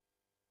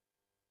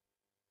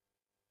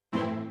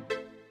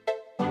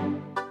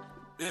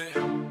Yeah.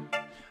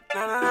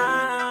 Na na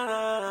na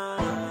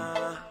na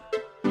na.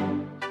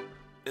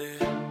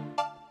 Yeah.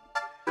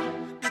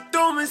 You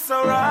do me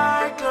so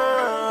right,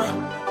 girl.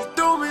 You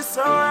do me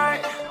so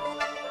right.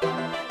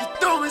 You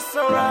do me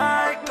so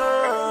right,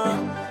 girl.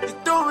 You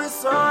do me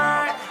so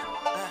right.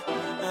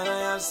 And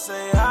I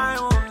say I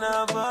will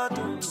never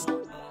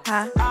do.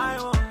 Huh? I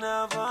will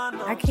never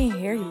know. I can't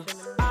hear you.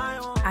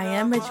 I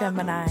am a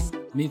Gemini.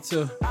 Me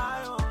too.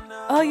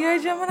 Oh, you're a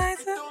Gemini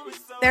too?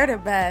 They're the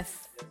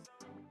best.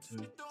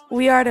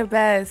 We are the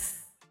best.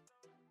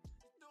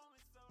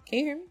 Can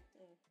you hear me?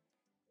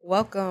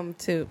 Welcome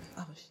to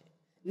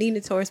Nina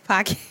Torres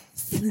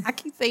podcast. I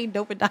keep saying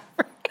dope and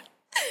diaper.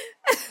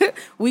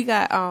 We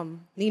got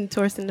Nina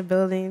Torres in the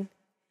building.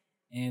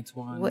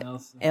 Antoine What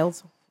Nelson.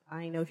 else?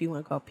 I didn't know if you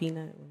want to call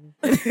Peanut.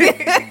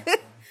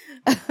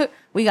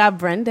 We got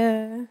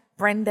Brenda,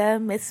 Brenda,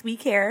 Miss We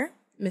Care.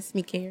 Miss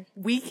Me Care.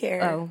 We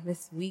Care. Oh,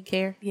 Miss We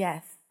Care.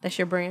 Yes. That's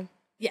your brand.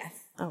 Yes.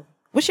 Oh,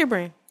 what's your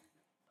brand?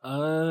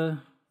 I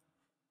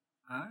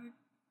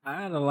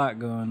had a lot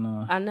going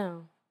on. I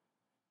know.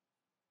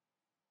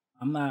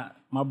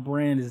 My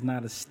brand is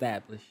not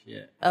established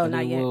yet. Oh, but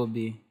not it yet. will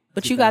be.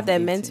 But you got that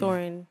 2018.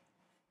 mentoring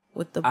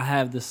with the. I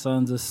have the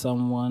Sons of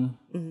Someone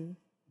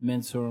Mm-hmm.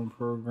 mentoring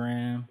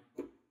program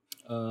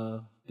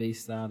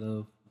based out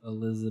of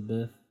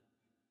Elizabeth.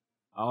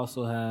 I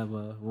also have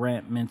a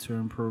Ramp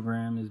mentoring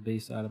program is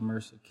based out of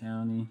Mercer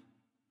County.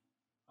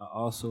 I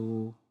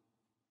also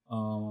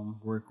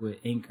work with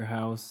Anchor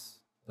House,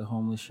 the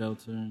homeless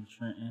shelter in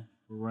Trenton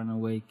for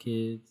runaway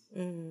kids.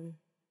 Mm-hmm.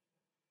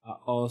 I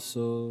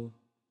also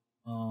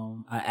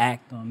I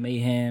act on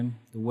Mayhem,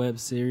 the web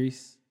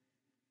series.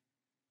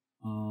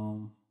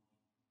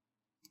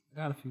 I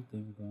got a few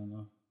things going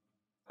on.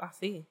 I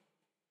see.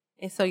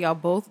 And so y'all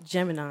both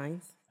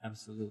Geminis.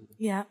 Absolutely.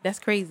 Yeah. That's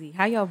crazy.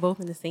 How y'all both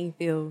in the same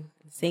field,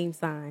 the same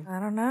sign? I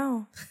don't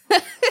know.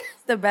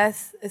 It's the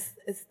best.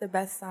 It's the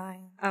best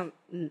sign.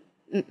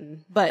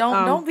 But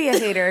Don't be a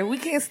hater. We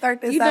can't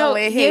start this you out know,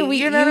 with hate. yeah, we,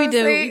 you know we what do.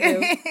 I'm We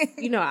saying?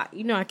 do.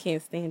 You know, I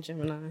can't stand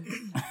Gemini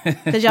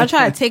because y'all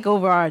try to take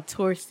over our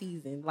tour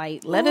season.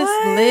 Like, let us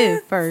What?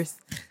 live first.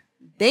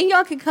 Then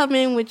y'all can come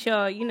in with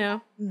y'all. You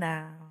know,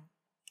 No.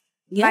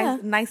 yeah.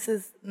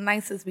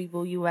 Nicest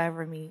people you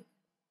ever meet.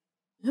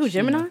 Who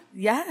Gemini?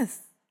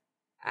 Yes.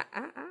 I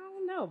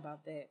don't know about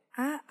that.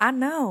 I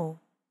know.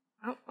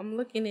 I'm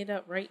looking it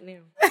up right now.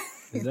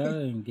 Is that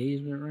an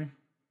engagement ring?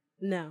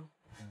 No,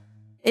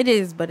 it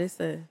is, but it's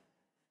a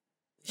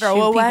Throw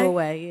shoot away? people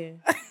away.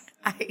 Yeah,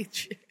 I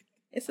hate you.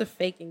 it's a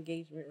fake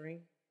engagement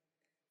ring,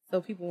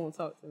 so people won't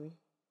talk to me.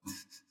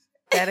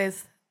 That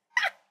is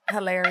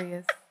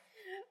hilarious.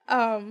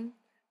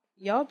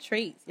 Y'all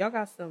traits. Y'all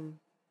got some.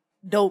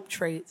 Dope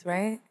traits,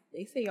 right?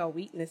 They say y'all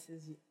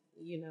weaknesses.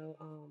 You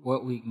know,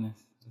 What weakness?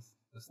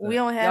 What's that? We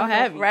don't have y'all no-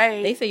 have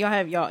right. They say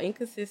y'all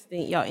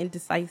inconsistent, y'all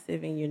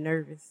indecisive, and you're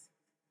nervous.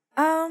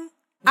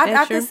 I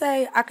that true?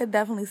 could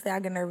definitely say I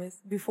get nervous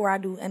before I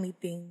do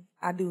anything.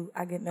 I get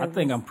I nervous.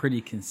 think I'm pretty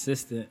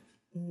consistent.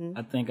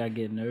 I think I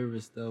get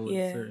nervous though with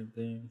Yeah. certain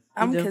things.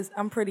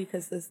 I'm pretty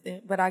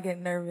consistent, but I get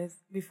nervous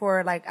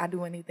before like I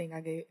do anything. I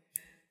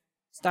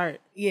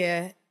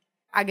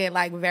get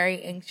like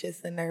very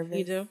anxious and nervous.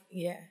 You do?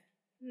 Yeah.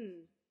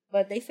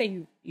 But they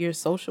say you're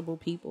sociable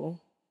people,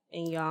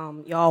 and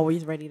y'all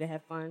always ready to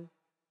have fun,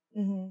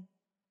 Mm-hmm.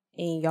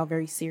 and y'all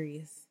very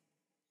serious.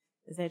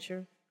 Is that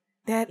true?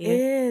 That Yeah.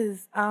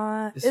 is.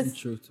 There's some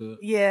truth to it.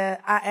 Yeah,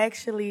 I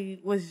actually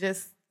was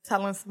just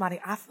telling somebody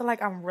I feel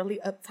like I'm really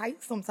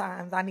uptight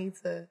sometimes. I need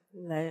to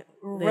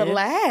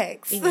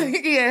relax. Yeah.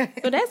 Yeah.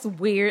 So that's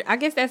weird. I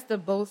guess that's the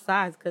both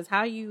sides. Cause how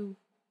are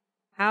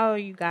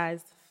you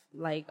guys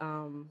like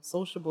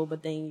sociable,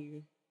 but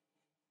then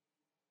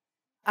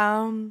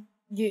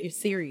you're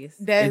serious.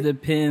 It That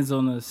depends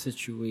on the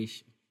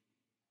situation.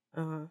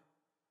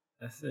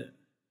 That's it.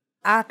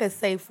 I could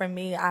say for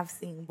me, I've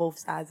seen both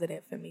sides of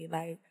that for me.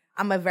 Like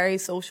I'm a very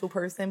social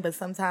person, but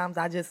sometimes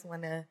I just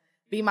want to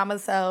be by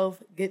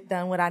myself, get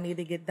done what I need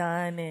to get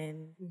done,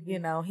 and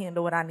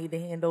handle what I need to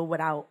handle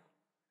without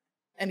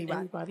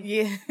anybody.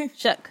 Yeah.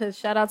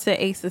 Shout out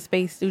to Ace of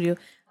Space Studio.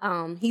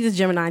 He's a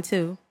Gemini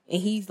too,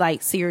 and he's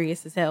like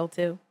serious as hell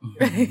too.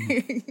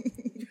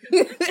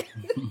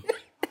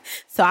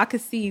 So I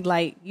could see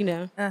like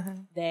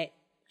that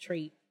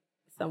trait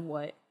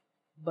somewhat,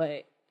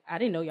 but I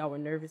didn't know y'all were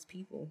nervous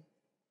people.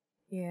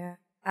 Yeah.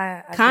 You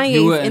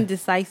Kanye's wouldn't-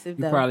 indecisive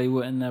You though. probably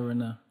wouldn't never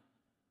know.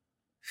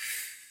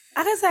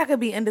 I just say I could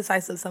be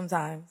indecisive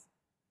sometimes.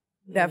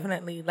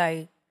 Definitely.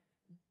 Like,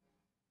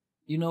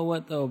 You know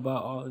what though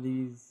about all of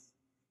these?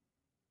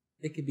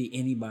 It could be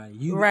anybody.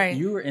 You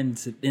were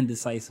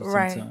indecisive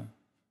Right. sometimes.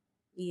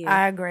 Yeah,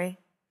 I agree.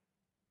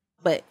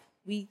 but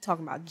we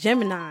talking about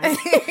Gemini.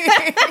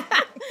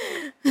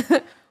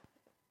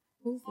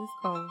 Who's this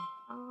called?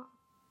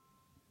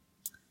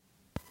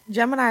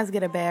 Geminis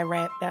get a bad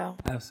rap, though.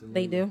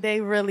 Absolutely. They do. They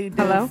really do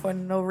Hello? for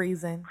no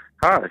reason.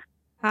 Hi.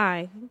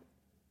 Hi,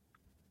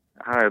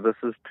 Hi, this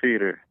is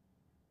Peter.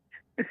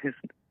 Am I the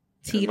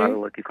Teeter.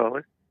 lucky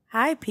caller?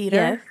 Hi, Peter.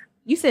 Yes.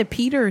 You said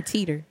Peter or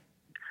Teeter?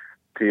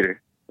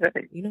 Peter.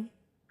 Hey, You know?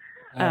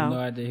 I have Oh. no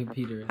idea who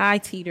Peter is. Hi,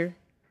 Teeter.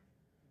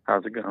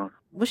 how's it going?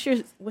 What's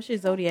your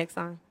zodiac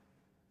sign?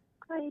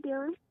 How you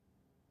doing?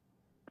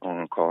 I'm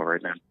on a call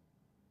right now.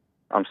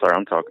 I'm sorry,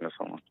 I'm talking to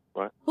someone.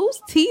 What? Who's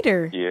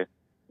Teeter? Yeah.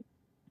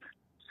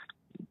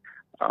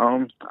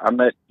 I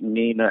met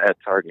Nina at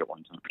Target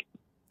one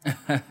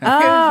time.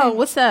 Oh,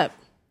 what's up?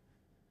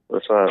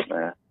 What's up,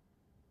 man?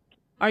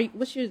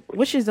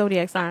 What's your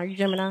zodiac sign? Are you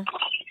Gemini?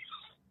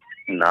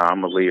 Nah,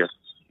 I'm a Leo.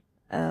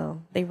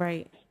 Oh, they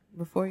right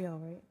before y'all,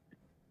 right?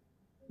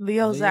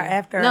 Leos Leo? are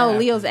after. No, after.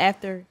 Leo's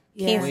after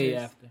Yeah. Cancer. Way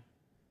after.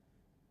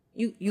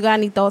 You got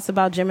any thoughts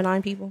about Gemini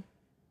people?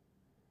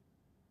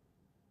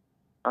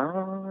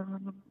 Nah,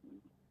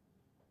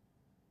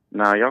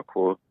 y'all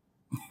cool.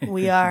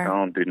 We I are.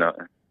 don't do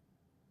nothing.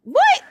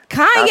 What?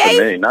 Not to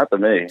Kanye? me, not to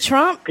me.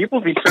 Trump?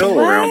 People be chill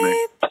around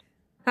me. What?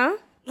 Huh?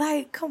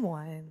 Like, come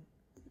on.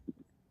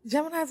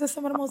 Geminis are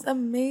some of the most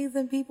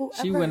amazing people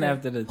She ever. went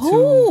after the two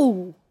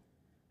Who?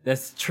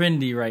 that's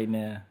trendy right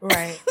now.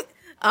 Right.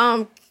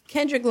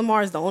 Kendrick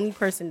Lamar is the only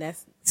person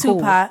that's cool.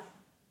 Tupac.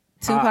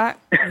 Tupac?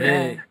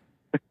 Yeah.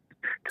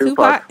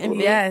 Tupac cool. and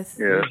Big. Yes.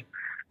 Yeah.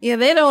 Yeah,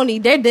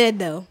 they're dead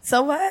though.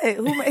 So what?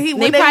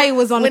 They probably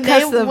was on the when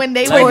cusp of when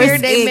they were Taurus here,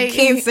 they and made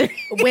Cancer.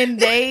 When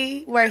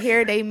they were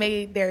here, they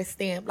made their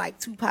stamp like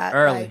Tupac.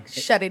 Early. Like,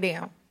 shut it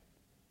down.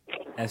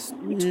 As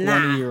Nah.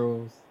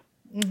 20-year-olds.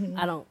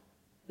 I don't.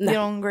 You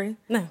don't agree?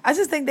 No. I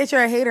just think that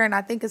you're a hater, and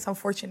I think it's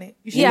unfortunate.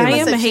 You should Yeah, I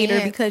give us am a hater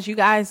chance. because you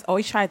guys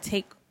always try to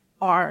take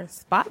our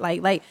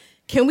spotlight. Like,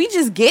 can we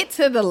just get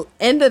to the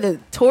end of the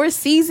tour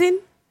season?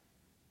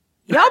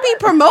 Y'all be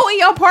promoting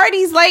your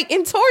parties like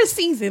in tour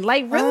season.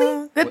 Like,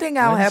 really? Good thing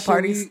I don't have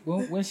parties.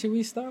 When should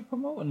we start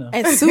promoting them?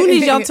 As soon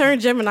as y'all turn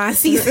Gemini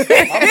season.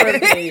 My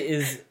birthday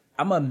is,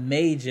 I'm a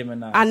May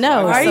Gemini. I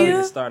know. So I Are decided you?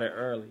 to start it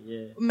early,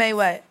 yeah. May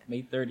what?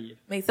 May 30th.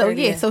 May So 30th.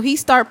 yeah, so he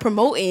start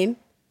promoting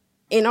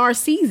in our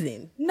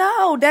season.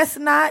 No, that's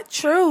not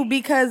true,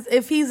 because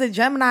if he's a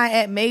Gemini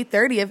at May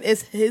 30th,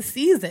 it's his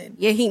season.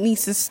 Yeah, he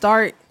needs to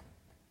start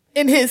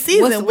In his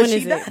season, when which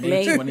is he it? does. May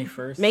May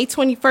 21st. May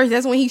 21st.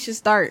 That's when he should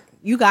start.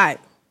 You got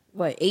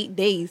what, 8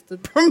 days to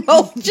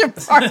promote your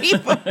party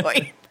before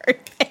your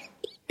birthday.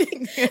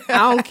 I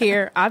don't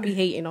care. I be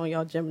hating on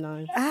y'all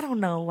Gemini. I don't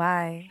know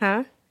why.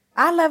 Huh?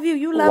 I love you.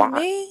 You love Why?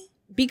 me.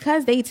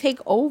 Because they take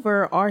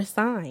over our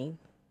sign.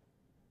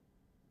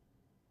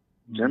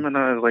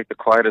 Gemini is like the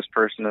quietest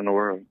person in the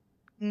world.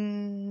 I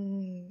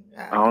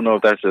I don't know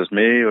if that's just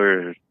me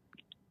or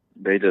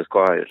they just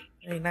quiet.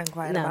 Ain't nothing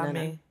quiet about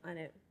me. I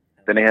know.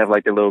 Then they have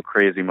like a little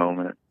crazy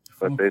moment,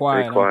 but I'm they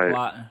quiet, stay I'm quiet.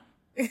 plotting.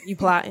 You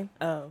plotting?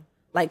 Oh,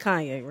 like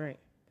Kanye, right?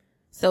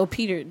 So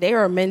Peter, they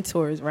are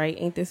mentors, right?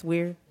 Ain't this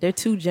weird? They're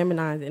two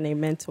Geminis and they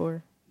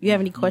mentor. You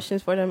have any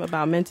questions for them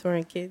about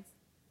mentoring kids?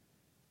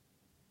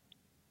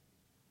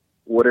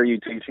 What are you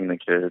teaching the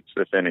kids,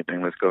 if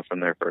anything? Let's go from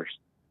there first.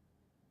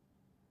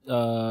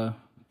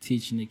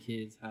 Teaching the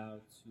kids how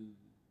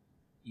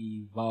to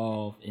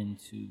evolve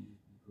into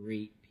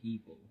great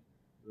people.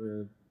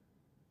 We're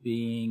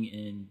being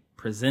and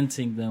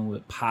presenting them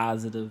with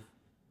positive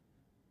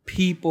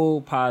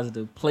people,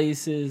 positive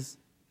places,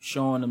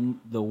 showing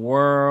them the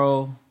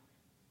world,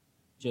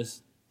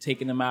 just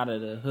taking them out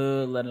of the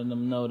hood, letting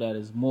them know that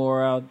there's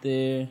more out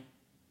there.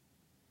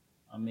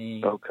 I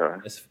mean, Okay.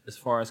 as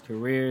far as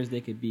careers,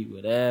 they could be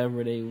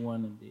whatever they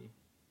want to be.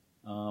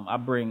 I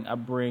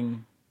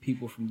bring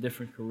people from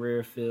different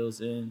career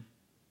fields in,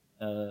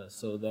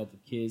 so that the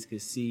kids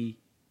could see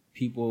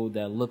people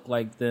that look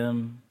like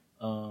them,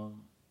 and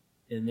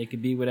they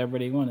could be whatever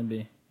they want to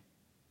be.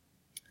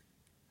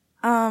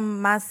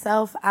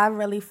 Myself, I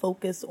really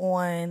focus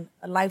on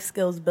life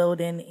skills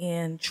building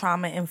and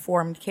trauma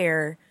informed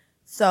care.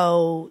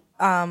 So,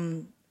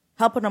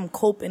 helping them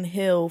cope and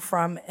heal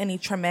from any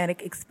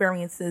traumatic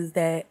experiences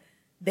that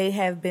they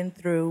have been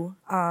through,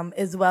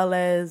 as well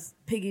as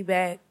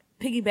piggybacking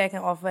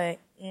off of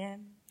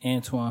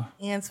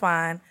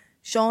Antoine,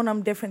 showing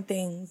them different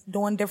things,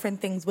 doing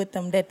different things with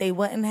them that they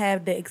wouldn't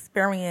have the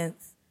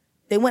experience.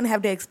 They wouldn't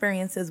have the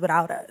experiences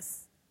without us.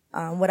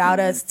 Without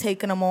us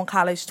taking them on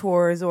college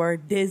tours or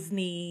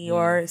Disney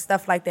or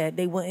stuff like that.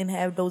 They wouldn't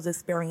have those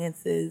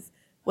experiences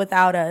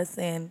without us.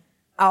 And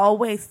I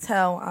always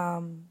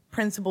tell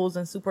principals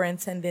and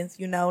superintendents,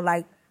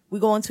 like we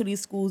go into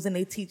these schools and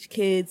they teach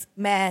kids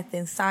math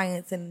and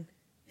science and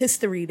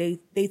history.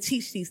 They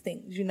teach these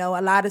things. A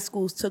lot of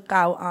schools took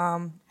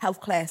out health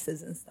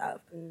classes and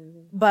stuff.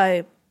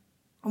 But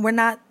we're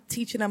not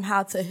teaching them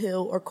how to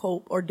heal or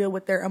cope or deal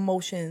with their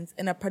emotions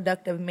in a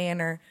productive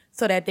manner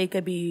so that they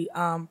could be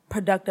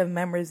productive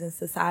members in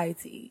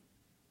society.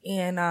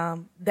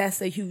 And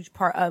that's a huge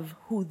part of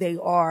who they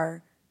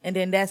are. And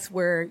then that's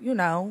where,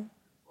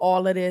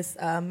 all of this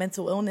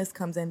mental illness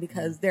comes in,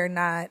 because they're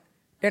not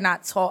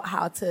taught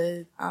how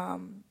to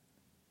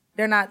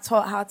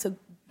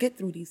get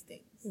through these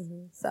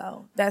things.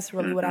 So that's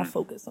really what I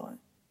focus on.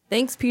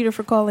 Thanks, Peter,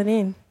 for calling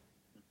in.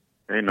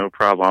 Hey, no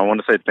problem. I want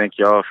to say thank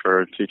y'all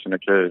for teaching the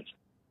kids.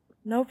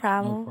 No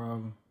problem. No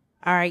problem.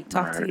 All right,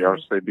 talk All to right, you. y'all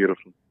stay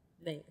beautiful.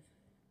 Thanks.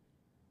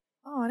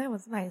 Oh, that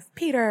was nice.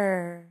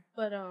 Peter.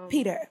 But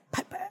Peter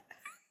Piper.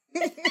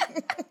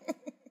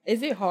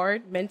 is it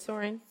hard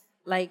mentoring?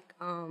 Like,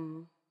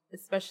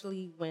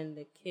 especially when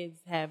the kids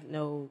have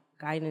no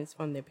guidance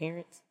from their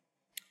parents?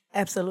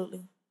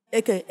 Absolutely.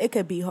 It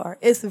could be hard.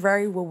 It's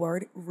very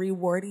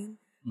rewarding,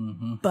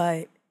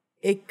 but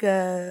it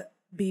could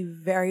be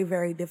very,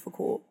 very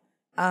difficult.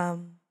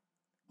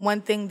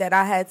 One thing that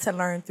I had to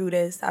learn through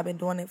this, I've been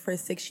doing it for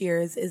 6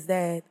 years, is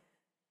that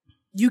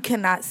you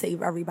cannot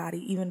save everybody,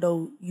 even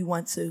though you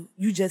want to.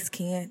 You just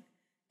can't.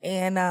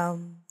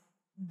 And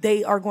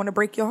they are going to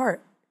break your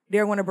heart.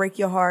 They're going to break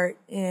your heart,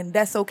 and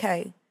that's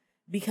okay,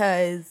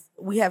 because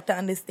we have to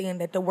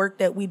understand that the work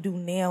that we do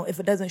now, if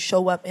it doesn't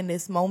show up in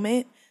this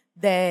moment,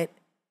 that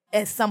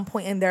at some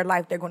point in their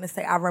life, they're going to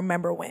say, I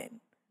remember when.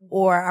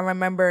 Or I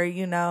remember,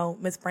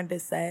 Miss Brenda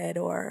said,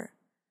 or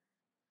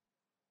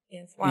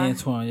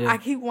Antoine, yeah. I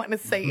keep wanting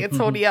to say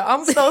Antonio.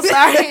 I'm so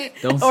sorry.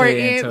 Don't or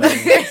say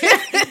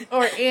Antonio.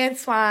 Or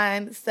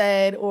Antoine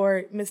said,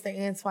 or Mr.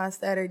 Antoine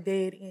said or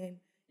did. And,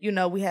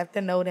 we have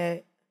to know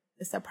that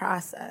it's a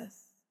process.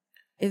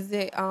 Is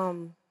it,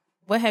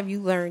 what have you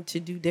learned to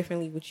do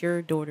differently with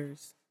your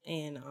daughters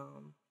and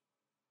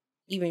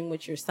even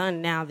with your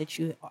son now that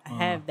you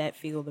have that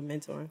field of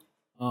mentoring?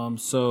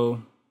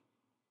 So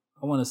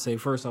I want to say,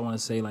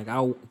 like,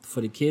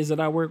 for the kids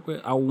that I work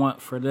with, I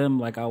want for them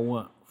like I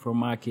want for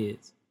my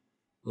kids.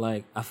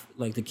 Like,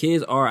 like the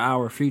kids are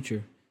our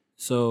future.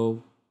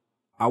 So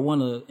I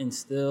want to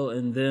instill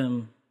in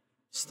them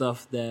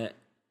stuff that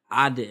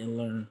I didn't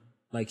learn.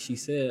 Like she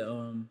said,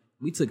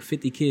 we took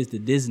 50 kids to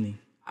Disney.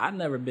 I'd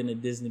never been to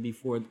Disney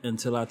before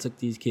until I took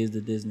these kids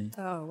to Disney.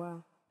 Oh,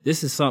 wow.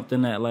 This is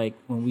something that, like,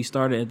 when we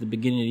started at the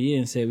beginning of the year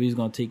and said we was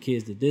going to take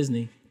kids to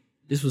Disney,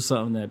 this was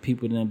something that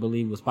people didn't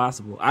believe was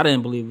possible. I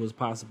didn't believe it was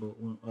possible.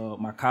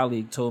 When my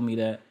colleague told me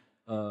that,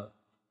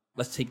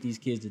 let's take these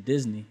kids to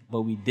Disney,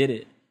 but we did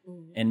it.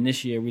 Mm-hmm. And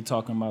this year we're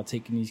talking about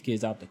taking these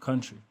kids out the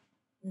country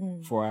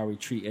for our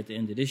retreat at the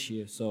end of this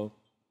year. So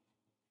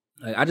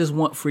like, I just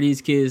want for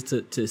these kids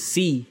to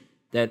see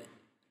that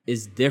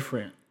it's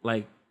different.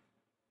 Like,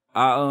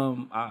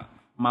 my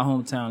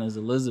hometown is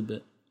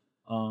Elizabeth.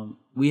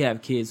 We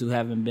have kids who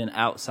haven't been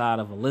outside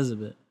of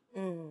Elizabeth.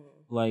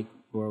 Like,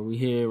 where we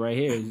here, right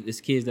here,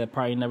 it's kids that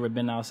probably never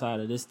been outside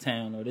of this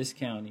town or this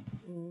county.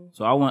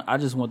 So I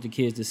just want the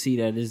kids to see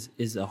that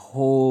it's a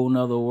whole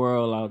nother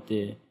world out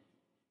there.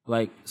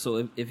 Like,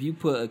 so if you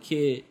put a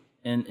kid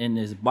in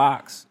this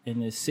box,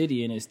 in this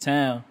city, in this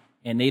town,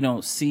 and they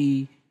don't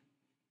see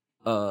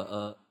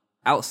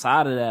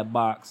outside of that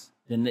box,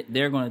 then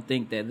they're going to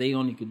think that they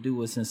only could do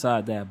what's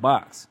inside that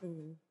box.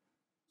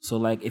 So,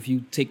 like, if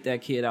you take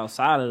that kid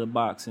outside of the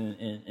box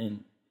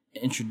and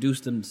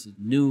introduce them to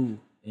new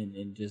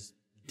and just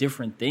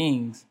different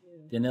things,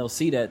 then they'll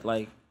see that,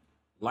 like,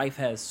 life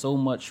has so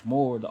much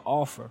more to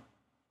offer.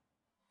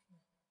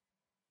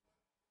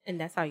 And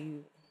that's how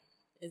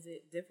is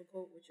it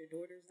difficult with your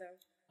daughters,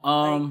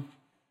 though?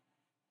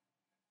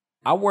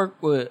 I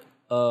work with,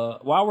 I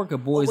work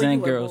with boys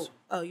and girls.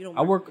 Oh, you don't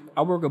I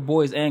work with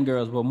boys and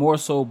girls, but more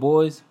so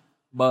boys.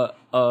 But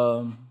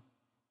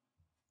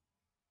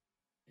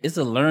it's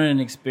a learning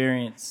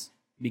experience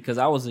because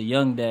I was a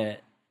young dad.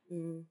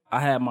 I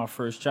had my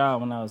first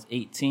child when I was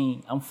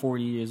 18. I'm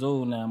 40 years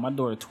old now. My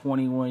daughter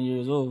 21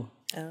 years old.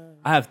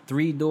 I have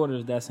 3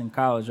 daughters that's in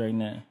college right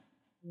now.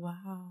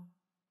 Wow.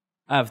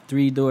 I have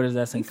 3 daughters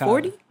that's in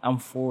college. 40? I'm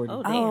 40.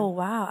 Oh, damn. Oh,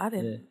 wow. I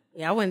didn't.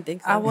 Yeah, I wouldn't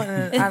think so. I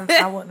wouldn't have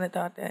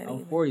thought that. I'm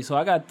either. 40. So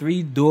I got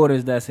 3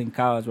 daughters that's in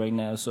college right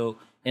now. So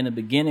in the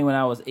beginning when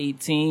I was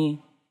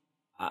 18,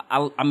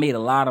 I made a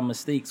lot of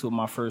mistakes with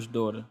my first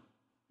daughter.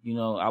 You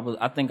know,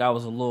 I think I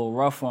was a little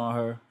rough on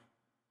her.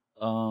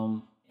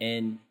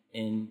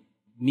 And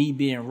me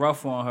being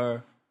rough on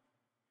her,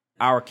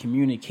 our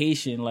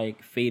communication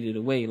like faded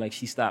away. Like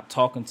she stopped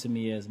talking to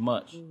me as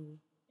much.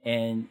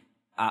 And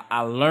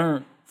I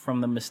learned from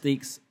the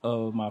mistakes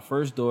of my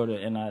first daughter,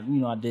 and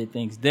I did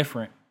things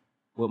different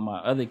with my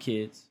other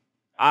kids.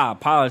 I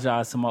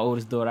apologized to my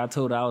oldest daughter. I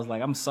told her, I was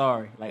like, I'm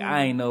sorry. Like,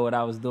 I ain't know what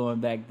I was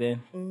doing back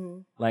then.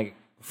 Like,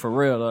 for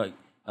real. Like,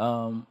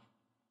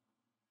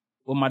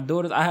 with my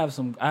daughters,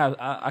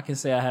 I can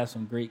say I have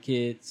some great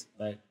kids.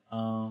 Like,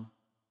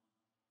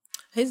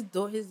 his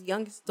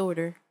youngest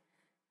daughter,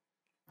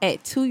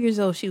 at 2 years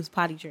old, she was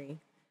potty trained.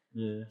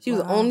 yeah. She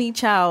was the only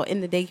child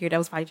in the daycare that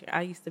was potty trained.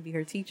 I used to be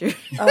her teacher.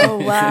 Oh,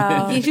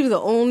 wow. Yeah, she was the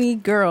only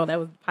girl that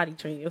was potty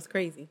trained. It was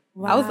crazy.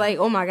 Wow. I was like,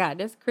 oh my God,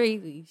 that's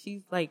crazy.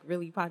 She's like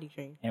really potty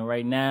trained. And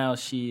right now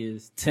she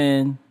is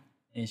 10,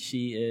 and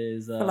she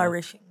is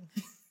Flourishing.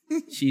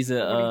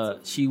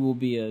 She will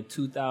be a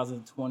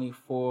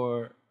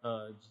 2024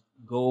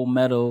 gold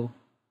medal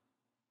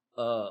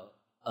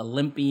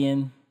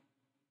Olympian.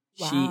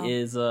 Wow. She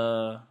is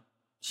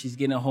she's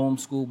getting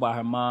homeschooled by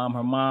her mom.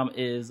 Her mom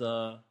is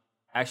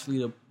actually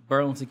the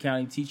Burlington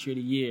County Teacher of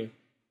the Year.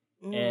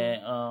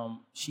 And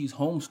she's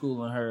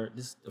homeschooling her.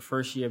 This is the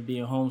first year of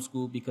being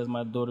homeschooled because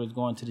my daughter is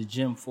going to the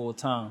gym full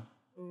time.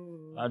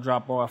 I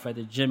drop her off at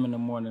the gym in the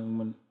morning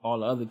when all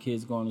the other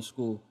kids going to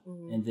school.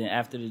 And then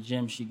after the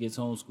gym, she gets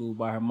homeschooled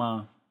by her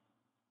mom.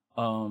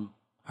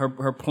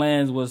 Her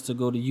plans was to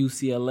go to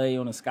UCLA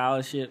on a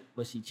scholarship,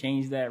 but she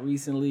changed that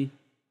recently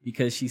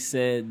because she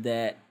said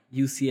that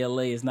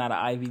UCLA is not an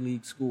Ivy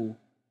League school.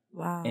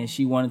 Wow. And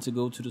she wanted to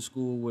go to the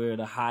school where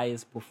the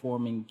highest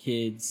performing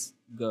kids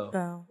go.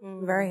 So,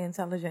 very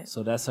intelligent.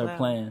 So that's her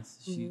plans.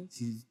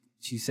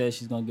 She says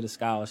she's gonna get a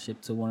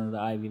scholarship to one of the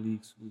Ivy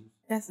League schools.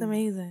 That's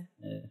amazing.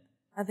 Yeah.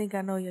 I think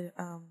I know your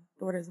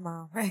daughter's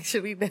mom.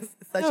 Actually, that's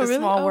such Oh, a really?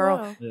 small Oh, world.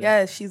 wow.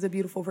 Yeah, she's a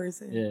beautiful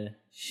person. Yeah.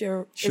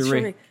 Sure.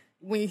 Sheree.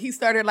 When he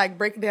started like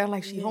breaking down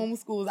like she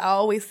homeschools, I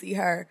always see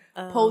her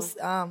post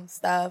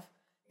stuff,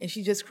 and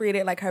she just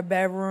created like her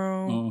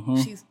bedroom.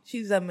 Mhm.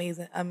 She's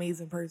an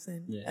amazing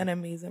person. Yeah. An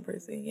amazing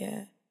person.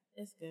 Yeah.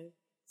 That's good.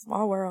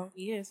 Small world.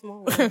 Yeah,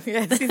 small world.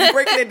 Yeah, she's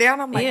breaking it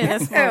down. I'm like, Yeah, that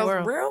that's small sounds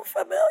world. real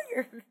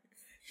familiar.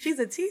 She's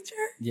a teacher.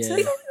 Yeah.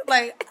 too?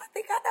 Like I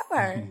think I know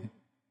her.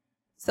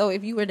 So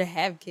if you were to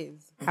have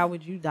kids, how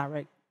would you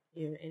direct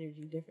your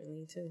energy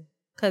differently too?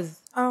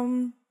 Because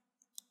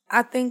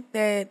I think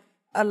that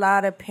a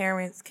lot of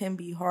parents can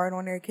be hard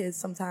on their kids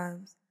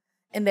sometimes,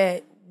 and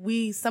that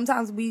we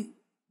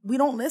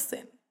don't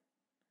listen.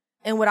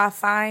 And what I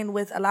find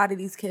with a lot of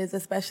these kids,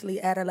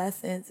 especially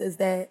adolescents, is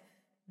that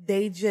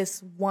they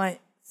just want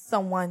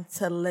someone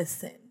to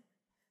listen.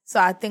 So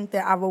I think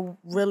that I will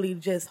really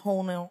just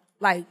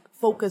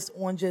focus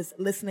on just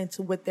listening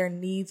to what their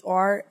needs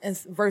are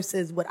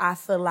versus what I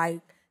feel like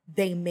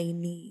they may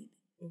need.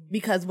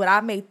 Because what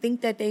I may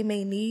think that they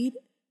may need,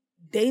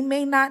 they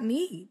may not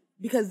need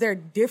because they're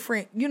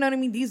different. You know what I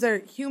mean? These are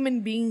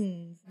human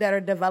beings that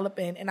are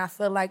developing. And I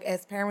feel like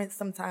as parents,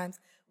 sometimes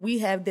we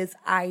have this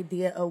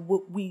idea of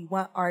what we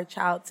want our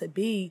child to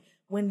be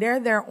when they're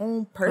their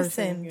own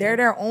person. They're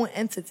their own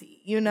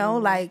entity, you know,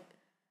 like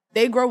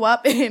they grow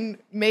up and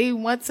may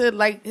want to,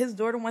 like his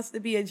daughter wants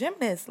to be a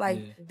gymnast.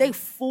 Like they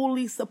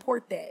fully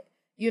support that,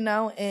 you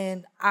know,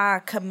 and I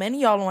commend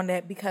y'all on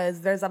that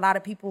because there's a lot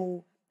of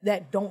people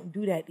that don't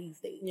do that these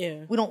days.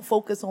 Yeah. We don't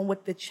focus on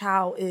what the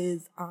child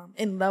is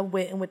in love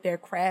with and what their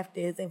craft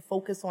is and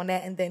focus on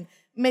that and then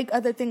make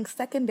other things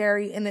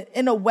secondary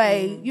in a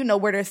way, you know,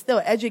 where they're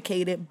still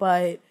educated,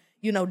 but,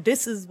 you know,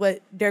 this is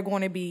what they're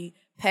going to be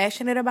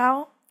passionate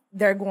about.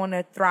 They're going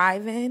to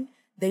thrive in.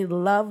 They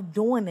love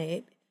doing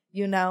it,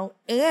 you know,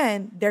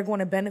 and they're going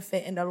to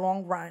benefit in the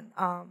long run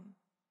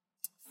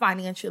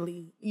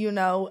financially, you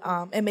know,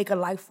 and make a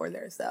life for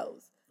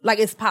themselves. Like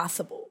it's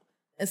possible.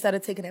 Instead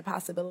of taking that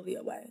possibility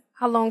away.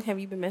 how long have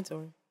you been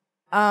mentoring?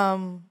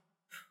 Well,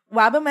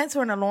 I've been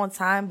mentoring a long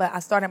time, but I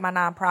started my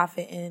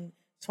nonprofit in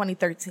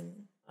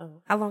 2013.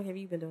 How long have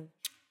you been doing?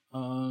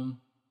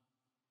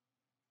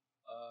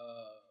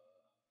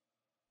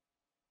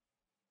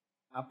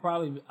 I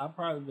probably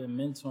been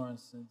mentoring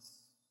since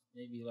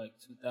maybe like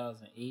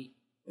 2008.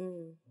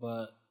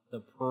 But the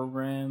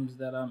programs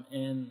that I'm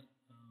in,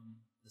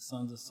 the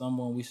Sons of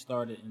Someone, we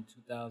started in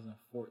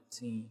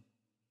 2014.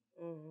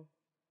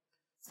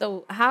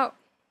 So how,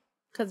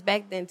 because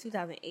back then,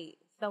 2008,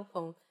 cell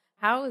phone,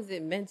 how is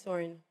it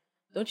mentoring?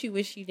 Don't you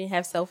wish you didn't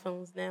have cell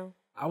phones now?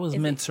 I was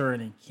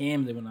mentoring in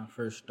Camden when I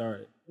first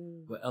started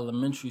with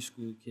elementary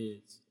school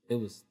kids. It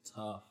was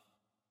tough.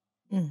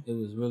 It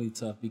was really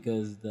tough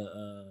because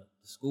the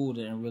school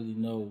didn't really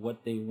know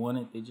what they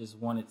wanted. They just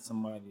wanted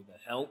somebody to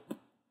help.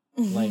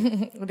 Like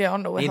They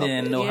don't know what they help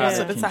didn't is know how most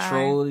to of the time.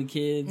 control the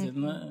kids and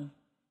nothing.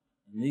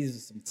 And these are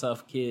some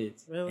tough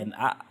kids. Really? And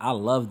I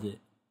loved it.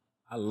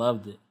 I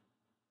loved it.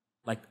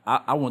 Like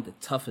I want the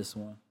toughest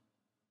one.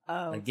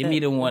 Oh, Like give me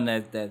the one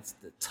that's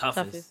the toughest.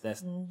 Toughest.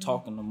 That's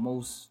talking the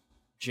most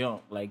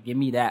junk. Like give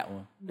me that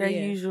one. They're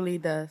Yeah. usually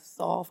the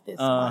softest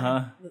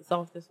Uh-huh. the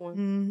softest one.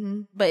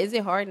 one. But is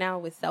it hard now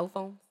with cell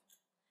phones?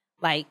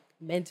 Like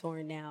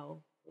mentoring now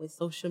with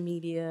social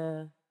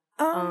media?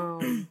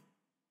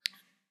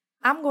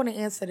 I'm going to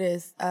answer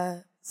this.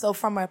 So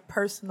from a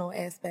personal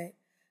aspect,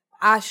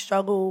 I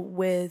struggle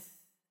with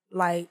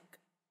like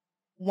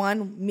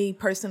me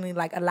personally,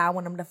 like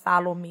allowing them to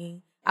follow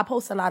me. I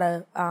post a lot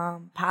of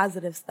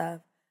positive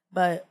stuff,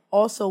 but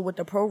also with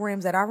the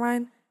programs that I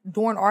run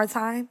during our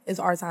time is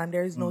our time.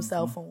 There is no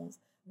cell phones,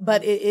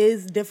 but it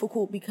is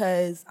difficult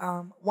because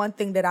one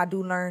thing that I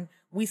do learn,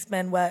 we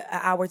spend an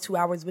hour, 2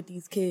 hours with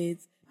these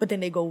kids, but then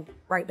they go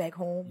right back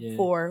home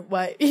for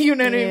what, you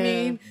know what I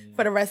mean?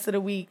 For the rest of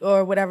the week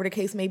or whatever the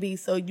case may be.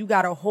 So you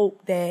got to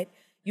hope that,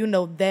 you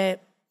know,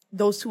 that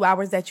those 2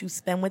 hours that you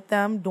spend with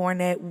them during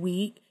that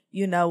week,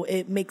 you know,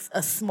 it makes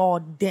a small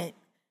dent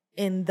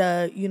in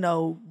the, you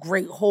know,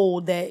 great hole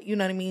that, you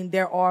know what I mean,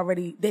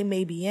 they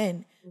may be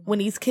in. When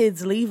these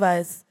kids leave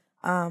us,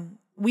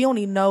 we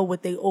only know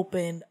what they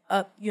opened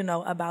up, you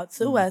know, about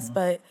to us,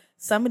 but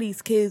some of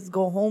these kids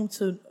go home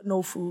to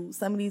no food.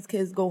 Some of these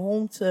kids go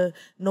home to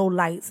no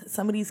lights.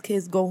 Some of these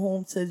kids go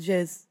home to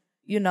just,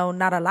 you know,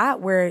 not a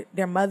lot, where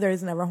their mother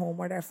is never home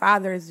or their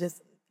father is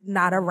just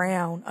not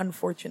around,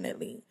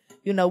 unfortunately.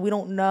 You know, we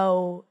don't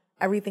know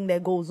everything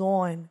that goes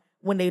on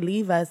when they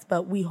leave us,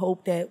 but we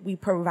hope that we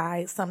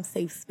provide some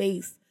safe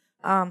space.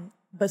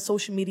 But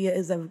social media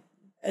is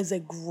a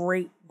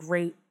great,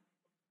 great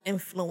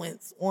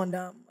influence on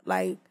them.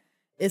 Like,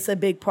 it's a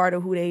big part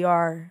of who they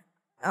are.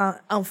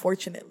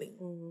 unfortunately.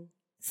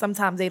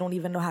 Sometimes they don't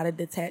even know how to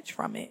detach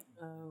from it.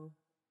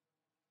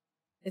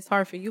 It's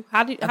hard for you.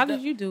 How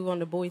did you do on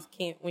the boys'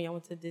 camp when y'all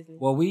went to Disney?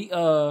 Well, we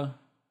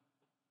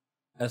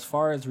as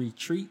far as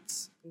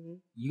retreats,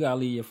 you gotta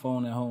leave your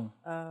phone at home.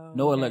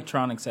 No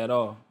electronics at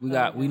all.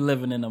 We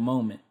living in the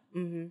moment.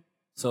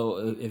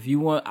 So if you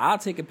want, I'll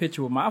take a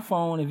picture with my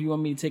phone if you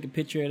want me to take a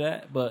picture of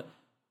that. But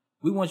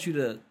we want you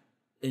to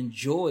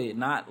enjoy it,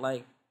 not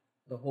like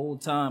the whole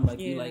time like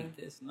you like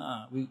this.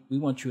 Nah, we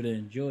want you to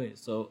enjoy it.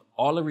 So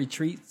all the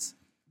retreats,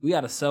 we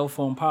got a cell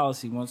phone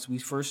policy. Once we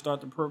first start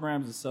the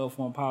program, it's a cell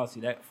phone policy.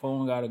 That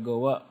phone got to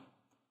go up.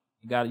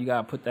 You got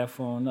to put that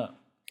phone up.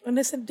 And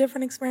it's a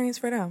different experience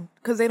for them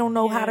because they don't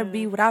know how to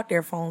be without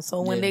their phone.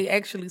 So when they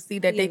actually see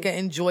that they can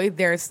enjoy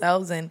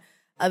themselves and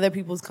other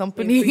people's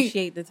company, they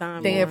appreciate the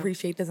time. They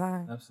appreciate the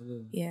time.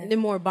 Absolutely. Yeah. And then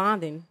more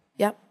bonding.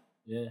 Yep.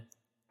 Yeah.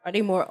 Are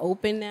they more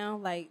open now,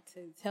 like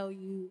to tell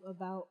you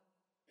about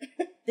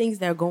things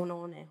that are going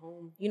on at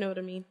home? You know what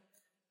I mean?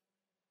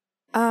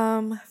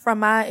 From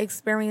my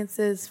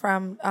experiences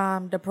from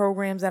the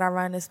programs that I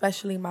run,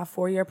 especially my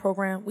 4-year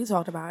program, we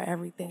talked about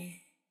everything.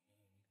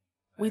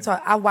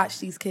 I watched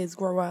these kids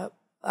grow up.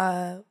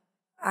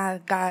 I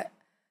got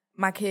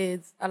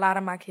a lot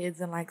of my kids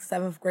in like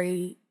 7th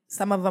grade.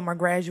 Some of them are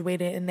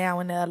graduated and now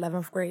in the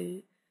 11th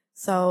grade.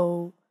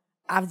 So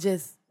I've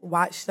just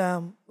watched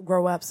them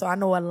grow up. So I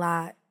know a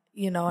lot,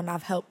 and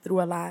I've helped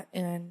through a lot.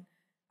 And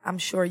I'm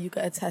sure you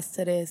could attest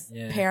to this.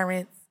 Yeah.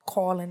 Parents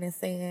calling and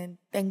saying,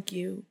 thank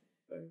you.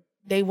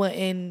 They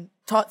wouldn't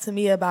talk to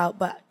me about,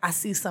 but I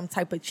see some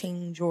type of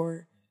change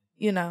or,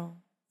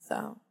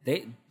 so.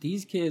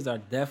 These kids are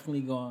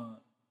definitely going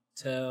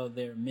to tell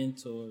their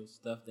mentors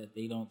stuff that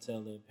they don't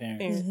tell their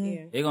parents.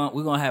 We're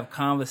going to have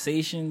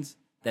conversations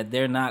that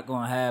they're not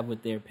going to have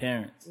with their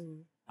parents.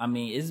 I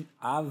mean,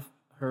 I've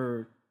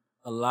heard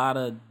a lot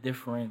of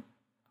different,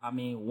 I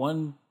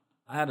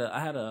had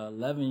a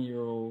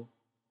 11-year-old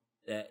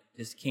that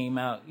just came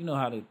out. You know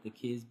how the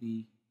kids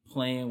be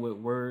playing with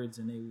words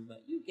and they was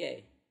like, you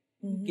gay.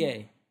 You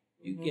gay.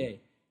 You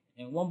gay.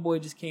 And one boy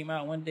just came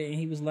out one day and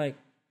he was like,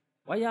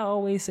 why y'all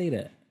always say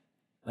that?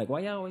 Like, why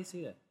y'all always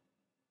say that?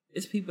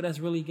 It's people that's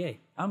really gay.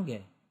 I'm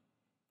gay.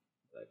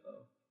 Like,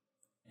 oh.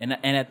 And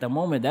at the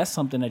moment, that's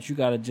something that you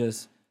got to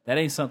that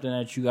ain't something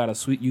that you got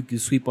to you can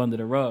sweep under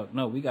the rug.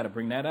 No, we got to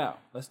bring that out.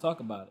 Let's talk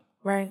about it.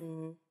 Right.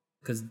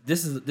 Because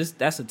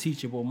that's a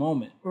teachable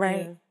moment.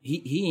 Right.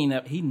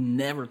 He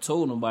never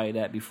told nobody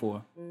that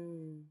before.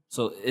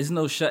 So it's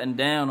no shutting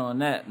down on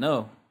that.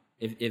 No.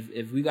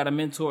 If we got a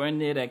mentor in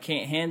there that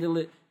can't handle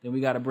it, then we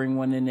got to bring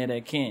one in there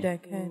that can.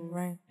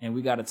 Right. And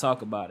we got to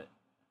talk about it.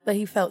 But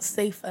he felt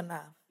safe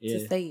enough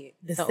to say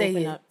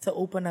it. To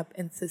open up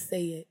and to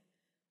say it.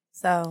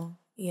 So,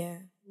 yeah.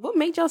 What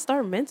made y'all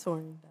start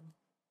mentoring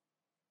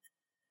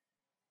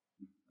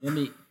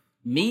them?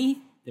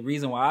 The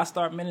reason why I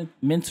start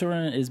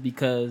mentoring is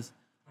because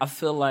I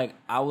feel like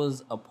I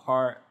was a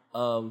part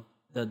of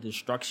the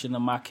destruction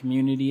of my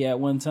community at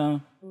one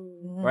time,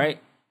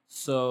 right?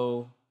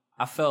 So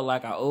I felt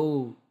like I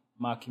owed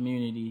my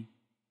community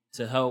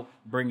to help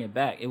bring it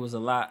back. It was a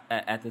lot.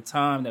 At the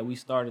time that we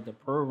started the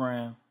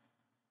program,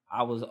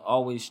 I was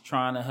always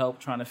trying to help,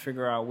 trying to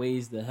figure out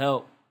ways to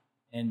help.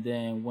 And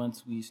then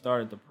once we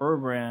started the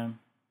program,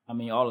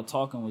 all the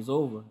talking was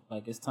over.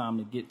 Like, it's time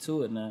to get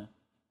to it now.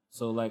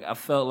 So, like, I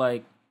felt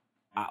like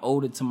I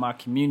owed it to my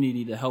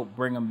community to help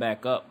bring them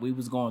back up. We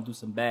was going through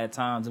some bad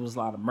times. There was a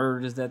lot of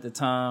murders at the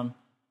time.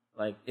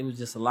 Like, it was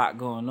just a lot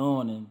going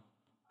on, and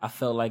I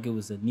felt like it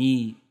was a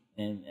need.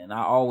 And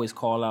I always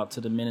call out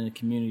to the men in the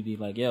community,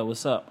 like, yo,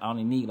 what's up? I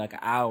only need like an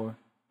hour.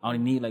 I only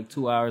need like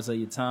 2 hours of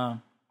your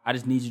time. I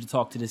just need you to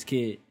talk to this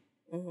kid.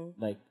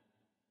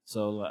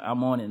 So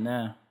I'm on it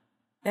now.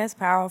 That's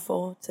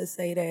powerful to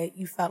say that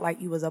you felt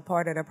like you was a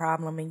part of the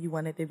problem and you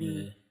wanted to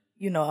be,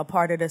 a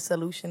part of the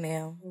solution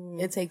now.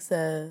 It takes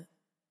a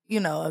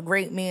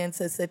great man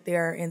to sit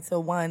there and to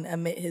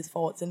admit his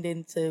faults and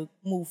then to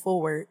move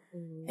forward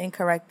and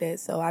correct it.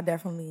 So I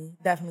definitely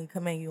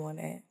commend you on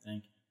that.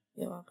 Thank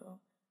you. You're welcome.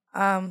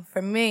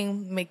 For me,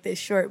 make this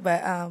short,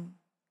 but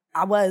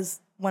I was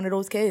one of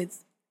those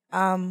kids.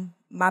 Both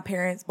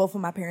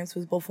of my parents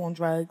was both on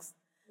drugs.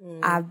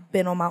 I've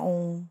been on my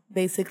own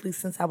basically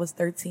since I was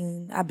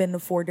 13. I've been to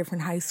 4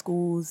 different high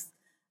schools.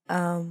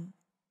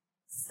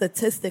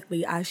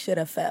 Statistically, I should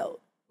have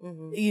failed,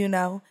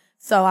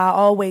 So I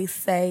always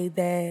say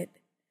that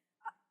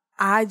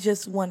I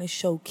just want to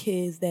show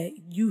kids that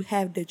you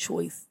have the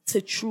choice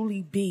to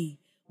truly be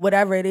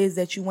whatever it is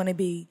that you want to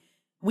be.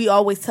 We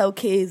always tell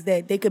kids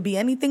that they could be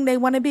anything they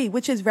want to be,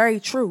 which is very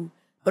true.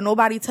 But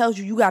nobody tells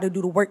you got to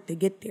do the work to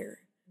get there,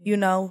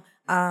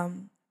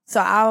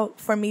 So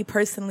for me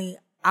personally,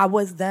 I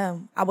was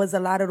them. I was a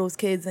lot of those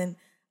kids. And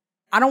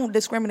I don't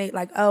discriminate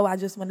like, oh, I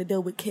just want to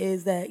deal with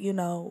kids that,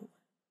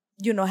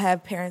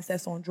 have parents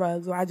that's on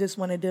drugs. Or I just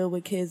want to deal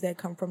with kids that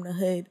come from the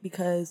hood.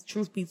 Because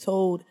truth be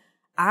told,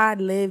 I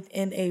lived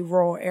in a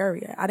rural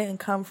area. I didn't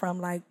come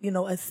from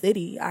a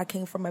city. I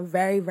came from a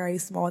very, very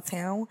small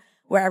town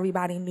where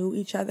everybody knew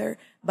each other.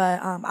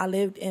 But I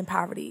lived in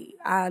poverty.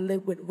 I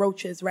lived with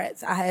roaches,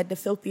 rats. I had the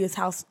filthiest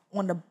house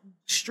on the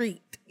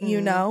street,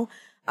 you know?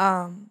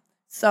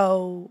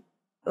 So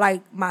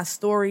like my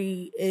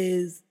story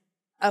is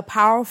a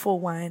powerful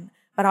one,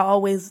 but I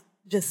always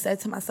just said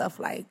to myself,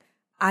 like,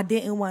 I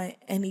didn't want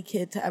any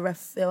kid to ever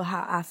feel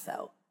how I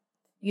felt,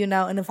 you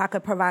know? And if I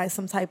could provide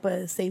some type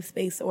of safe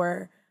space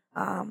or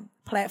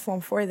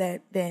platform for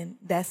that, then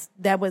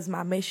that was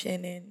my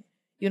mission. And,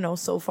 you know,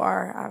 so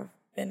far I've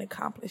been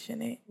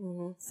accomplishing it.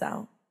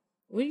 So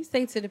What do you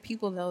say to the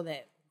people, though,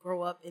 that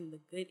grow up in the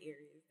good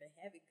areas, that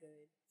have it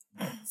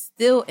good,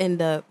 still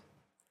end up,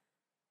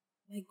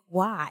 like,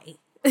 why?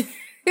 I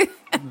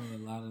know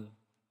a lot of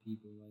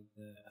people like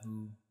that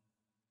who.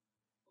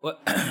 Well,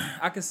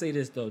 I can say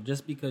this though,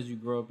 just because you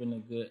grow up in a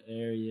good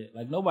area,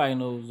 like nobody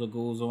knows what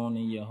goes on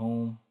in your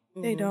home.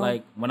 they don't.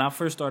 Like when I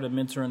first started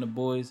mentoring the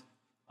boys,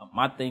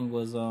 my thing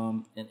was,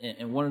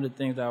 and one of the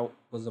things that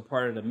was a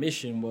part of the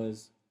mission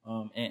was,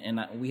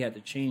 we had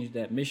to change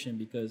that mission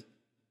because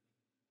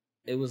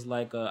it was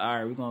like, all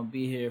right, we're gonna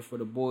be here for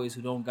the boys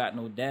who don't got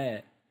no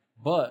dad,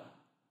 but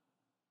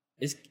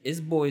it's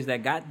boys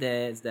that got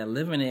dads that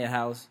live in their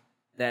house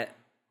that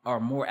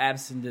are more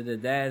absent than the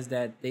dads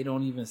that they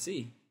don't even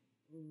see.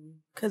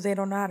 Because they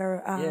don't know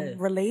how to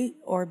relate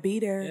or be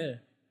there. Yeah.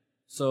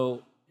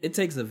 So it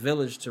takes a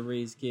village to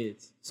raise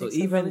kids. So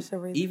Takes a village to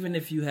raise even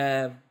if you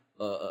have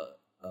a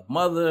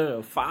mother,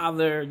 a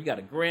father, you got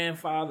a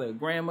grandfather, a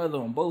grandmother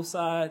on both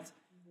sides,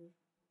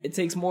 it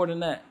takes more than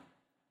that.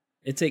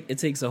 It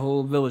takes a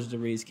whole village to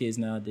raise kids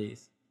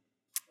nowadays.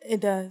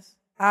 It does.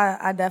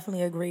 I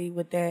definitely agree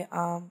with that.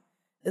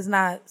 It's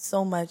not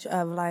so much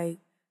of like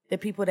the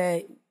people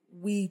that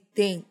we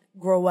think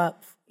grow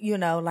up, you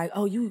know, like,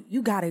 oh,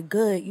 you got it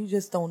good. You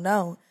just don't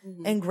know.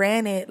 And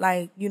granted,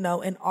 like, you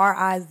know, in our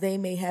eyes, they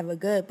may have it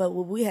good, but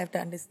what we have to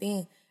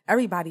understand,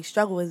 everybody's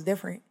struggle is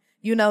different.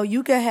 You know,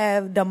 you could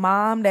have the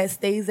mom that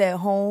stays at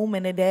home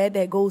and the dad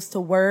that goes to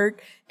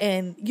work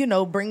and, you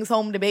know, brings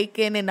home the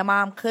bacon and the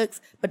mom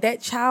cooks. But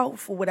that child,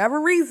 for whatever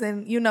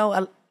reason, you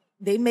know,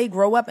 they may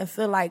grow up and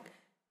feel like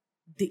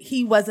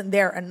he wasn't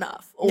there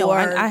enough. Or, No,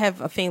 I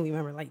have a family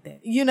member like that.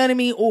 you know what I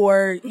mean?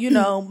 Or, you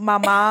know, my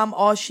mom,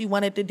 all she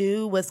wanted to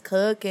do was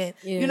cook and,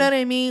 you know what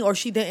I mean? Or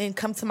she didn't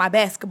come to my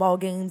basketball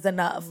games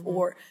enough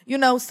or, you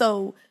know,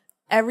 so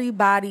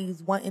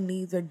everybody's want and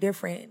needs are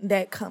different.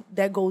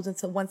 That goes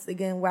into, once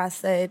again, where I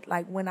said,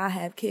 like, when I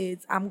have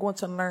kids, I'm going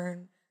to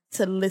learn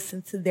to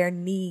listen to their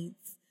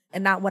needs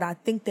and not what I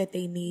think that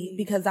they need,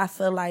 because I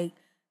feel like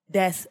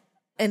that's,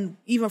 and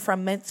even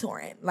from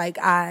mentoring, like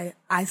I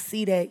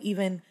see that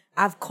even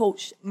I've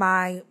coached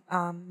my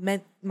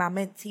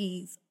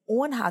mentees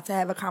on how to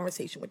have a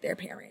conversation with their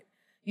parent.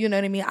 You know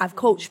what I mean? I've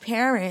coached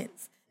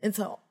parents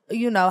into,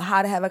 you know,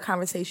 how to have a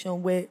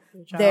conversation with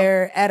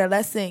their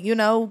adolescent, you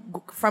know,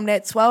 from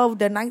that 12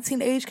 to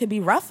 19 age could be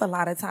rough a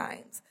lot of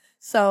times.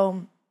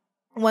 So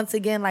once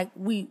again, like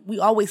we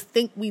always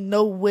think we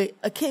know what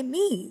a kid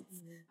needs,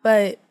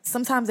 but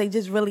sometimes they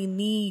just really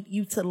need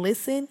you to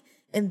listen.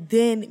 And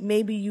then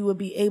maybe you will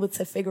be able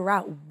to figure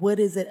out what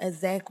is it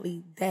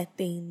exactly that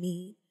they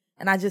need.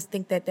 And I just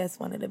think that that's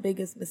one of the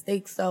biggest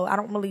mistakes. So I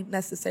don't really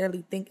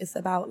necessarily think it's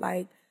about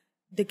like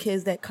the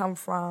kids that come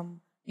from,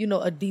 you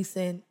know, a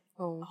decent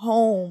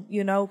home,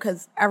 you know,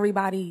 because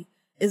everybody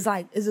is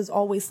like, is just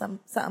always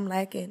something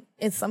lacking.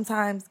 And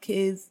sometimes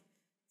kids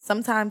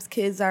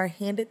are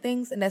handed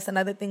things. And that's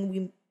another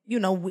thing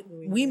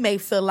we may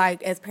feel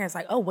like as parents,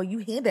 like, oh, well, you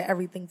handed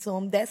everything to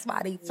them. That's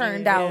why they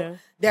turned out.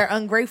 They're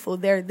ungrateful.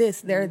 They're this,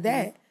 they're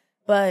that.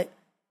 But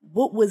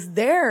what was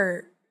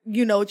their,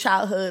 you know,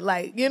 childhood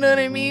like? You know what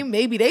I mean?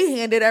 Maybe they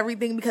handed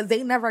everything because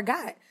they never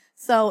got.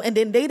 So, and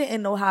then they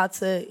didn't know how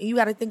to. You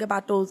got to think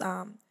about those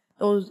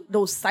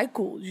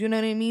cycles. You know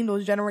what I mean?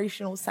 Those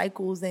generational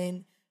cycles,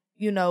 and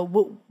you know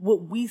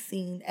what we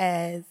seen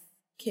as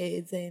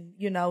kids, and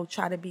you know,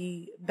 try to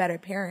be better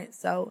parents.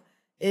 So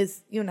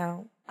it's, you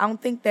know, I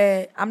don't think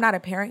that, I'm not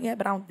a parent yet,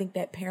 but I don't think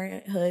that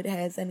parenthood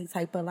has any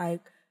type of like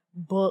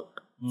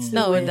book.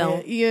 No, it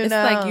don't. You it's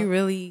know, like you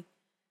really,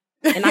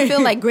 and I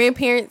feel like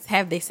grandparents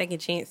have their second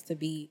chance to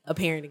be a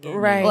parent again.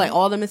 Right. Like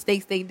all the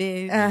mistakes they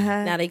did,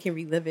 now they can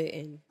relive it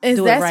and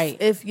do it that's right.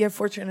 if you're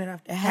fortunate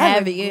enough to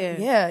have it.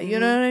 Yeah. You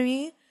know what I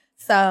mean?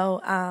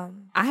 So,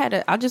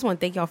 I just want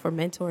to thank y'all for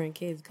mentoring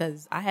kids,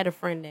 because I had a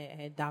friend that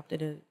had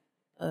adopted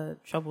a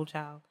troubled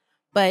child,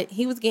 but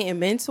he was getting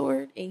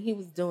mentored and he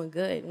was doing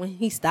good. When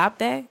he stopped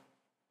that,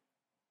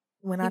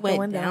 he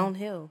went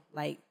downhill,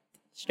 like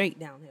straight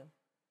downhill.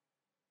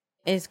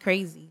 It's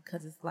crazy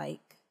because it's like,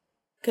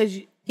 because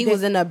he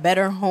was in a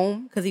better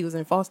home because he was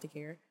in foster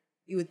care.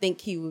 You would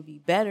think he would be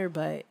better,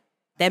 but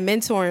that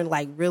mentoring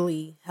like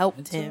really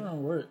helped him.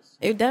 Mentoring works.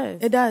 It does.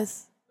 It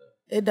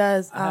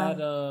does. I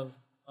had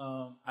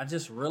I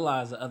just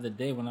realized the other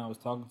day when I was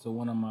talking to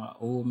one of my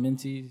old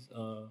mentees.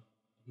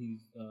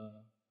 He's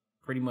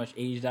pretty much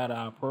aged out of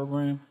our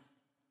program.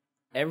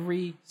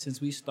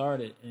 Since we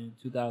started in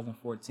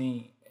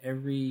 2014,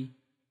 every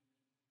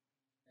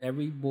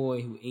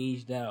boy who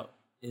aged out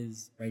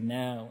is right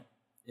now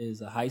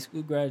is a high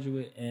school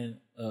graduate and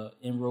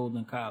enrolled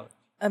in college.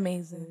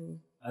 Amazing.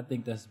 I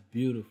think that's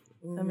beautiful.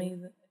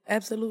 Amazing.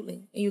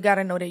 Absolutely. And you got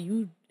to know that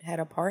you had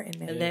a part in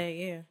that. And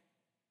that,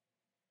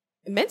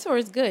 mentor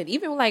is good,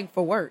 even like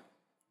for work.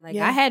 Like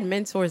Yeah. I had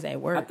mentors at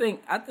work. I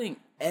think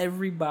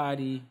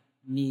everybody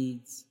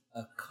needs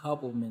a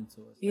couple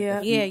mentors. Like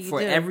Yeah. You for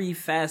do. every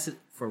facet,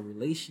 for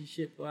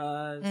relationship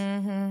wise.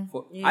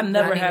 Mm-hmm. I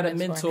never I had a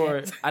need a mentor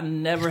mentor. I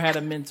never had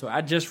a mentor.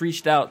 I just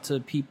reached out to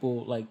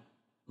people like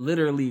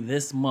literally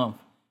this month.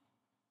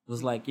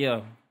 Was like,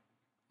 yo,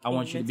 I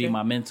want you to be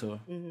my mentor.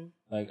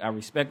 Like, I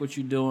respect what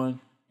you're doing,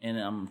 and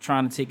I'm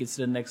trying to take it to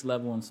the next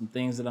level and some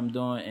things that I'm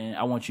doing, and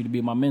I want you to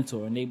be my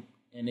mentor. And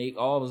they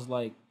all was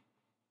like,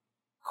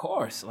 of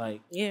course,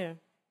 like, Yeah.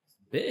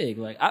 big.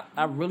 Like,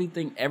 I really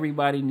think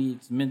everybody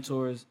needs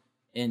mentors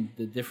in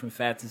the different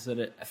facets of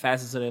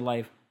their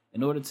life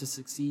in order to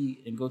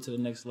succeed and go to the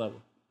next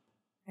level.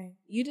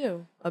 You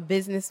do. A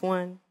business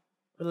one,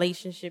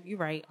 relationship, you're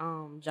right.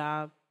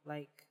 Job,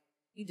 like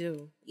you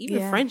do. Even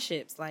Yeah.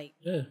 friendships, like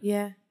Yeah.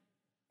 Yeah.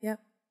 Yep.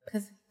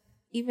 because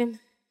even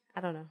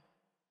I don't know,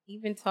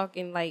 even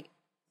talking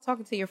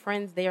to your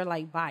friends, they're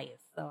like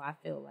biased. So I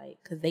feel like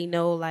because they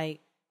know like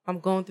if I'm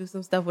going through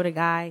some stuff with a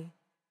guy,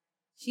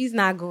 she's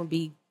not going to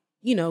be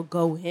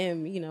go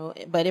him.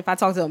 But if I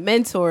talk to a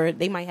mentor,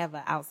 they might have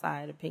an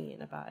outside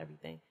opinion about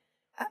everything.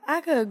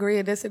 I could agree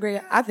or disagree.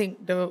 I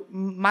think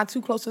my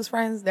two closest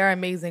friends, they're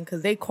amazing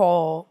because we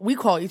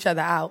call each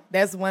other out.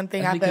 That's one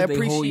thing That's I could because they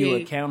appreciate. hold you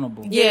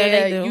accountable. Yeah, Yeah,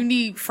 they do. you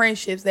need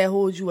friendships that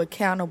hold you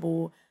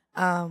accountable.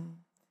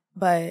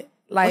 But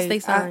like, What's they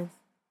signs?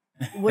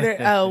 What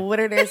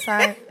are their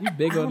signs? You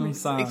big on them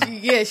signs.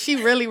 Yeah,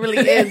 she really, really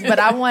is. But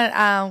I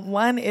want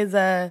one is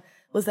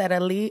was a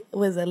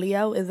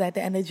Leo is at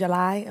the end of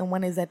July, and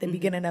one is at the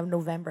beginning of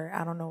November.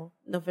 I don't know.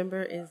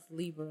 November is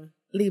Libra.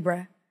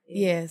 Libra.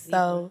 Yeah,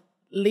 so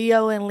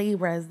Leo and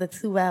Libra is the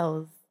two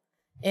L's.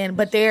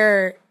 But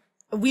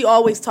we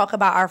always talk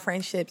about our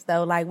friendships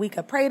though. Like we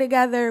could pray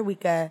together, we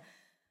could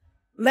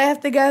laugh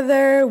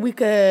together, we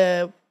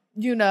could,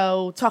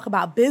 talk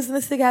about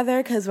business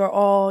together because we're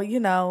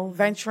all,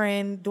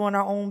 venturing, doing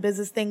our own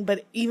business thing.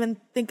 But even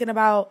thinking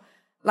about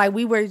like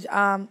we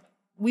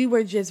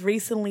were just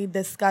recently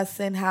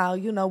discussing how,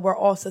 we're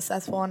all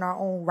successful in our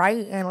own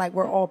right and like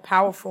we're all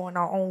powerful in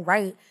our own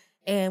right.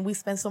 And we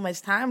spend so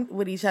much time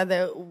with each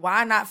other.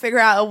 Why not figure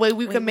out a way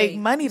we can make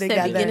money You said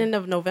together? beginning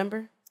of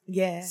November?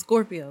 Yeah.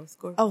 Scorpio.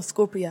 Oh,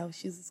 Scorpio.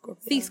 She's a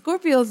Scorpio. See,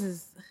 Scorpios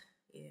is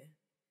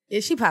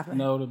Is she popping?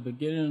 No, the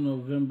beginning of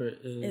November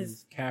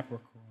is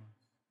Capricorn.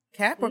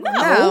 Capricorn. No.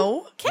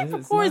 No.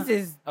 Capricorns not?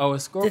 is Oh,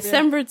 it's Scorpio?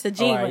 December to Oh, all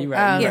January. right, you're right,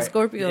 Yeah, you're right.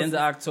 Scorpios. End of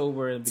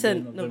October and to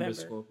beginning of November, November.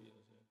 Scorpio.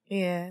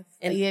 Yeah.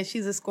 And- Yeah,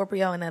 she's a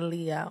Scorpio and a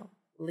Leo.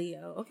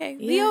 Leo. Okay.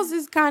 Yeah. Leos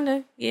is kind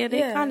of, they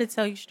Yeah. kind of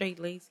tell you straight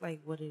laced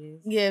like what it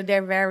is. Yeah,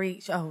 they're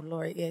very, oh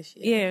Lord, yeah,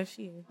 she is. Yeah,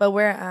 she is. But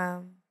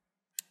we're,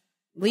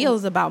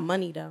 Leo's about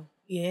money though.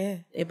 yeah,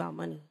 They about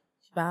money.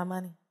 she buy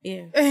money.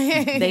 Yeah.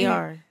 They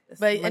are. But,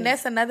 money. and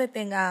that's another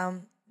thing,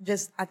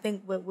 just, I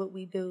think what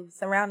we do,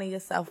 surrounding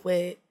yourself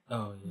with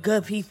Oh, yeah.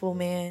 good people,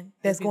 man,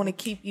 that's going to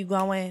keep you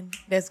going,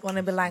 that's going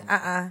to be like,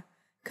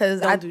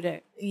 Cause Don't do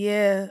that.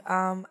 Yeah,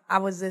 I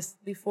was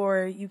just,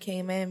 before you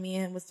came in, me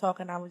and him was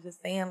talking, I was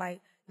just saying like,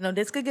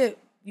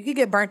 you could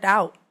get burnt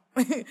out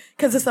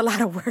because it's a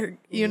lot of work,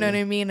 you know what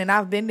I mean? And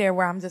I've been there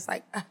where I'm just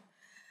like,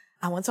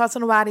 I won't talk to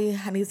nobody.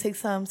 I need to take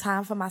some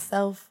time for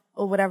myself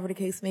or whatever the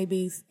case may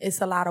be.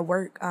 It's a lot of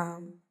work.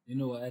 You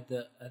know, at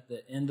the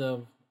end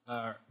of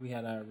we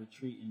had our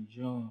retreat in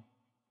June,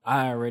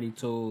 I already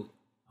told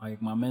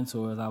like my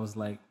mentors, I was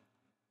like,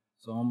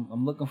 so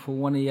I'm looking for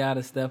one of y'all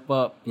to step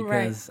up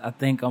because I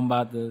think I'm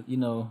about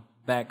to,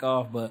 back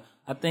off. But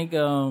I think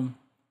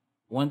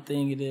one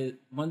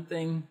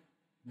thing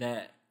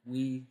that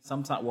we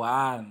sometimes,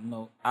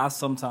 I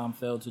sometimes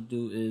fail to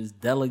do is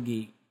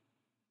delegate.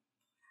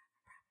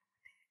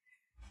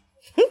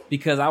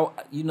 Because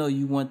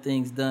you want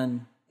things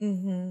done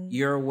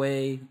your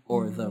way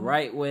or the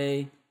right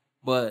way,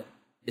 but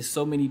it's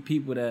so many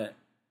people that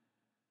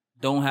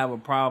don't have a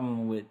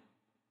problem with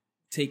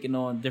taking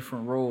on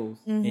different roles,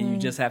 and you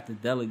just have to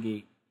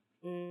delegate.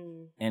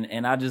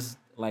 And I just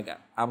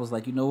I was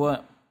like, you know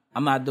what?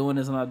 I'm not doing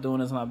this.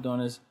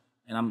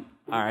 And I'm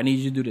all right. I need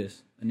you to do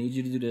this. I need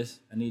you to do this.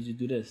 I need you to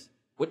do this.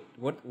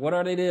 What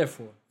are they there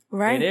for?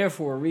 Right. They're there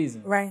for a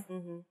reason. Right.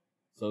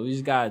 So we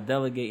just gotta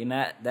delegate, and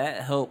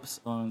that helps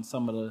on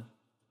some of the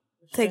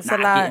Takes not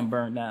a lot. getting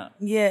burned out.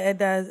 Yeah, it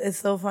does. It's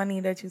so funny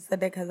that you said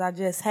that because I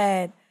just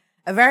had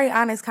a very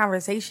honest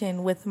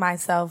conversation with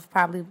myself,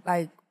 probably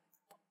like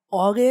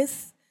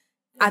August.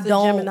 It's a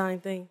Gemini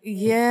thing.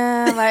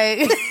 Yeah,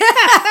 like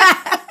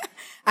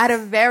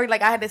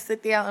I had to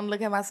sit there and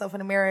look at myself in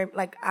the mirror.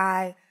 Like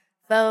I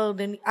feel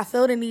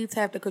the need to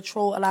have to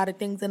control a lot of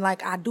things, and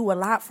like I do a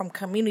lot, from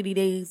community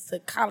days to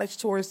college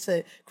tours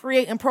to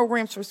creating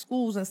programs for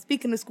schools and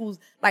speaking to schools.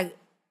 Like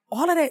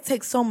all of that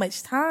takes so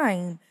much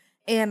time,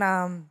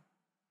 and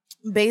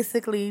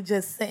basically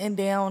just sitting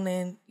down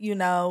and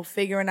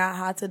figuring out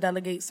how to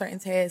delegate certain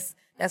tasks.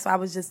 That's why I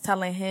was just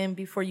telling him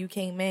before you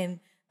came in.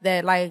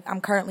 that like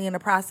I'm currently in the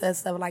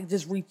process of like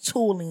just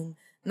retooling,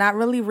 not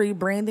really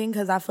rebranding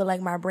because I feel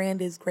like my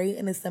brand is great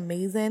and it's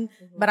amazing,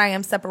 but I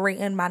am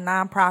separating my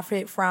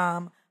nonprofit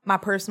from my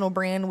personal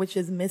brand, which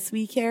is Miss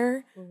We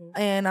Care,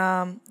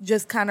 and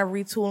just kind of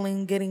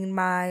retooling, getting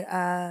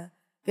my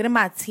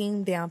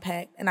team down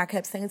packed. And I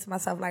kept saying to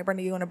myself, like,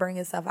 Brenda, you're going to burn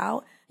yourself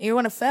out and you're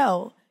going to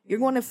fail. You're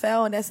going to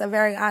fail. And that's a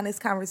very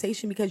honest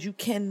conversation because you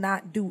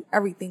cannot do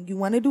everything. You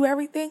want to do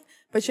everything,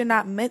 but you're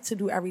not meant to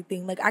do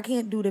everything. Like, I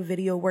can't do the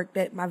video work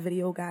that my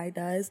video guy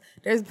does.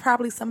 There's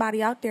probably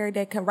somebody out there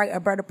that can write a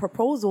better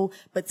proposal,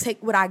 but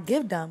take what I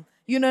give them.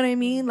 You know what I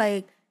mean?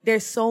 Like,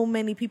 there's so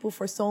many people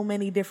for so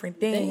many different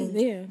things.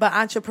 Yeah. But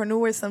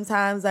entrepreneurs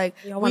sometimes, like,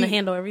 Y'all want to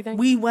handle everything?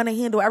 we want to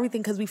handle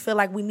everything because we feel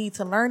like we need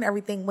to learn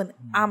everything. When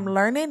I'm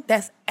learning,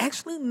 that's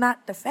actually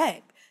not the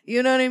fact.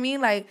 You know what I mean?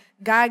 Like,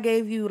 God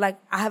gave you, like,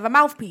 I have a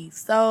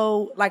mouthpiece.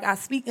 So, like, I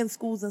speak in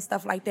schools and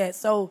stuff like that.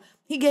 So,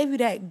 he gave you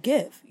that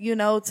gift, you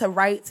know, to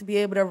write, to be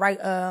able to write,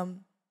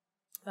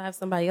 To have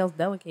somebody else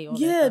delegate all that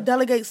yeah, stuff.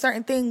 delegate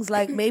certain things.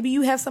 Like maybe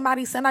you have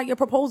somebody send out your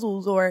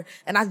proposals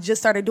and I just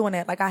started doing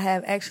that. Like I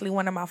have actually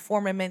one of my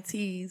former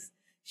mentees.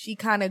 She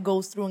kind of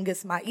goes through and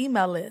gets my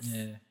email list.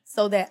 Yeah.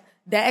 So that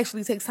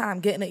actually takes time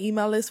getting an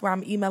email list where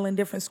I'm emailing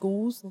different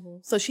schools.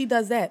 So she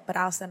does that, but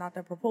I'll send out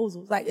the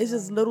proposals. Like it's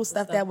just little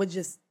stuff that would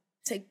just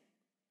take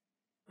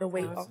the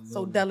weight off.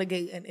 So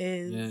delegating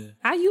is. Yeah.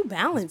 How you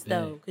balance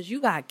That's though? big. Because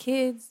you got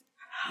kids.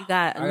 You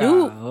got I a got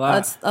new, a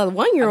lot. a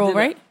 1-year-old,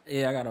 right?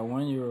 Yeah, I got a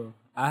 1-year-old.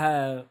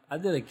 I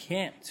did a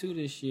camp too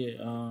this year.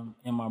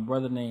 And my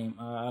brother named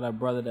I had a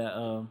brother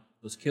that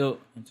was killed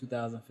in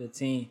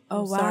 2015.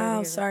 Oh, sorry to wow.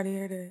 hear Sorry to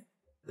hear that.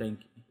 Thank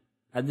you.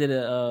 I did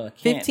a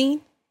camp.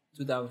 15?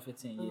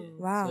 2015. Yeah.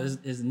 Wow. So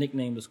his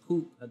nickname was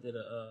Coop. I did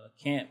a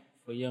camp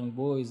for young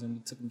boys, and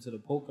we took them to the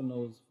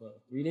Poconos for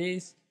 3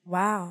 days.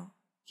 Wow.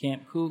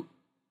 Camp Coop.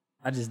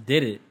 I just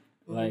did it.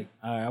 Like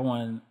I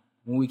wanted.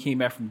 When we came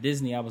back from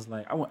Disney, I was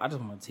like, I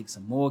just want to take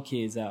some more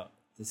kids out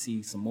to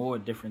see some more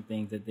different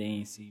things that they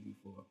ain't seen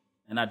before.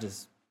 And I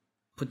just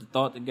put the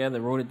thought together,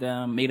 wrote it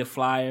down, made a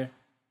flyer,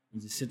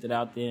 and just sent it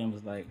out there and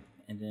was like,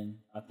 and then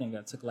I think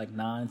I took like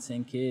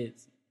 9-10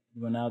 kids,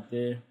 went out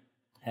there,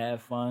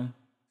 had fun,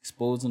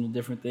 exposed them to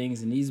different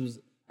things. And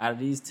out of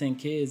these 10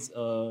 kids,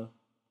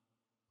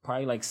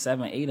 probably like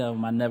 7-8 of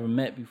them I never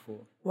met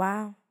before.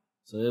 Wow.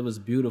 So it was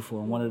beautiful.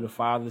 And one of the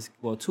fathers,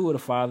 well, 2 of the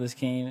fathers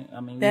came.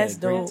 I mean, we That's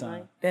had a great dope.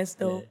 time. That's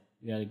dope. Yeah,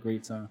 we had a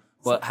great time.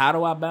 But how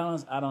do I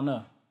balance? I don't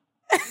know.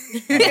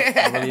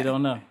 I really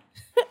don't know.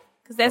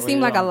 Because that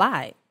seemed like a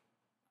lie.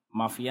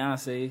 My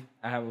fiance,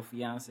 I have a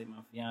fiance. My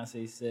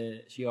fiance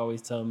said, she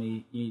always tell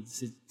me, you need to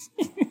sit,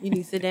 You need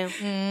to sit down.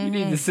 you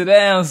need to sit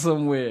down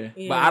somewhere.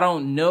 Yeah. But I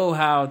don't know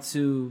how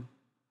to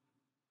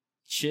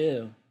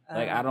chill.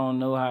 Like, I don't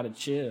know how to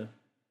chill.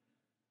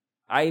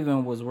 I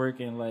even was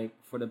working like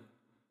for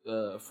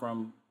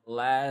from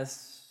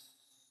last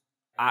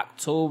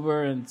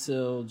October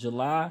until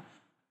July,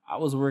 I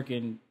was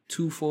working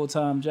 2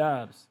 full-time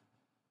jobs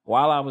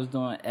while I was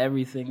doing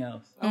everything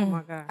else. Oh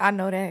my God. I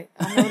know that.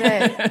 I know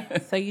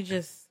that. So you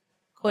just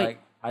quit. Like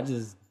I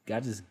just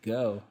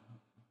go.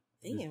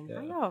 Damn, go.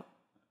 how y'all?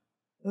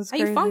 It's How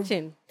you crazy.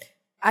 function?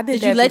 I did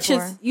Did that you let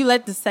before. you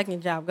let the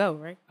second job go,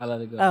 right? I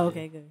let it go. Oh, yeah.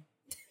 okay, good.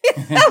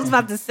 I was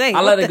about to say.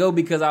 I let it go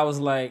because I was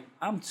like,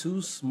 I'm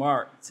too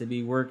smart to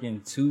be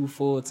working 2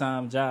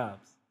 full-time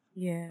jobs.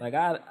 Yeah. Like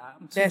I'm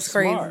too That's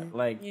smart. crazy.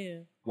 Like, Yeah.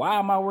 why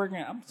am I working?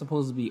 I'm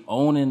supposed to be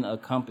owning a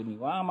company.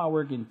 Why am I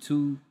working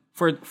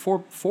for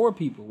 4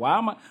 people?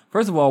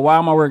 First of all, why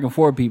am I working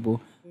 4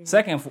 people?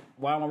 Second,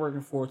 why am I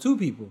working for 2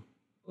 people?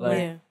 Like,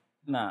 Yeah.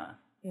 nah.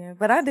 Yeah,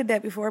 but I did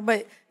that before.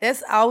 But I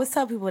always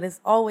tell people that's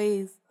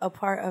always a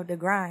part of the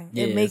grind.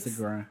 Yeah, it makes it's a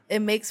grind. It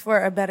makes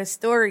for a better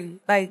story.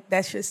 Like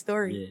that's your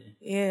story.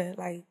 Yeah,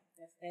 like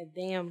That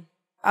damn.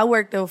 I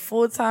worked a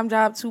full-time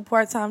job, 2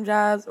 part-time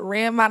jobs,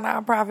 ran my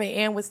nonprofit,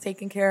 and was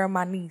taking care of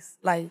my niece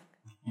like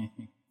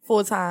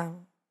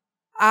full-time.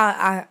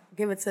 I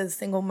give it to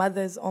single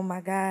mothers. Oh my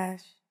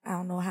gosh, I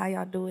don't know how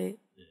y'all do it.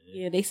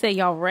 Yeah, they say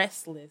y'all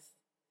restless.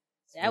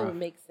 That rough. would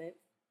make sense.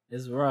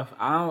 It's rough.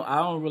 I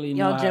don't really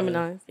know. Y'all how to-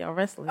 Geminis, y'all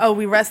restless. Oh,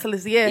 we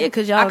restless. Yeah, yeah,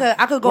 because y'all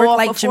I could go work off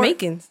like for 4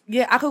 Jamaicans.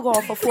 Yeah, I could go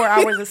off for 4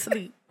 hours of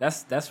sleep.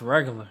 That's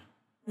regular.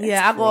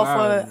 Yeah, I go off 4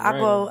 hours,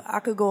 for I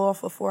could go off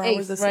for 4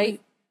 hours of Ace, sleep.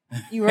 right?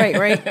 You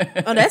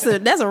right? Oh, that's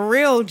a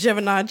real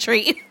Gemini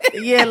trait.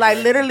 Yeah, like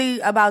literally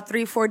about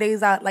 3-4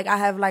 days out. Like I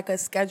have like a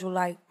schedule.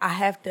 Like I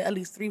have to at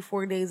least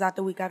 3-4 days out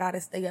the week. I gotta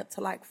stay up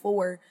to like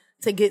 4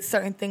 to get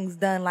certain things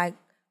done. Like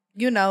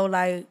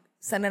like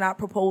sending out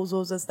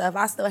proposals and stuff.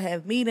 I still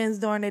have meetings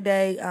during the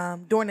day.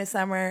 During the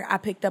summer, I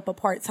picked up a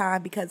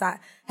part-time because I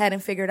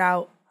hadn't figured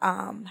out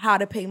how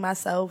to pay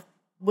myself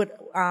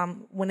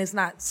when it's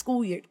not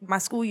school year. My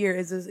school year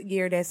is a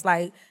year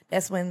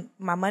that's when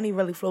my money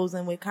really flows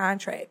in with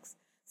contracts.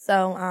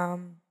 So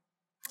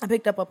I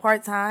picked up a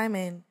part-time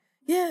and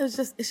yeah, it's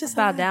just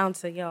Bow down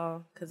to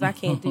y'all because I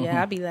can't do that.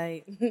 I'll be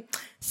like,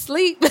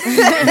 sleep.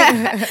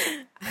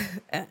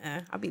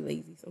 I'll be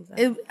lazy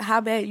sometimes.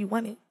 How bad you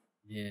want it?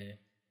 Yeah.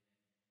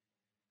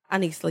 I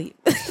need sleep.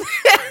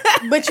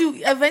 But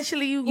you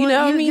eventually know what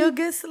I mean? You'll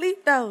get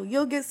sleep though.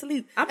 You'll get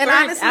sleep. I'm and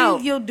burnt honestly,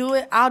 out. you'll do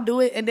it. I'll do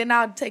it, and then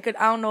I'll take it.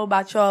 I don't know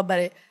about y'all,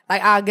 but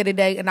I'll get a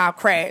day and I'll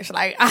crash.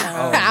 Like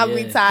I'll yeah.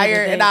 be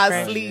tired day and I'll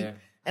crash. sleep, Yeah.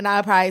 and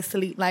I'll probably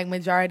sleep like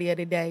majority of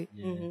the day.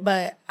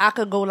 But I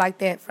could go like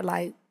that for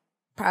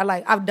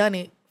probably I've done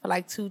it for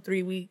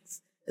 2-3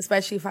 weeks,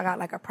 especially if I got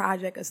like a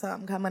project or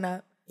something coming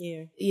up.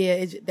 Yeah.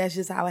 Yeah, that's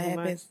just how it Too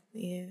happens.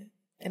 Yeah,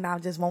 and I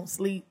just won't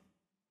sleep.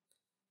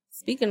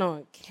 Speaking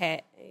on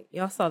Cat,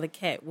 y'all saw the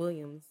Cat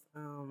Williams.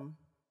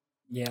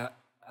 Yeah.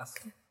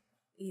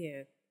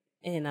 Yeah.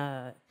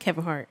 And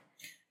Kevin Hart.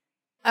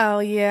 Oh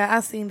yeah,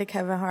 I seen the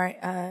Kevin Hart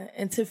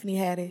and Tiffany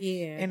Haddish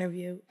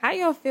interview. How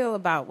y'all feel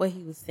about what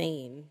he was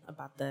saying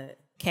about the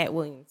Cat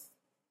Williams?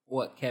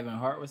 What Kevin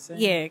Hart was saying?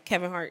 Yeah,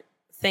 Kevin Hart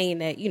saying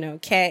that,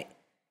 Cat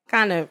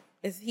kind of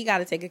he got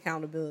to take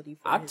accountability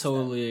for I his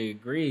totally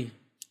agree.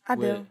 I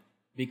do.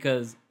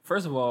 Because,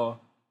 first of all,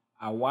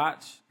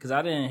 because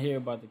I didn't hear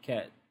about the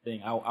Cat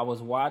thing. I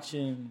was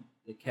watching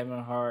the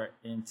Kevin Hart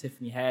and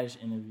Tiffany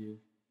Haddish interview,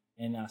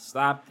 and I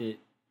stopped it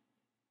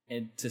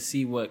and to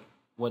see what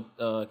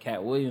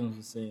Cat Williams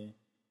was saying.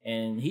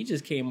 And he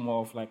just came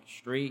off like a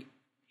straight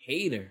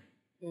hater.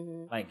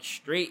 Mm-hmm. Like,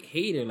 straight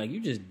hater. Like, you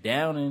just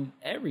downing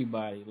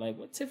everybody. Like,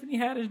 what Tiffany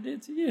Haddish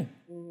did to you.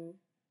 Mm-hmm.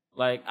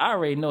 Like, I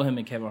already know him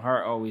and Kevin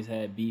Hart always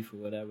had beef or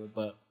whatever,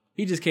 but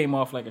he just came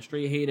off like a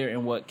straight hater,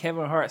 and what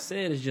Kevin Hart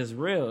said is just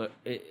real.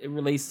 It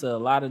relates to a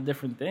lot of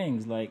different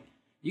things. Like,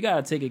 you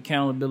got to take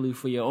accountability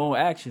for your own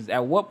actions.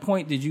 At what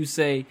point did you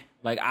say,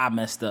 like, I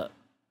messed up?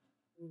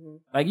 Mm-hmm.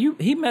 Like,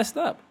 he messed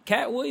up.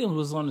 Cat Williams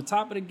was on the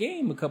top of the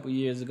game a couple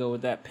years ago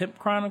with that Pimp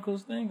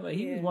Chronicles thing. Like,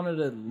 he was one of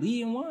the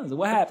leading ones.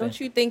 What happened? Don't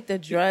you think the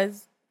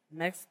drugs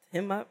messed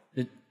him up?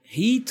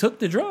 He took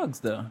the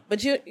drugs, though.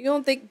 But you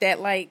don't think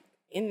that, like,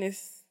 in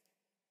this,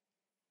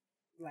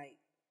 like,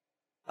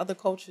 other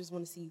cultures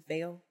want to see you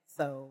fail,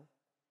 so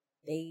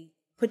they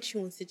put you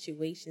in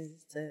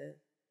situations to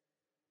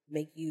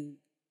make you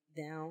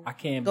down. I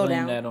can't go blame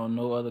down. that on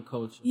no other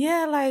culture.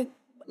 Yeah, like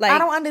I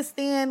don't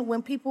understand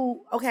when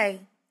people.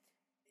 Okay,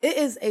 it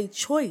is a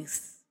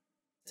choice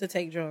to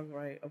take drugs,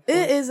 right? Of It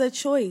course. is a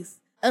choice.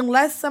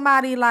 Unless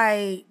somebody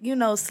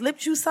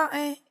slipped you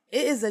something,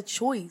 it is a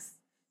choice.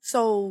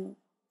 So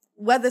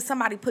whether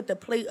somebody put the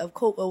plate of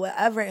Coke or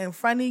whatever in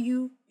front of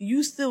you,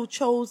 you still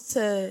chose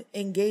to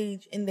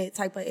engage in that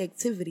type of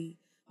activity.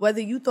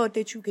 Whether you thought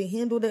that you could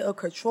handle it or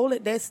control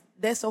it,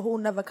 that's a whole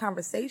nother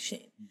conversation.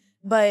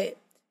 But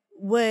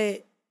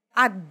what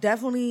I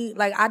definitely,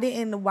 I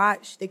didn't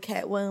watch the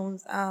Cat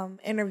Williams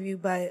interview,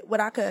 but what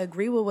I could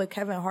agree with what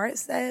Kevin Hart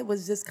said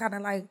was just kind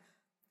of like,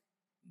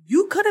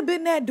 you could have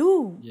been that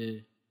dude. Yeah.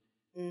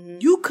 Mm-hmm.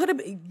 You could have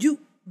been,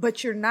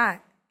 but you're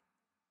not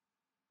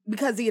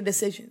because of your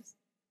decisions.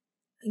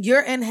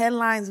 You're in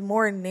headlines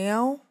more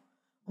now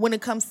when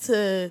it comes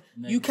to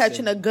you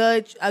catching a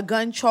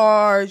gun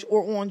charge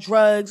or on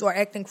drugs or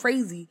acting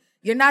crazy.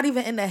 You're not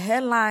even in the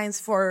headlines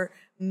for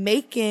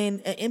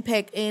making an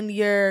impact in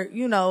your,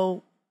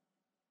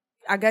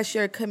 I guess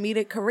your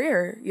comedic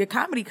career, your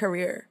comedy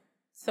career.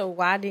 So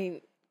why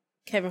didn't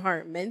Kevin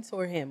Hart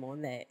mentor him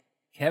on that?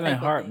 Kevin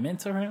Hart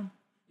mentor him?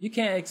 You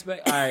can't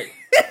expect. All right,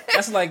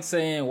 that's like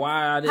saying why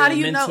I How do didn't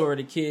you mentor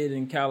know? the kid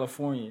in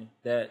California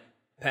that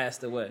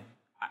passed away.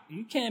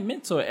 You can't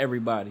mentor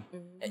everybody.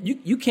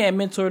 You can't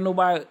mentor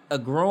nobody, a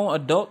grown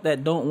adult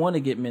that don't want to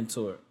get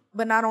mentored.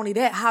 But not only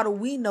that, how do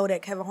we know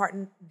that Kevin Hart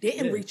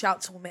didn't reach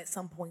out to him at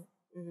some point?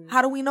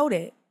 How do we know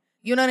that?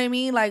 You know what I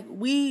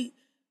mean?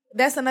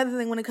 That's another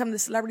thing when it comes to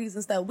celebrities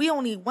and stuff. We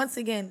only, once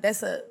again, that's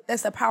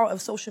the power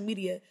of social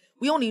media.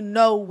 We only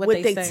know what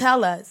they say.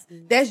 tell us.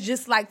 That's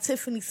just like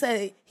Tiffany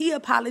said. He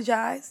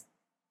apologized.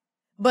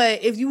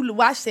 But if you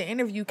watch the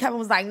interview, Kevin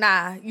was like,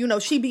 nah,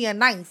 she being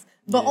nice.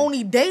 But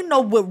only they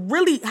know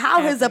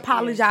how his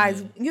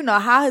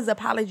how his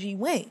apology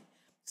went.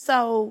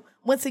 So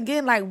once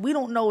again, we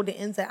don't know the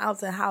ins and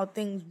outs of how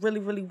things really,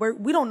 really work.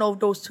 We don't know if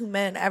those two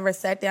men ever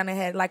sat down and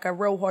had a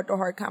real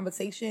heart-to-heart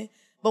conversation.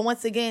 But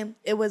once again,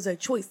 it was a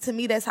choice. To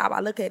me, that's how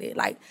I look at it.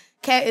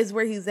 Cat is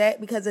where he's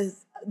at because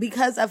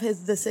of his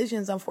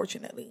decisions,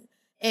 unfortunately.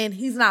 And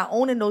he's not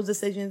owning those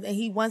decisions, and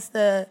he wants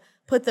to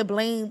put the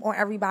blame on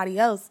everybody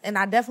else. And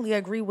I definitely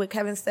agree with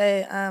Kevin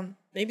said.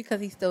 Maybe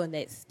because he's still in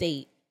that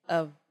state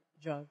of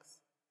drugs.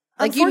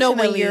 When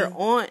you're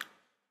on,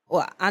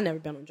 well, I've never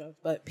been on drugs,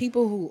 but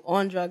people who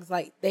on drugs,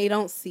 they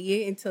don't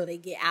see it until they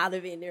get out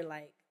of it, and they're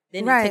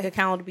then they take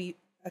accountability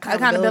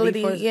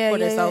for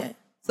themselves. Yeah.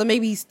 So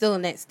maybe he's still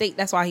in that state.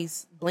 That's why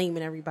he's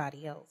blaming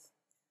everybody else.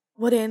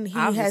 Well, then he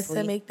has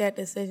Obviously. to make that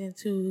decision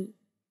to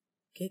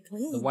get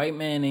clean. The white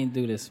man ain't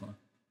do this one.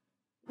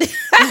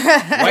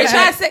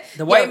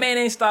 The white man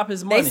ain't stop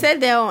his money. They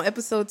said that on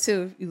episode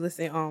 2. If you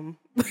listen,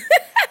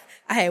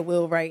 I had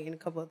Will Wright and a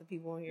couple other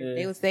people on here. Yeah.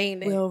 They were saying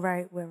that. Will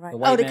Wright. The Oh,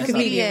 white the man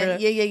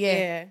comedian. Yeah.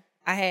 Yeah.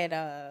 I had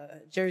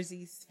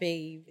Jersey's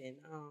Fave and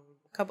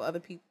a couple other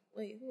people.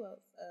 Wait, who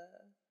else?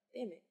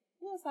 Damn it.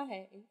 Who else I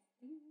had?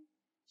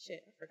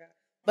 Shit, I forgot.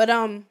 But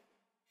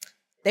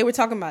they were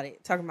talking about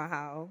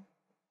how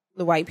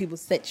the white people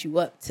set you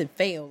up to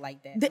fail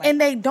like that. Like, And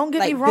they don't get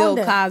like me wrong.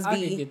 Bill I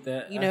Cosby. can get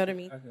that. You know what I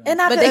mean?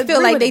 And I But could they feel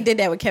agree like with they it. did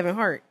that with Kevin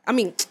Hart. I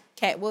mean,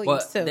 Cat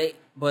Williams too.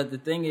 But the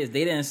thing is,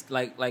 they didn't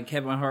like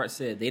Kevin Hart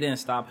said. They didn't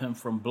stop him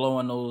from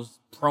blowing those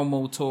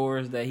promo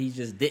tours that he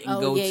just didn't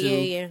go to.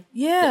 Yeah.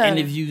 Yeah. The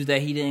interviews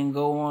that he didn't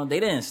go on. They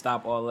didn't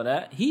stop all of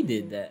that. He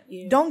did that.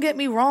 Don't get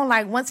me wrong.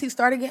 Like, once he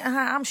started getting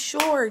high, I'm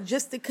sure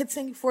just to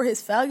continue for his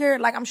failure,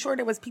 like, I'm sure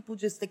there was people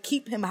just to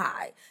keep him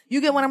high.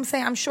 You get what I'm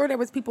saying? I'm sure there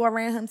was people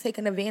around him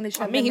taking advantage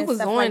of I mean, him he and was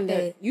stuff on like the.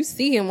 that. You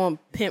see him on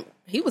Pimp.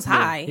 He was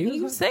high. he was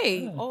He would high. say,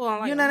 Yeah. "Oh,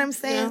 like, You know what I'm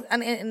saying?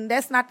 And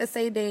that's not to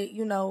say that,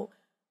 you know,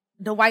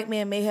 the white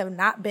man may have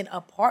not been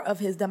a part of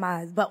his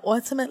demise, but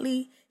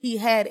ultimately he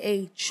had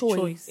a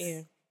choice.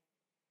 Yeah.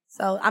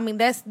 So, I mean,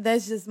 that's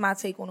just my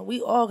take on it. We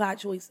all got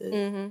choices.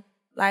 Mm-hmm.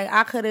 Like,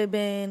 I could have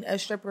been a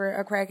stripper,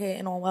 a crackhead,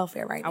 and on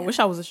welfare right now. I wish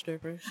I was a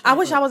stripper. I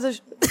wish I was a...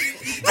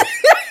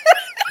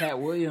 Cat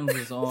Williams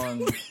was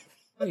on.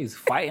 He's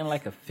fighting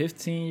like a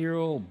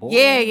 15-year-old boy.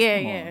 Yeah, Come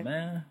yeah. on,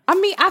 man. I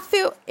mean,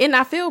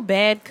 I feel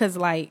bad because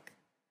like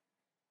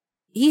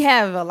he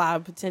have a lot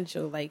of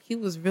potential. Like he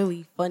was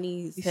really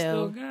funny as He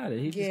hell. still got it.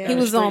 He, just Yeah. gotta He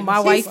was on straighten My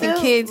himself Wife out. and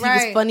Still, Kids. He was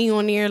right. funny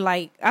on there.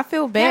 Like I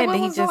feel bad that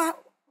he was just.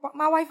 on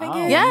My Wife and I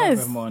don't Kids. remember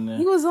Yes, him on there.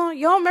 he was on.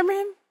 Y'all remember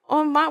him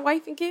on My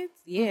Wife and Kids?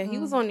 Yeah, he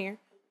was on there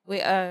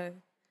with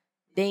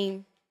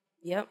Dame.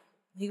 Yep,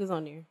 he was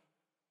on there.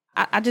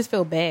 I just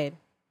feel bad,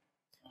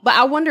 but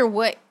I wonder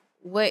what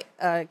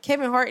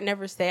Kevin Hart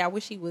never say. I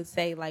wish he would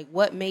say like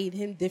what made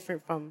him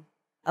different from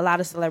a lot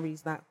of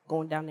celebrities not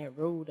going down that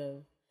road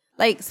of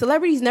like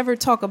celebrities never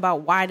talk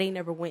about why they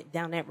never went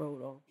down that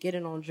road or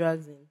getting on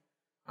drugs and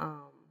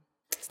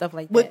stuff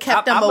like What that.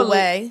 kept them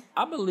away?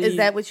 I believe. Is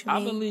that what you I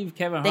mean? believe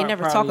Kevin Hart. They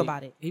never talk probably-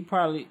 about it. He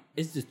probably.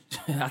 It's just.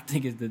 I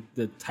think it's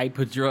the type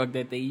of drug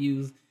that they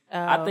use. Oh.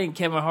 I think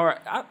Kevin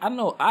Hart.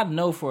 I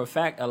know for a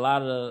fact a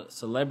lot of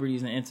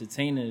celebrities and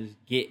entertainers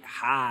get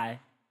high,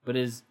 but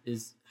is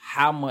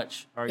how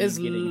much are you It's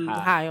getting high?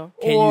 higher.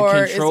 Can Or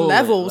you it's control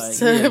levels it? Like,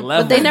 to- yeah, But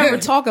But they levels. never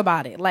talk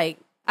about it. Like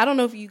I don't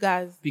know if you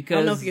guys. I because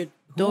don't know if you're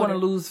who want to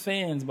doing. lose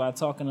fans by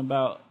talking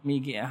about me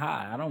getting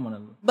high? I don't want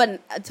to.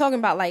 But talking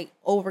about like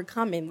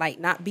overcoming,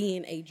 like not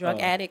being a drug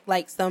addict,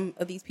 like some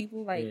of these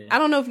people. Like Yeah. I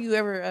don't know if you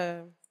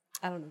ever.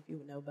 I don't know if you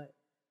would know, but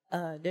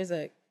there's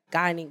a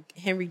guy named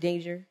Henry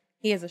Danger.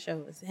 He has a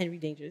show. It's Henry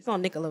Danger. It's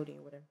on Nickelodeon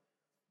or whatever.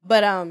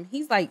 But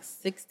he's like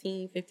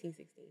 15, 16,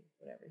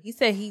 whatever. He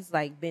said he's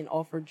like been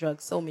offered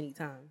drugs so many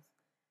times.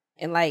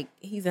 And like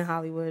he's in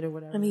Hollywood or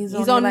whatever. And he's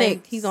on only, Nick.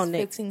 like, He's on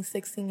Nick. 15,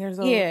 16 years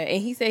old. Yeah,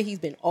 and he said he's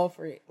been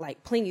offered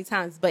like plenty of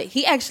times, but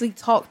he actually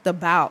talked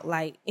about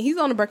like and he's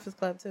on the Breakfast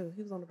Club too.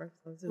 He was on the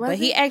Breakfast Club too. Was But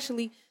he he?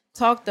 actually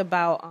talked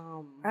about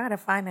I gotta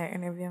find that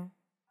interview.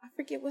 I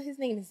forget what his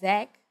name is,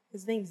 Zach.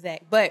 His name's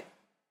Zach. But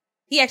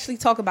he actually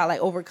talked about like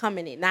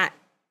overcoming it, not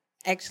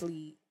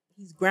actually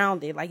he's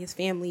grounded, like his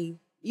family,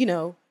 you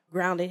know,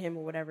 grounded him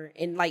or whatever.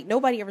 And like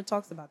nobody ever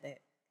talks about that.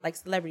 Like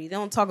celebrities. They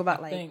don't talk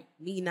about like think-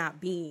 me not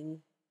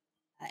being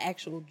an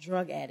actual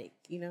drug addict,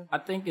 you know? I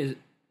think it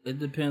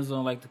depends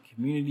on like the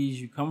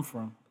communities you come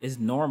from. It's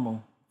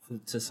normal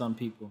to some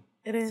people.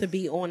 It is. To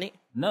be on it.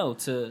 No,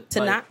 to To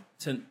like, not?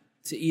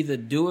 to either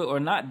do it or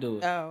not do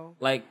it. Oh.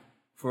 Like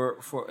for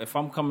if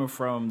I'm coming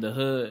from the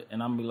hood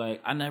and I'm be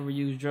like, I never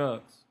used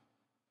drugs.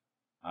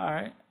 All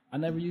right, I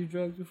never used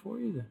drugs before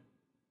either.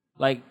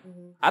 Like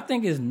I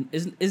think is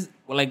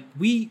like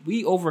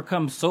we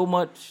overcome so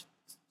much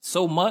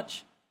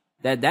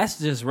that's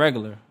just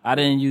regular. I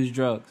didn't use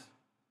drugs.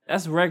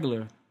 That's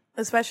regular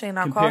Especially in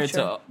our compared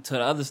culture. to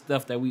the other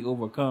stuff that we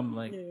overcome.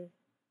 Like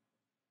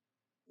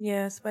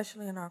Yeah,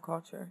 especially in our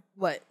culture.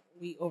 What?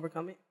 We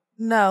overcome it?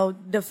 No,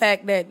 the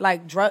fact that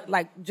like drug,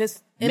 like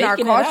just in our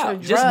making it culture, out,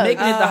 drugs. just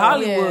making it to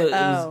Hollywood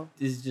yeah. Oh.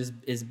 is just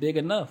is big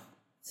enough.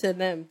 To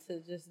them to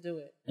just do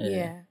it.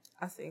 Yeah.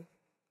 I see.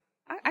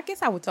 I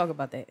guess I would talk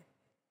about that.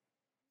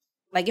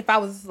 Like if I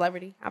was a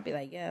celebrity, I'd be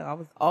like, yeah, I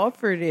was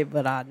offered it,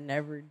 but I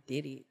never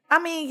did it. I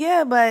mean,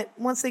 yeah, but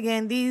once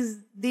again, these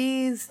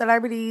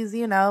celebrities,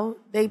 you know,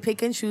 they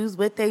pick and choose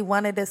what they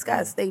want to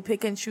discuss. They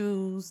pick and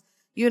choose,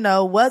 you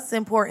know, what's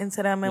important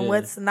to them and Yeah.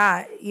 what's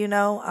not, you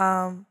know.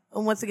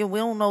 And once again, we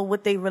don't know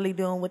what they really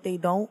do and what they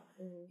don't,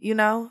 you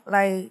know,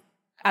 like.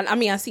 I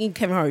mean, I seen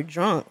Kevin Hart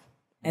drunk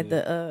at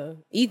the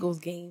Eagles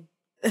game.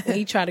 When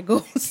he tried to go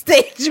on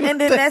stage. with And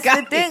then the that's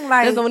guy. the thing,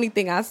 like- that's the only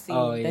thing I see.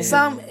 Oh, yeah.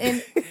 Some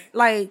and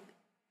like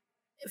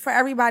for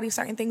everybody,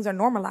 certain things are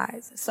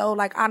normalized. So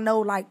like I know,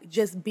 like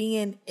just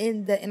being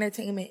in the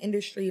entertainment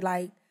industry,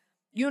 like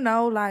you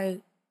know,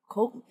 like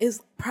coke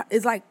is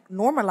like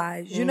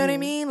normalized. You know what I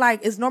mean?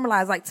 Like it's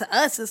normalized. Like to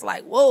us, it's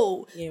like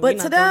whoa, Yeah, we but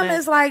not to doing them, that.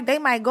 it's like they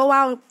might go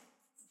out,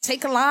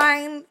 take a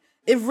line.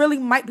 It really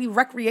might be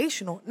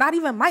recreational. Not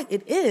even might.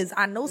 It is.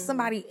 I know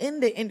somebody in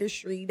the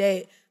industry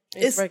that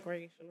It's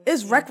recreational.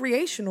 it's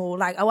recreational.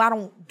 Like, oh, I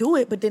don't do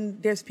it. But then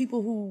there's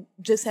people who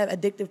just have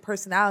addictive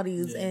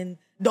personalities and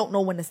don't know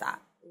when to stop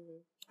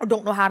or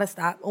don't know how to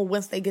stop. Or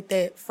once they get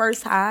that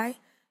first high,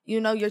 you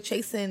know, you're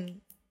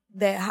chasing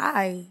that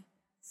high.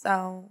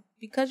 So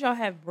Because y'all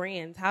have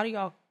brands, how do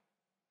y'all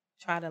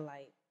try to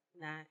like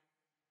not.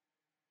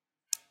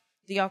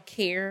 Do y'all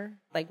care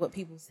like what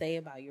people say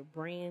about your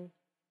brand?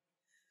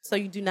 So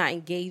you do not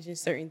engage in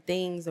certain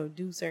things or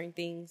do certain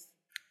things?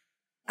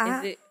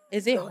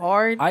 Is it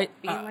hard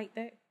being like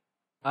that?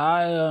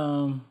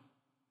 Well,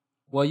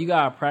 you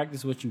gotta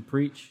practice what you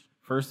preach,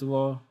 first of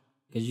all,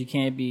 because you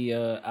can't be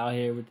out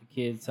here with the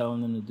kids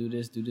telling them to do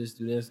this, do this,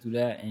 do this, do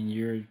that, and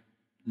you're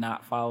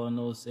not following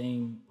those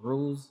same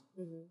rules.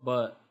 Mm-hmm.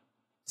 But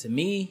to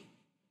me,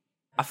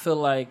 I feel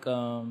like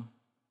I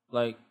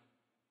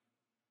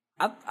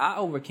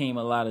overcame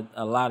a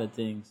lot of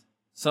things.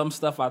 Some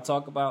stuff I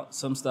talk about,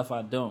 some stuff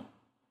I don't.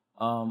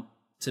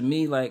 To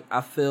me, like,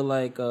 I feel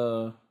like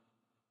I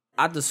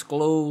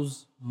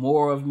disclose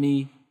more of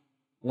me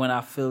when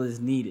I feel it's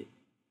needed.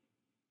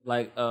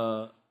 Like,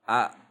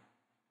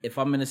 if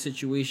I'm in a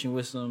situation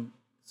with some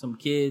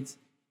kids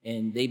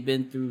and they've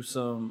been through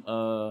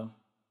some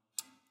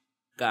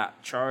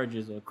got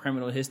charges or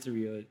criminal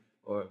history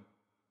or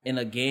in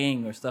a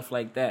gang or stuff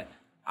like that,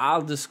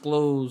 I'll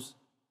disclose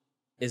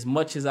as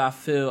much as I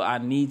feel I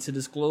need to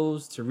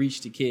disclose to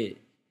reach the kid.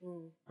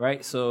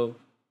 Right? So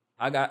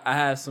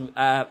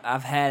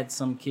I've had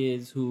some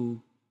kids who,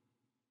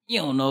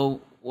 you don't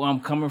know where I'm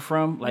coming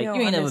from. Like, you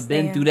ain't never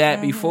been through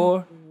that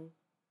before.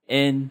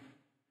 And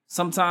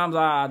sometimes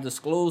I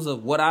disclose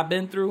of what I've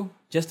been through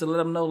just to let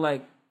them know,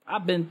 like,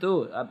 I've been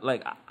through it.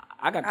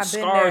 I got the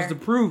scars to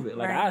prove it.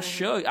 Like, I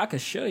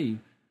could show you.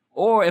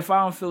 Or if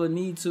I don't feel a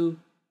need to,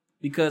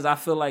 because I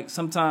feel like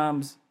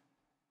sometimes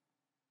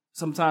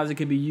it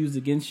could be used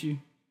against you.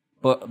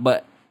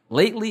 But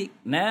lately,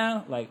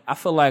 now, like, I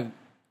feel like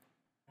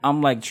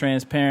I'm, like,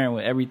 transparent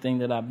with everything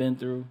that I've been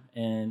through,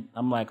 and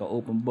I'm like an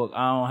open book.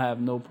 I don't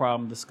have no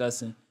problem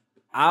discussing.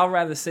 I'd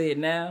rather say it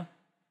now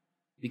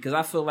because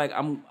I feel like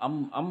I'm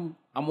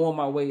on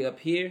my way up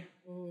here.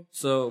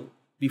 So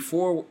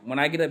before, when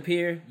I get up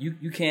here,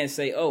 you can't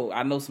say, oh,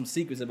 I know some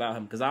secrets about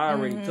him, because I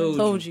already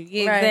told you.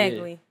 Yeah,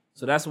 exactly. Yeah.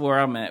 So that's where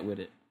I'm at with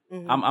it.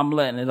 I'm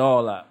letting it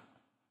all out.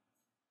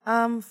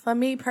 For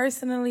me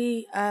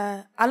personally,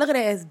 I look at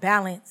it as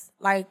balance.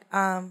 Like,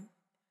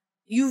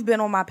 you've been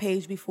on my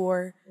page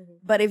before,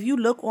 but if you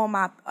look on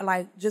my,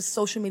 like, just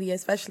social media,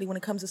 especially when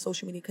it comes to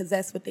social media, because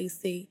that's what they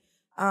see.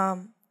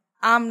 I'm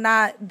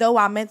not, though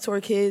I mentor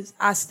kids,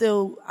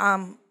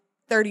 I'm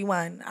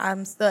 31.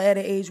 I'm still at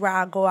an age where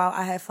I go out,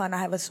 I have fun, I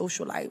have a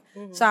social life.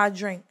 So I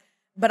drink.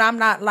 But I'm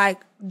not, like,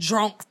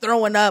 drunk,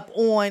 throwing up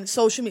on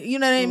social media. You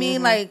know what I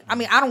mean? Like,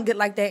 I don't get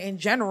like that in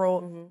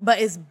general, but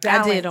it's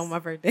balanced. I did on my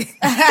birthday.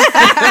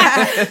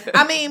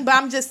 But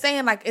I'm just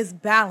saying, like, it's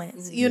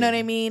balanced. You know what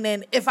I mean?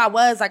 And if I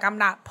was, like, I'm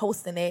not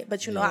posting it.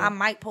 But, you know, I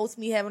might post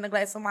me having a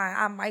glass of wine.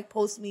 I might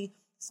post me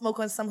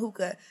smoking some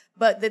hookah.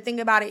 But the thing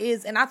about it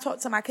is, and I talk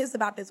to my kids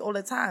about this all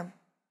the time.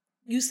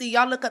 You see,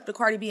 y'all look up to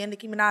Cardi B and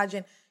Nicki Minaj,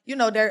 and, you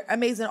know, they're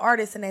amazing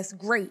artists, and that's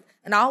great.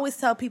 And I always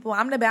tell people,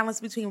 I'm the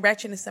balance between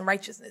wretchedness and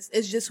righteousness.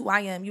 It's just who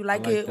I am. You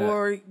like it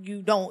or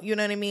you don't. You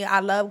know what I mean? I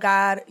love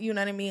God. You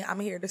know what I mean? I'm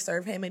here to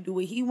serve him and do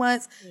what he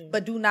wants.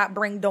 But do not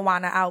bring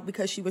Dawana out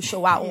because she would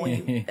show out on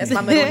you. That's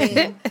my middle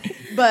name.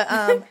 But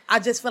I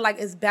just feel like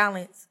it's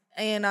balance.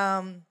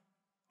 And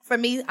for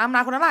me, I'm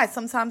not going to lie.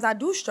 Sometimes I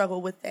do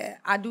struggle with that.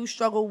 I do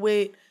struggle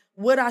with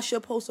what I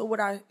should post or what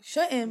I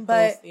shouldn't.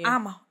 But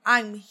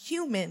I'm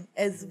human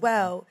as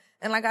well.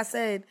 And like I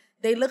said,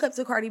 they look up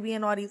to Cardi B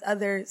and all these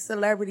other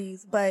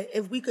celebrities, but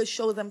if we could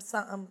show them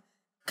something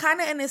kind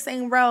of in the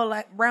same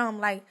realm,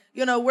 like,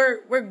 you know,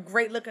 we're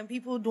great looking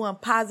people doing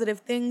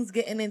positive things,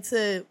 getting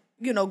into,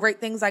 you know,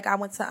 great things. Like, I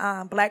went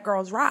to Black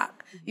Girls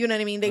Rock. You know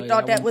what I mean? They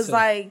thought that was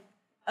like,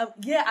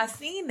 I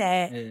seen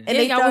that. Yeah. And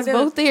they was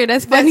both there.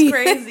 That's funny.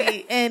 That's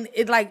crazy. And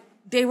it, like,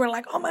 they were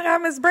like, oh my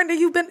God, Miss Brenda,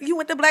 you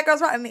went to Black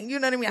Girls Rock. And you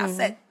know what I mean? I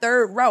sat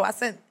third row.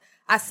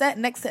 I sat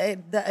next to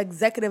the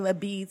executive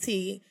of BET,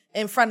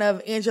 in front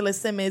of Angela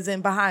Simmons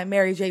and behind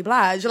Mary J.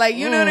 Blige. Like,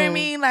 you know what I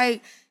mean?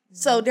 Like,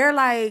 so they're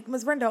like,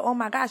 Miss Brenda, oh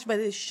my gosh. But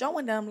it's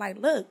showing them, like,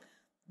 look,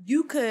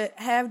 you could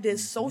have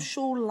this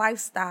social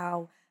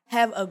lifestyle,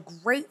 have a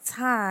great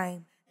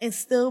time, and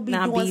still be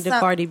not doing be something. the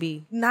Cardi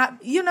B.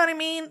 Not, you know what I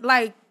mean?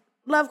 Like,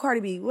 love Cardi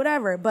B,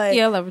 whatever. But,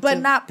 yeah, love her but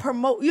too. not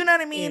promote, you know what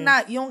I mean?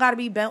 You don't gotta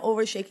be bent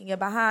over shaking your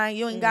behind.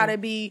 You ain't gotta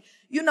be,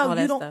 you know,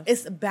 you don't,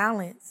 it's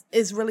balance.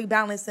 It's really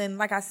balanced. And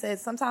like I said,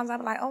 sometimes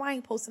I'm like, oh, I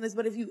ain't posting this.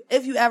 But if you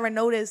ever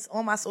notice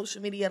on my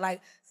social media,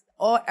 like,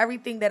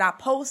 everything that I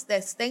post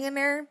that's staying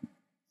there,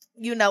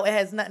 you know, it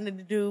has nothing to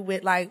do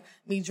with, like,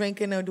 me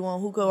drinking or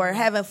doing hookah or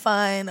having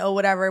fun or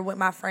whatever with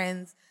my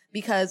friends.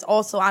 Because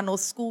also I know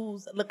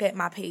schools look at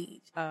my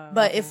page.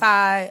 But if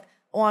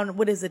on,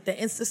 what is it, the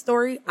Insta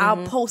story,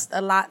 I'll post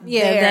a lot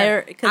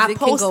there. I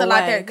post a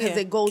lot there because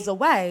it goes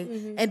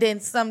away. And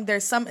then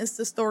there's some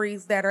Insta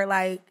stories that are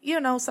like, you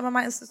know, some of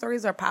my Insta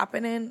stories are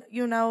popping in,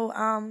 you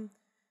know,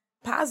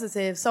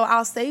 positive. So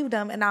I'll save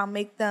them and I'll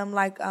make them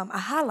like a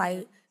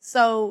highlight.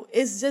 So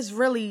it's just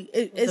really,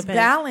 it's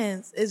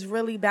balanced. It's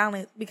really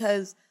balanced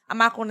because I'm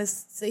not going to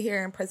sit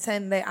here and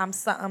pretend that I'm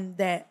something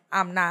that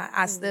I'm not.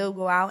 I still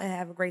go out and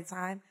have a great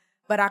time,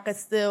 but I could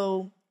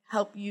still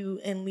help you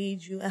and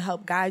lead you and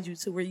help guide you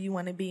to where you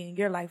want to be in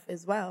your life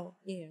as well.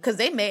 Yeah. Because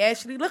they may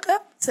actually look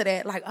up to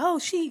that, like, oh,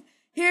 she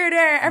here,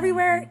 there,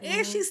 everywhere,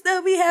 and she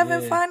still be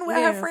having fun with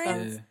her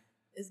friends. Yeah.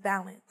 It's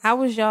balance. How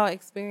was y'all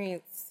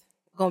experience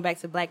going back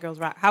to Black Girls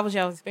Rock? How was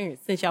y'all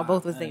experience since y'all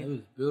both was Man, there? it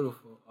was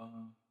beautiful.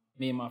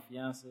 Me and my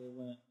fiance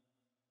went,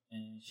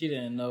 and she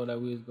didn't know that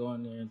we was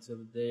going there until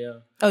the day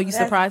of. Oh, you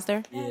surprised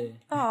her? Yeah.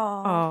 Oh,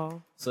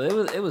 Oh, So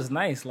it was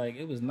nice. Like,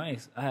 it was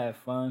nice. I had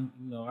fun.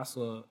 You know, I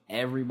saw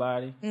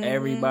everybody.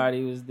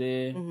 Everybody was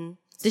there.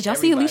 did y'all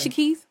see Alicia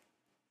Keys?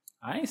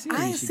 I ain't see I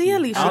Alicia ain't see Keys.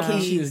 Alicia I don't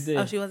think she Keys. was there.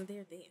 Oh, she wasn't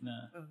there then.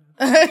 Nah.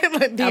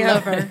 I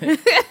love her.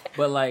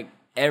 But like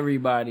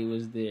everybody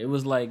was there. It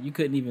was like you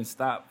couldn't even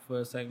stop for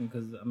a second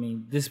because I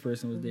mean this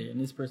person was there and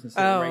this person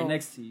sitting right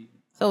next to you.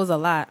 So it was a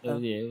lot. It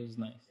was, it was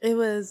nice. it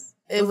was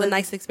a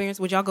nice experience.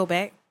 Would y'all go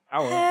back? I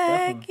would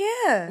heck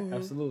definitely, yeah.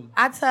 absolutely.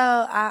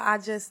 I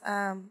just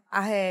I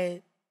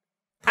had.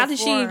 How did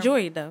she performed.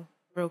 enjoy it though?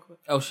 Real quick.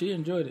 Oh, she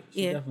enjoyed it.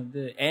 She Yeah.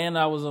 definitely did. And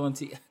I was on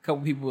TV. A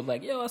couple people were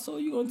like, "Yo, I saw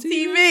you on TV."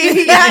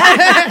 TV.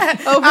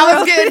 I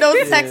was getting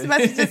those text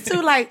messages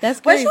too. Like,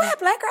 That's was you crazy. at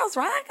Black Girls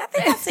Rock? I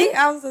think I see.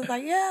 I was just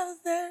like, yeah, I was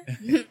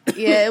there.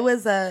 Yeah, it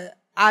was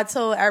I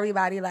told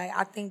everybody like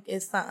I think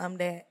it's something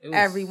that It was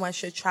everyone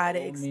should try to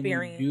So many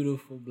experience.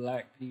 beautiful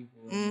black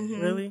people.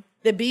 Really?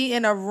 To be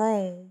in a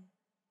room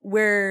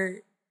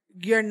where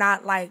you're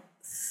not like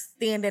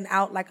standing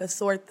out like a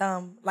sore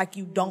thumb, like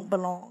you don't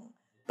belong,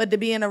 but to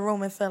be in a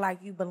room and feel like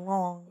you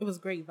belong. It was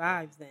great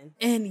vibes then.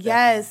 And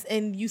yes,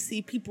 and you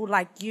see people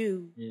like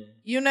you. Yeah.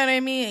 You know what I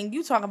mean? And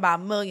you talking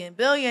about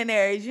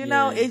billionaires, you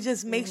know, Yeah. it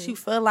just makes you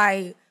feel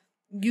like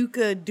you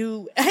could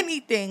do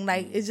anything.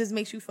 Like, it just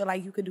makes you feel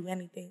like you could do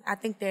anything. I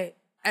think that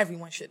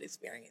everyone should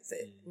experience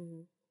it.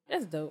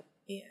 That's dope.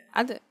 Yeah.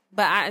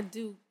 But I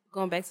do,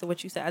 going back to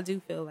what you said, I do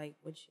feel like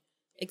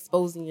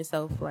exposing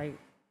yourself, like,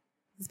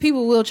 'cause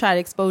people will try to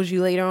expose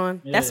you later on.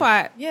 Yeah. That's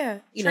why, Yeah.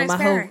 you know,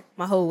 Transparent.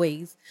 my whole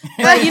ways.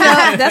 But, you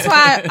know, that's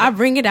why I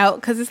bring it out,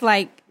 because it's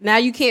like, now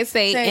you can't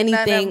say Say nothing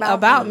anything about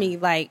about me. me,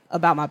 like,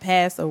 about my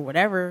past or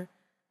whatever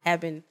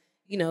happened.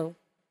 You know,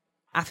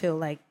 I feel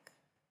like,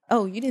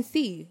 oh, you didn't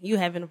see. You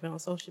haven't been on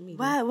social media.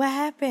 What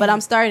happened? But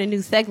I'm starting a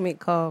new segment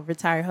called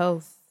Retired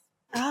Host.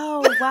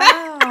 Oh,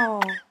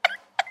 wow.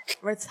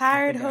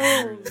 Retired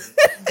hoes.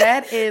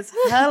 That is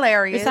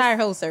hilarious. Retired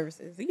Host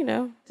Services, you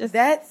know, just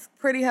That's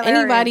pretty hilarious.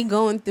 anybody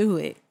going through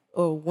it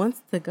or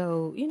wants to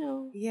go, you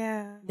know,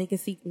 Yeah. they can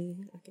seek me.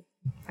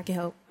 I can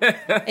help.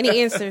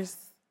 Any answers?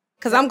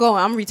 Because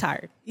I'm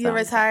retired. You're So-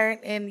 retired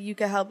and you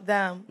can help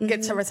them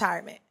get to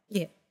retirement.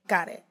 Yeah.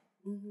 Got it.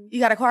 You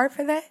got a card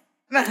for that?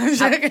 No, I'm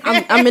joking.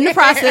 I'm in the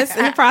process.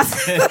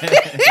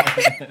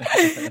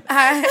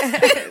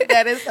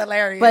 That is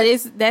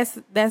hilarious.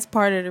 But that's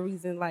part of the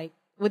reason, like,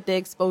 with the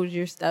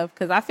exposure stuff,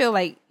 because I feel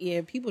like,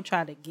 yeah, people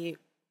try to get,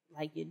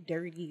 like, your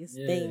dirtiest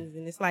things.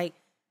 And it's like,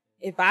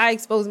 if I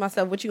expose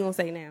myself, what you gonna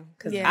say now?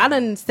 Because Yeah. I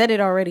done said it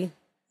already.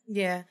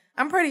 yeah,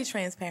 I'm pretty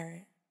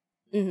transparent.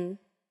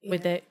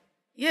 With that.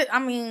 Yeah, I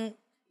mean,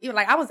 even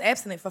like I was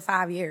abstinent for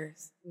 5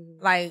 years.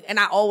 Like, and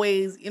I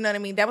always, you know what I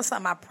mean? That was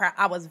something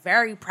I was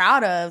very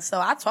proud of. So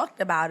I talked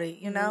about it,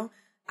 you know?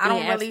 I don't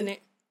Being really,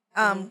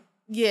 abstinent.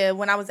 yeah,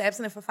 when I was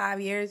abstinent for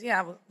 5 years, yeah,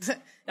 I was, That's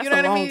you know a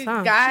what I long mean?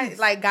 time.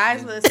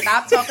 Guys would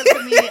stop talking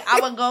to me. I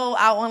would go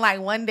out on like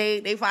one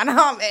date. They find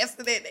out I'm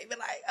abstinent. They be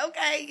like,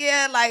 okay,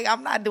 yeah, like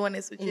I'm not doing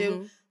this with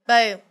you.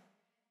 But,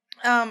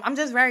 I'm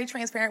just very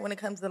transparent when it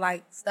comes to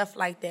like stuff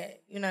like that.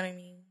 You know what I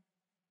mean?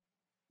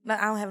 No,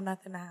 I don't have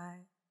nothing to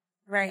hide.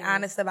 Very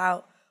honest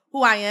about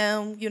who I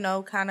am, you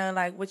know, kind of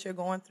like what you're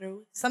going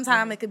through.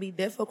 Sometimes it could be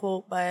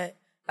difficult, but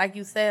like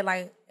you said,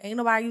 like ain't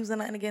nobody using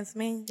nothing against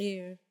me.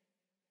 Yeah.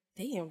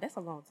 Damn, that's a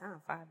long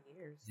time. 5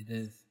 years. It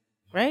is.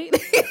 Right?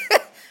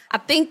 I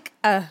think,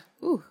 I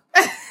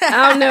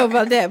don't know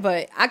about that,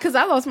 but because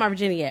I lost my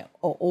virginity at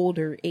an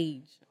older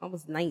age. I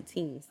was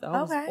 19, so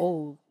I was Okay.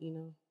 old, you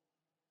know.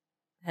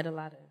 Had a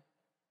lot of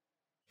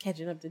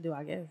catching up to do,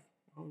 I guess.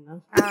 I don't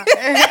know.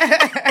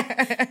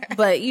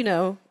 But, you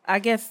know, I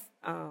guess,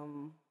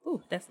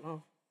 that's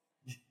long.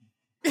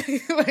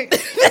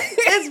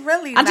 It's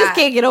really I just not.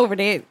 can't get over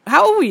that.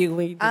 How old were you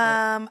when you did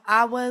that?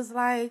 I was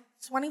like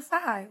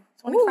 25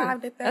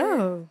 to 30,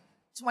 Oh.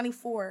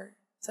 24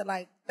 to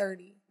like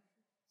 30.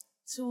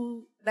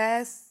 To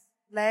last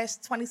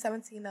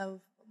 2017 of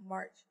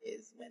March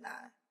is when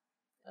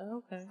I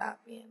Okay.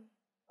 stopped being.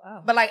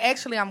 Wow. But like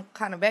actually, I'm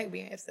kind of back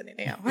being abstinent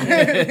now.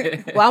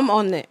 Well, I'm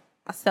on that.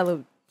 I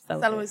celebrate.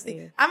 Celibacy.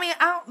 Yeah. I mean,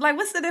 I don't, like,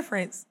 what's the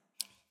difference?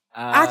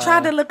 I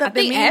tried to look I up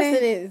the think meaning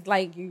abstinence is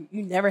like you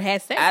never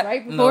had sex,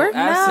 right? No, Before?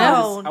 abstinence,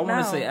 No, I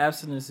want to no. say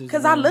abstinence is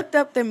because I when- looked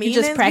up the You meaning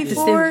just practicing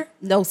before.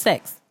 no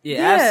sex. Yeah,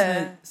 Yeah.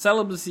 abstinence,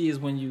 celibacy is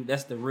when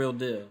that's the real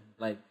deal.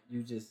 Like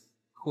you just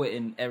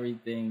quitting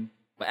everything.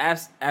 But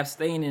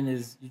abstaining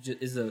is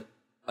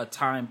a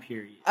time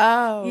period.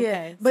 Oh,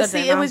 Yeah, but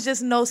see, it was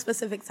just no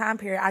specific time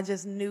period. I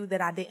just knew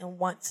that I didn't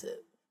want to.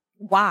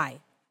 why?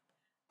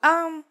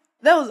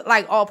 those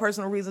like all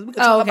personal reasons. We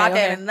could talk about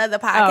that in another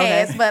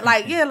podcast. But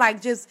like, yeah,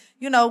 like just,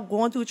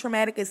 going through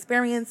traumatic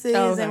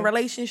experiences and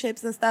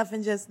relationships and stuff,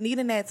 and just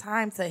needing that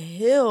time to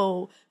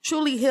heal,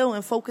 truly heal,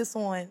 and focus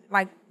on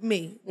like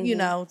me,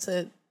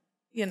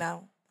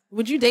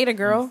 Would you date a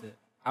girl?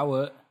 I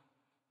would.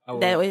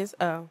 That is,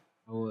 I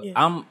would. Yeah.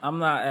 I'm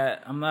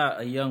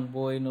not a young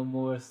boy no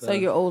more. So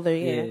you're older,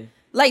 yeah.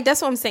 Like,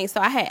 that's what I'm saying. So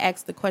I had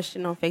asked the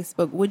question on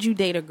Facebook, would you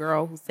date a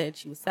girl who said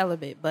she was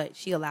celibate, but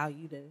she allowed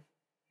you to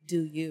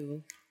do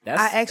you?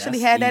 I actually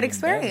had that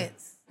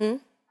experience.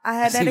 I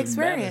had that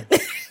experience.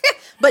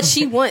 But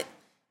she will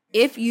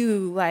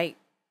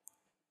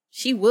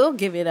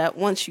give it up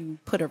once you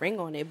put a ring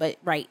on it. But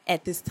right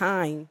at this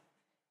time,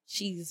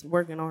 she's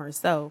working on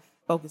herself,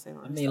 focusing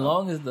on herself. I mean,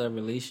 long as the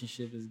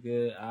relationship is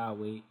good, I'll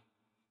wait.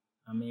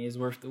 I mean, it's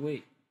worth the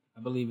wait.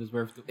 I believe it's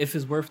worth if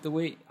it's worth the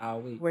wait,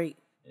 I'll wait. Wait.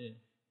 Yeah.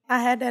 I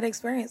had that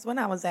experience when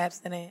I was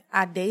abstinent.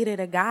 I dated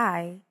a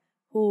guy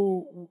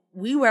who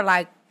we were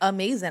like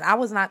amazing. I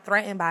was not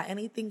threatened by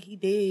anything he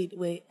did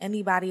with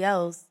anybody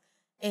else.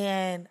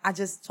 And I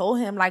just told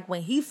him, like,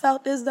 when he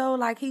felt as though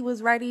like he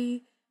was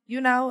ready,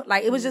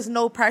 like it was just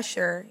no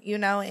pressure,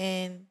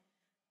 and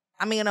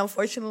I mean,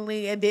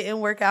 unfortunately it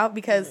didn't work out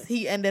because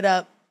he ended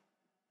up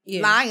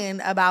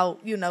lying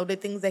about, the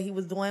things that he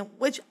was doing,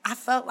 which I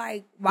felt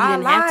like, why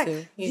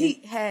lie?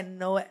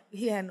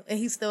 And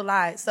he still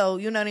lied. So,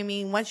 you know what I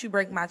mean? Once you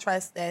break my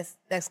trust, that's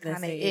kind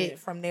of it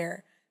from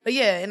there. But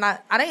yeah, and I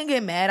didn't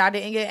get mad. I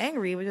didn't get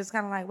angry. It was just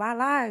kind of like, why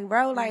lie,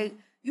 bro? Like,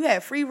 you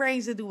had free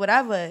range to do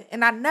whatever.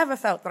 And I never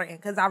felt threatened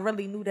because I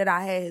really knew that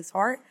I had his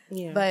heart.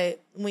 Yeah.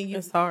 But when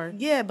it's hard.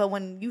 Yeah, but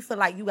when you feel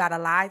like you got to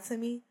lie to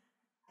me,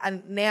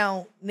 and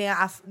now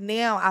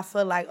I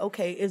feel like,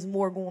 okay, it's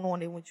more going on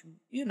than what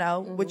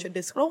what you're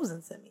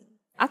disclosing to me.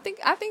 I think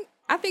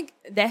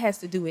that has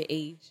to do with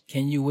age.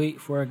 Can you wait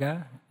for a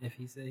guy if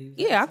he said he was?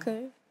 Yeah, I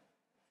could.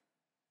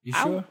 You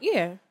sure?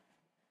 Yeah.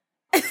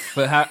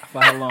 For how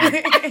long?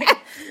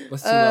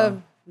 What's too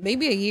long?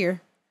 Maybe a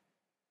year.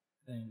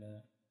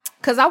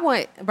 Because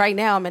right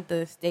now I'm at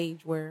the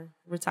stage where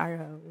retire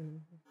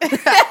home.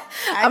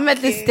 I'm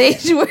at the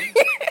stage where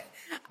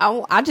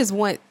I just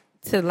want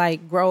to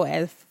like grow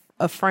as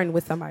a friend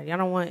with somebody. I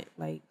don't want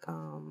like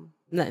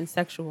nothing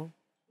sexual.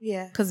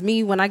 Yeah. Because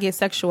when I get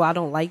sexual, I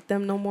don't like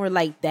them no more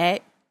like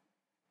that.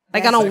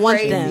 Like, I don't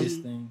want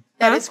them.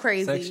 That is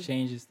crazy. Sex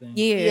changes things.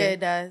 Yeah, it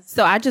does.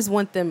 So I just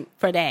want them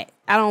for that.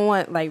 I don't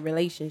want like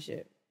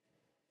relationship.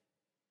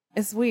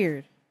 It's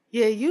weird.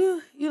 Yeah,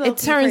 you it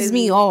turns crazy.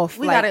 Me off.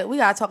 We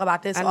gotta talk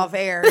about this off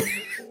air.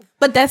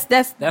 But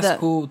that's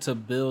cool to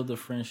build a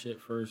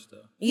friendship first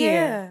though.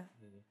 Yeah.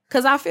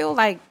 Because I feel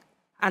like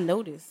I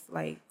notice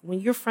like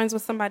when you're friends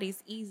with somebody,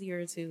 it's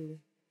easier to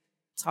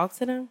talk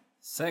to them.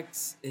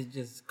 Sex, it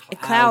just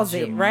clouds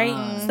it, right?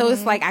 Mm-hmm. So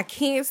it's like I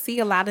can't see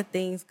a lot of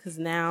things because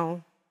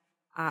now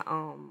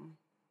I'm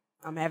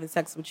having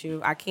sex with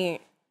you. I can't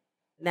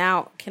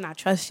now. Can I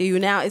trust you?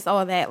 Now it's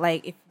all that.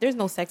 Like if there's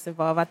no sex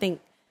involved, I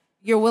think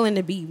you're willing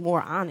to be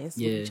more honest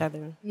with each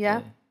other.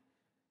 Yeah.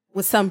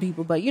 With some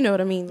people, but you know what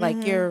I mean. Like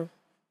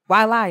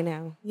why lie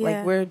now? Yeah.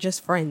 Like we're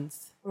just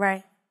friends,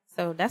 right?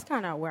 So that's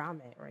kind of where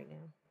I'm at right now.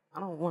 I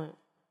don't want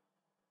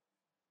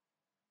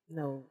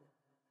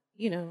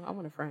I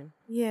want a friend.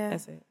 Yeah.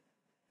 That's it.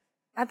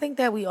 I think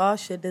that we all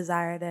should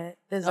desire that.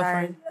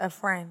 A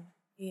friend.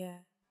 Yeah.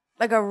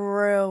 Like a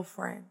real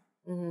friend.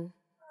 Mm-hmm.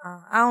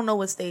 I don't know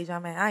what stage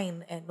I'm at. I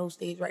ain't at no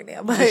stage right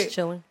now. But just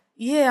chilling.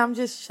 Yeah, I'm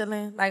just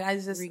chilling. Like I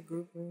just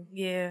regrouping.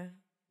 Yeah.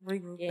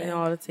 Regrouping. Getting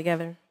all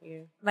together.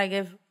 Yeah. Like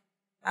if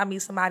I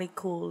meet somebody,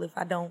 cool. If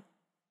I don't,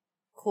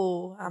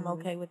 cool. I'm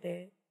okay with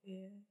that.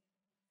 Yeah.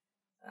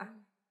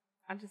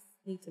 I just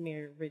need to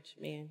marry a rich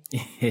man.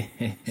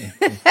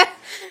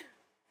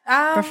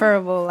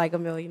 Preferable like a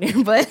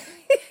millionaire, but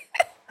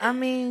I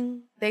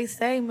mean, they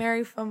say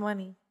marry for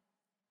money.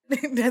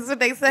 That's what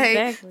they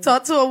say. Exactly.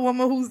 Talk to a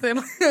woman who's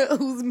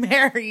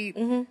married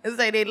and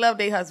say they love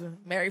their husband.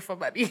 Marry for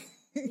money.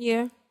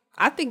 Yeah,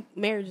 I think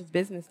marriage is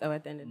business though.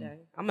 At the end of the day,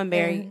 I'm gonna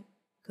marry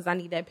because I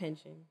need that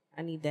pension.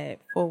 I need that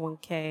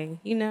 401k.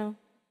 Wow.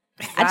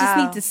 I just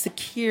need to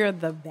secure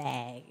the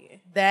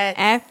bag. That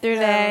after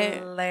that,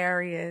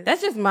 hilarious.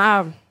 That's just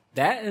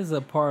That is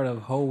a part of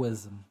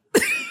hoism.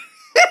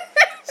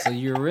 So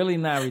you're really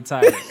not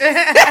retired.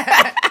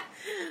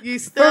 You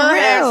still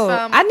have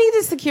some. I need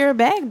to secure a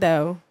bag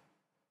though.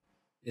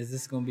 Is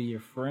this gonna be your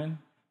friend?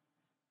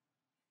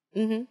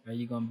 Mm-hmm. Are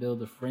you gonna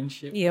build a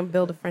friendship? Yeah,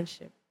 build a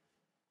friendship.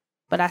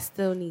 But I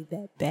still need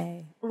that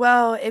bag.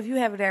 Well, if you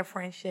have that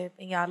friendship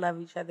and y'all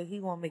love each other, he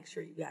gonna make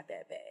sure you got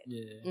that bag.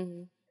 Yeah.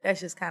 Mm-hmm. That's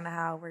just kind of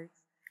how it works.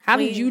 How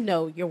did you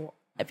know your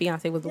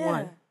fiance was the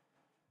one?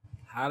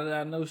 How did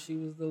I know she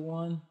was the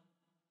one?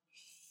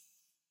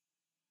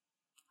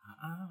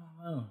 I don't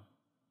know.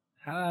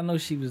 How did I know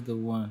she was the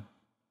one?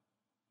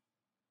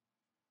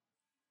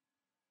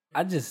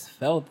 I just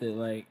felt it.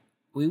 Like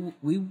we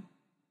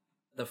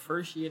the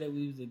first year that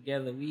we was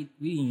together, we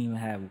didn't even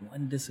have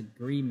one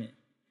disagreement.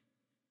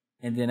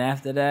 And then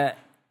after that,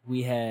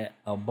 we had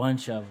a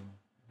bunch of them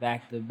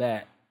back to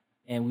back,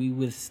 and we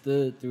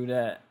withstood through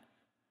that.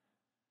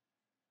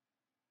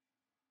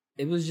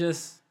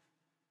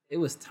 it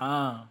was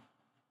time.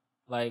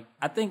 Like,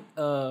 I think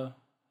I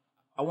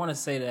want to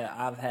say that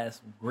I've had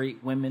some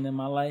great women in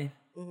my life,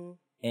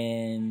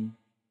 and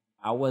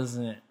I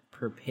wasn't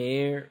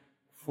prepared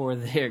for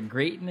their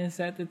greatness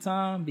at the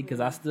time because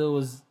I still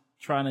was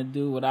trying to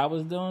do what I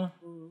was doing.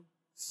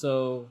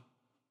 So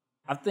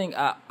I think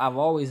I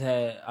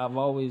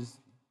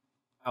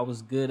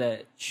was good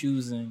at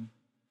choosing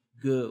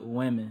good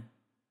women,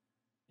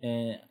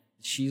 and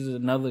she's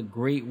another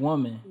great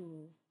woman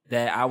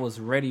that I was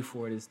ready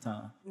for this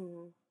time.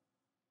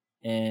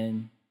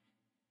 And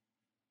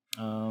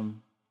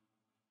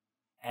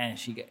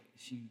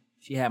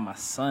she had my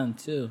son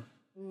too.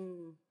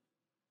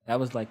 That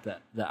was like the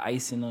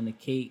icing on the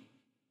cake.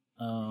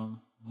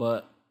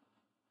 But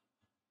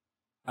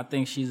I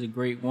think she's a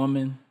great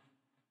woman.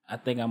 I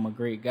think I'm a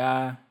great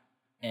guy,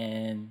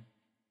 and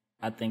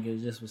I think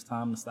it just was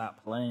time to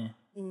stop playing.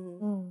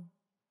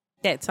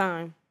 That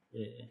time.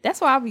 Yeah. That's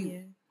why I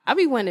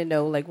be wanting to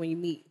know, like, when you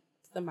meet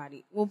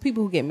somebody, well,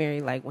 people who get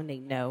married, like, when they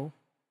know.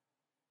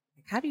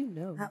 Like, how do you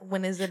know?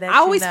 When is it that I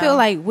always you know? feel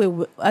like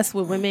with us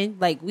with women,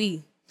 like,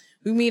 we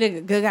meet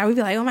a good guy, we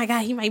be like, oh my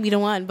God, he might be the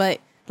one.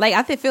 But, like,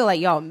 I feel like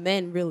y'all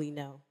men really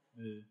know.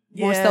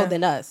 More so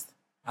than us.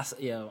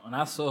 When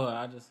I saw her,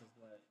 I just was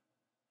like,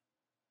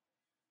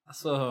 I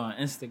saw her on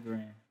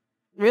Instagram.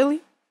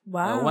 Really?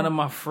 Wow. One of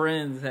my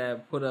friends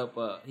had put up,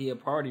 he a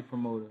party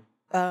promoter.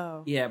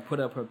 Oh. He had put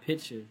up her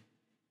picture.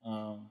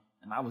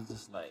 And I was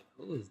just like,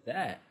 who is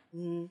that?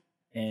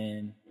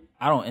 And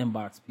I don't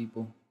inbox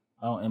people.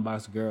 I don't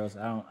inbox girls.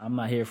 I'm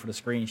not here for the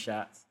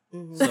screenshots.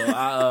 So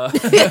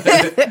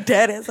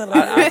That is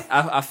hilarious.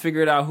 I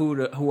figured out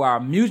who our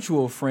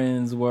mutual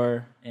friends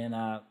were, and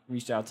I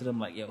reached out to them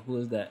like, yo, who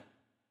is that?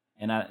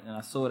 And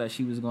I saw that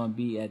she was going to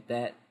be at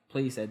that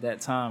place at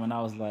that time, and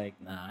I was like,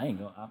 nah, I ain't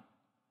going.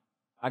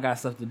 I got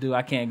stuff to do.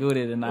 I can't go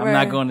there, and I'm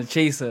not going to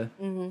chase her.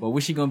 But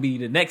where's she going to be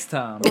the next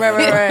time?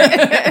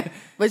 Right.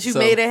 But you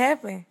made it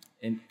happen.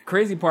 And the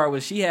crazy part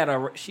was she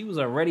was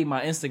already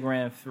my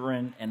Instagram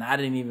friend, and I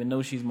didn't even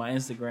know she's my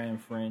Instagram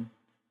friend.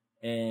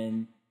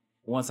 And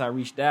once I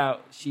reached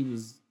out, she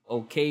was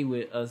okay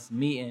with us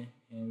meeting,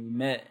 and we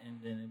met, and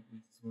then it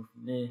just went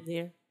from there.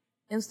 Yeah.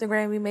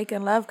 Instagram, we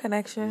making love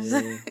connections.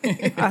 Yeah.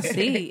 I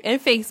see.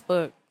 And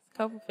Facebook. A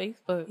couple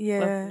Facebook Yeah.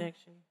 love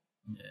connections.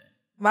 Yeah.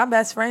 My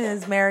best friend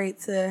is married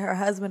to her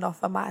husband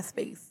off of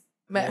MySpace.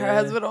 Met her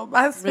husband on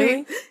MySpace.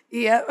 Really?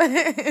 Yep.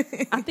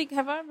 I think,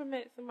 have I ever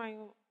met somebody?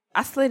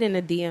 I slid in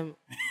a DM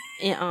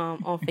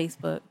on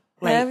Facebook.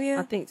 Like, Have you?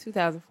 I think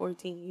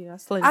 2014. Yeah, I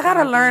slid. I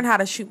gotta into my learn DM. how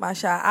to shoot my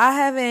shot. I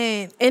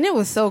haven't. And it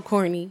was so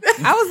corny.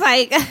 I was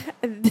like,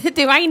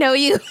 do I know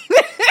you?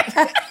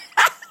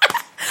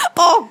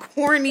 All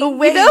corny.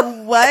 Wait, you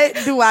know? what?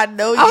 Do I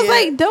know you? I was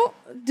like,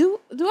 do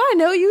I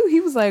know you?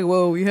 He was like,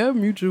 well, we have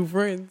mutual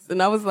friends.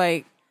 And I was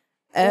like,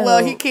 oh.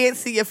 Well, he can't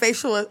see your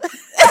facial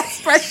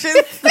expression,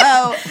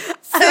 so.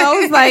 So I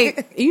was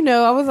like,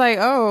 I was like,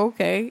 oh,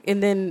 okay.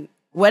 And then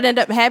what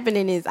ended up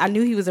happening is I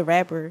knew he was a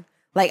rapper.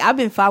 Like, I've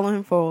been following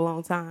him for a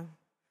long time.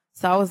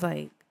 So I was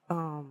like,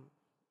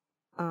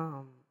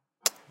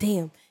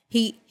 damn.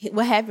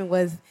 What happened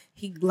was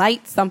he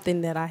liked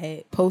something that I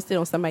had posted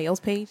on somebody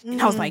else's page.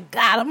 And I was like,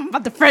 God, I'm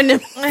about to friend him.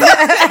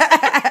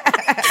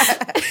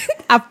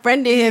 I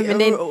friended him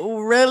and then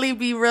really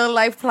be real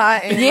life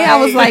plotting. I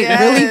was like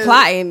really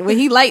plotting. When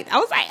he liked, I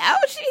was like, oh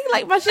shit, he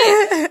liked my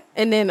shit.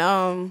 And then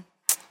I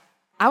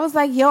was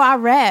like, yo, I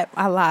rap.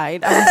 I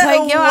lied. I was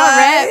like, yo,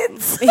 I rap.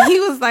 And he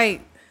was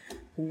like,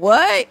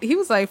 what? He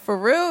was like, for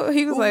real?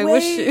 He was like,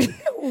 what?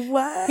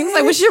 He was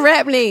like, what's your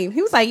rap name?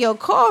 He was like, yo,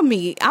 call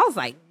me. I was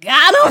like,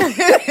 got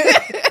him.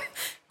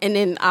 And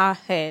then I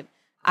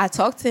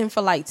talked to him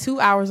for like 2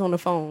 hours on the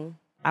phone.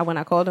 When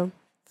I called him,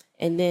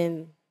 and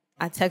then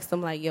I texted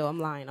him like, yo, I'm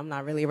lying. I'm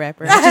not really a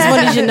rapper. I just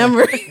wanted your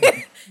number.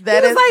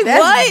 That's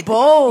what?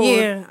 bold.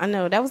 Yeah, I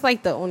know. That was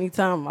like the only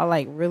time I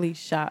like really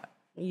shot.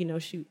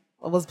 Shoot.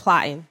 I was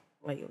plotting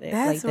like that.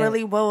 That's like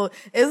really bold.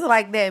 It's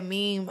like that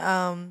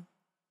meme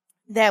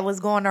that was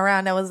going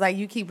around that was like,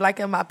 you keep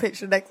liking my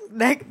picture. Next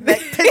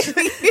picture,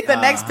 the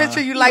next picture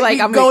you like we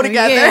go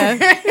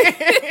together.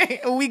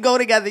 Yeah. We go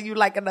together. You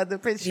like another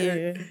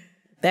picture. Yeah.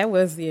 That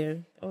was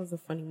a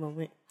funny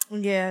moment.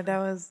 Yeah,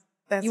 that's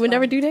you would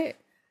never do that?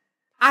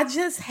 I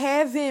just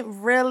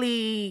haven't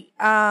really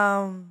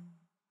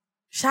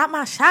shot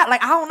my shot.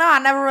 Like, I don't know. I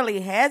never really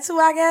had to,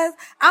 I guess.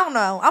 I don't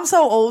know. I'm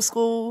so old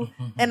school.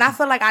 And I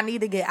feel like I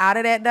need to get out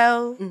of that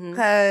though.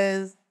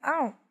 Cause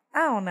I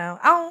don't know.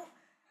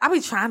 I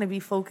be trying to be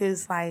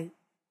focused. Like,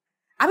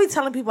 I be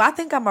telling people I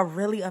think I'm a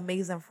really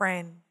amazing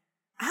friend.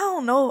 I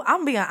don't know.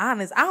 I'm being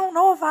honest. I don't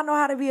know if I know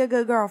how to be a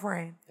good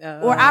girlfriend.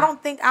 Or I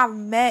don't think I've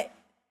met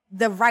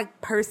the right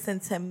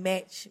person to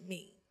match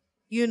me.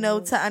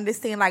 To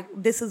understand, like,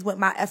 this is what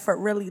my effort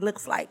really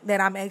looks like, that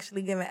I'm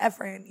actually giving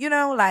effort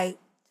in, like.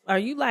 Are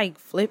you, like,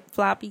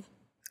 flip-floppy?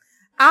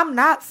 I'm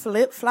not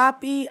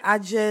flip-floppy. I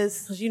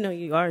just. Because,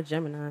 you are a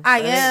Gemini. I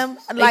am.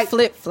 Like,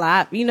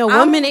 flip-flop.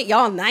 1 minute,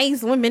 y'all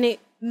nice. 1 minute.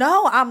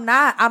 No, I'm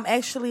not. I'm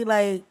actually,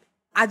 like,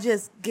 I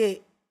just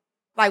get,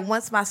 like,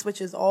 once my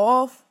switch is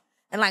off,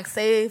 And like,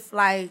 say if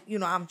like, you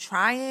know, I'm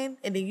trying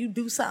and then you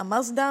do something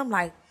else dumb,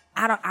 like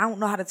I don't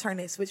know how to turn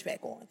that switch back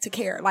on to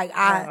care. Like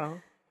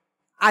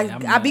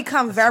I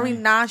become very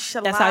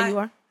nonchalant. That's how you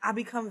are? I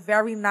become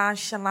very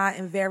nonchalant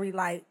and very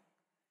like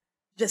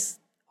just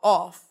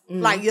off.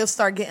 Like you'll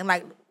start getting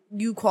like,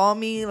 you call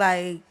me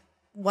like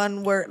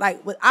one word,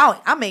 like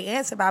I may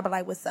answer by, but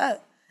like, what's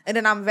up? And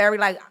then I'm very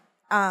like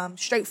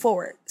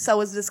straightforward.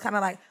 So it's just kind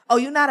of like, oh,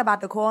 you're not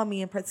about to call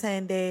me and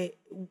pretend that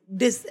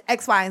this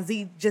X, Y, and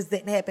Z just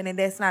didn't happen and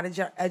that's not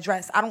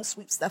addressed. I don't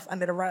sweep stuff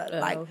under the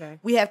rug.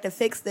 We have to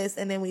fix this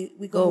and then we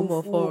go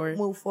move forward.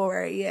 Move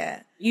forward.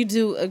 Yeah. You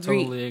do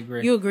agree. Totally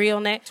agree. You agree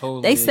on that?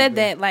 Totally They said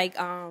agree. that like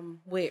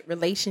with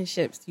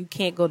relationships, you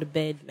can't go to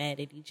bed mad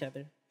at each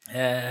other.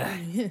 Yeah.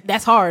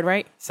 That's hard,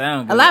 right?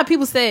 Sound good. A lot of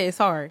people say it's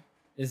hard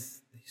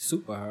It's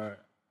super hard.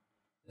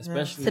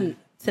 Especially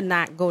to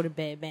not go to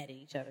bed mad at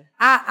each other.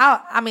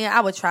 I mean, I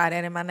would try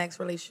that in my next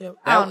relationship.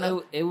 I don't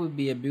know. It would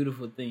be a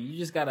beautiful thing. You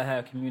just got to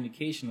have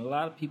communication. A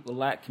lot of people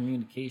lack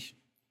communication.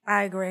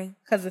 I agree.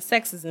 Because the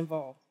sex is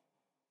involved.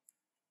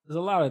 There's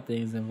a lot of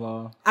things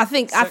involved. I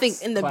think in the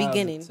Sex clouds it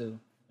beginning, too.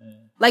 Yeah.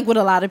 like with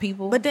a lot of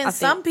people. But then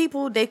some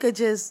people, they could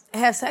just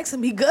have sex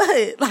and be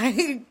good.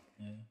 Like,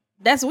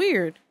 that's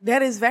weird.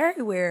 that is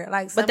very weird.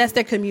 Like, But that's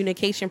their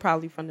communication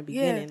probably from the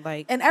beginning.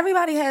 Like, and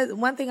everybody has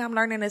one thing I'm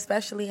learning,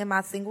 especially in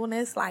my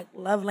singleness, like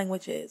love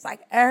languages.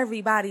 Like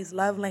everybody's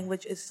love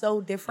language is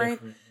so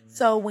different.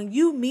 So when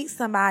you meet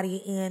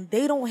somebody and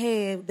they don't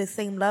have the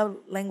same love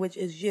language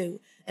as you,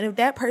 and if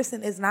that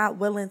person is not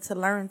willing to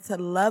learn to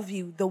love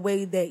you the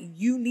way that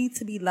you need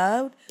to be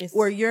loved,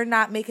 or you're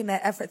not making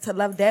that effort to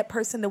love that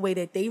person the way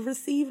that they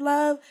receive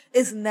love,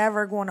 it's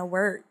never going to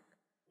work.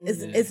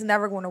 It's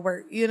never going to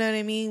work. You know what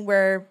I mean?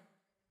 Where,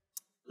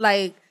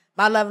 like,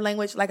 my love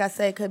language, like I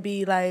said, could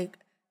be like,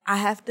 I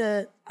have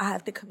to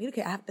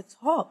communicate. I have to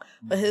talk.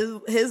 But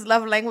his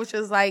love language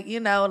is like, you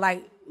know,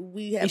 like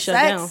we have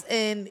sex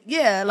and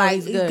like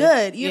he's it's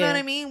good. You know what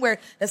I mean? Where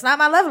that's not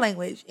my love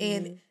language.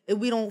 And if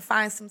we don't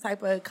find some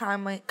type of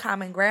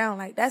common ground,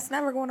 like that's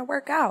never going to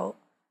work out.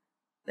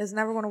 It's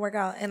never going to work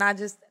out. And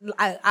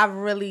I've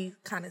really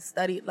kind of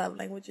studied love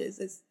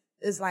languages.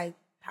 It's like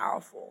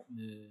powerful.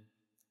 Yeah.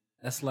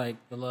 That's like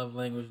the love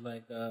language,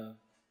 like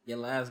your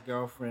last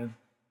girlfriend,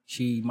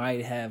 she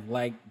might have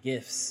liked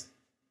gifts.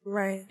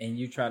 Right. And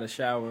you try to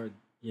shower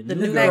your The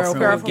new new girlfriend with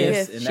girlfriend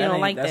gifts. with And She don't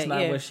like that's that,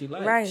 not yeah. what she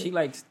likes. Right. She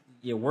likes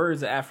your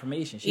words of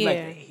affirmation. She likes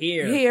to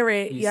Hear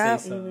it. you Yeah.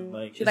 say something.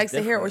 Like, She it's likes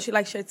to hear it, or different. she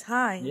likes your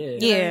time. Yeah. You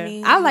know what I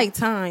mean? I like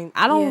time.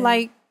 I don't Yeah.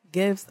 like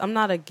gifts. I'm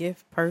not a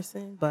gift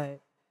person, but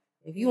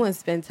if you want to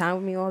spend time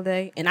with me all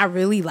day and I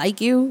really like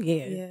you,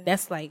 Yeah.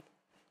 that's like,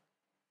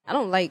 I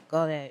don't like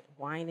all that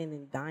whining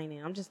and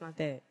dining. I'm just not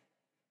that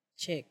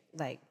chick.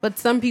 Like, but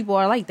some people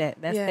are like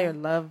that. That's Yeah. their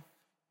love.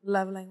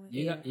 Love language.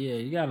 You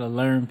got to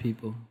learn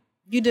people.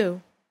 You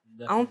do.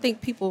 Definitely. I don't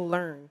think people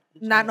learn.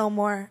 Not no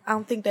more. I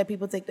don't think that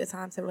people take the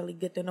time to really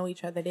get to know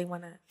each other. They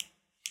want to.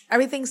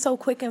 Everything's so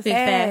quick and Big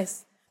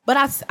fast.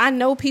 But I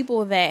know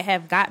people that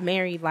have got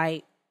married,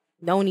 like,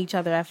 known each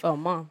other after a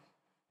month.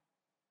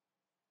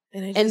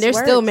 And, it And just they're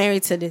still works.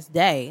 married to this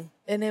day.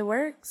 And it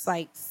works. It's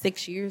like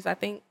 6 years, I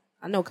think.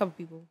 I know a couple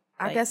people.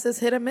 I like- guess it's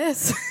hit or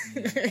miss.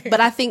 But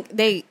I think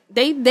they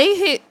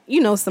hit,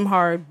 you know, some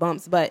hard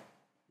bumps, but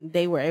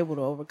they were able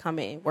to overcome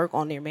it and work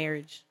on their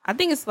marriage. I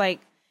think it's like,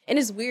 and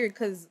it's weird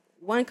because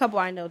one couple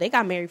I know, they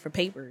got married for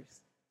papers,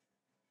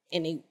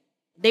 and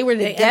they were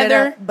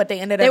together, they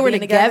ended up they were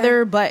being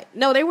together, but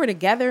no, they were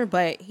together,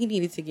 but he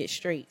needed to get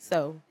straight,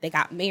 so they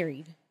got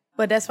married.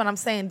 But that's what I'm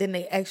saying. Then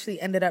they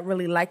actually ended up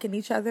really liking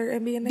each other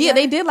and being together. Yeah,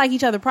 they did like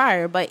each other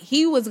prior, but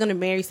he was gonna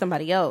marry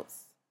somebody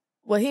else.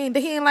 Well, he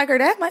ain't like her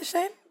that much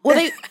then.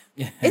 Well,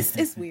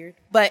 it's weird,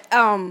 but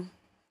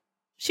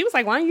she was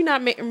like, "Why are you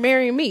not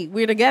marrying me?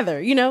 We're together,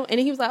 you know." And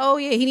he was like, "Oh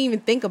yeah," he didn't even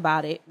think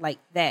about it like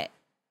that.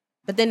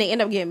 But then they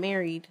end up getting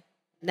married.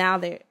 Now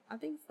they're, I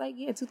think it's like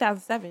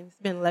 2007. It's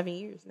been 11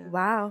 years now.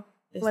 Wow.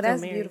 They're Well, still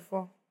that's married.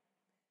 beautiful.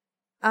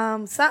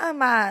 Something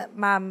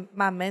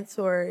my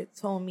mentor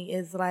told me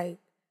is like,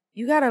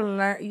 you gotta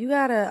learn. You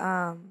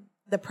gotta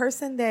the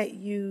person that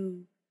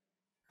you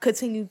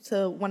continue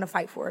to want to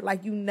fight for.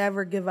 Like, you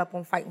never give up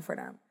on fighting for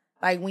them.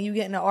 Like, when you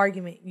get in an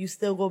argument, you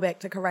still go back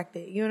to correct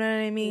it. You know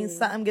what I mean?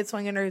 Something gets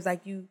on your nerves.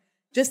 Like,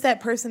 just that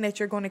person that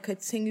you're going to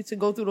continue to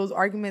go through those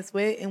arguments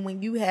with. And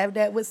when you have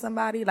that with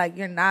somebody, like,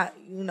 you're not,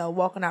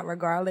 walking out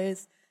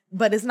regardless.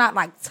 But it's not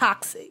like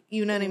toxic.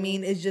 You know what I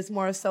mean? It's just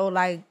more so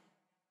like,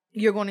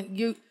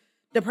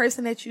 the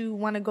person that you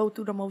want to go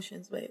through the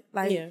motions with.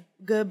 Like,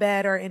 good,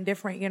 bad, or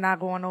indifferent, you're not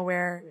going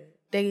nowhere.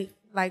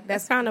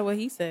 That's kind of what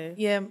he said.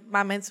 Yeah,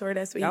 my mentor,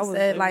 that's what he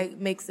said. Like,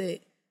 makes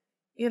it,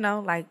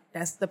 like,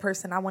 that's the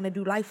person I want to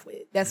do life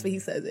with. That's what he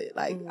says it.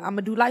 Like, I'm going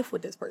to do life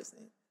with this person.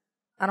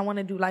 I don't want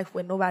to do life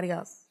with nobody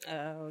else.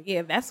 Oh,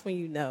 yeah, that's when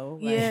you know.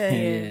 Like,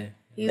 Yeah.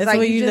 He's That's like,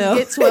 when you you just know.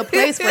 get to a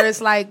place where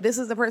it's like, this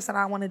is the person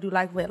I want to do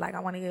life with. Like,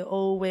 I want to get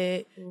old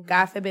with.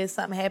 God forbid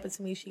something happened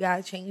to me. She got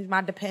to change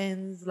my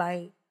depends.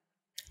 Like,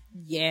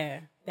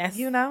 yeah, that's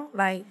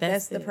like,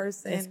 that's the it.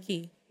 person. That's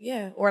key.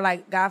 yeah, or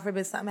like God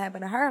forbid something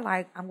happened to her,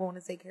 like I'm going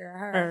to take care of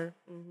her.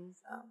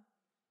 So,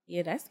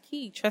 Yeah, that's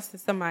key. Trusting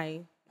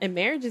somebody. And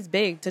marriage is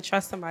big to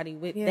trust somebody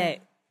with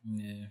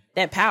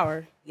that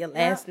power. Your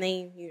last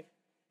name.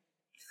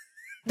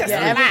 That's a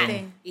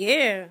everything. lot.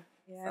 Yeah.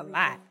 It's a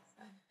lot.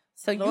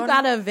 So you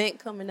got an event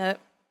coming up.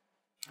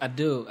 I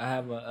do. I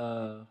have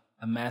a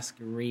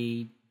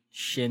masquerade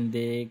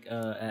shindig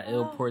at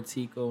Il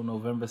Portico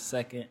November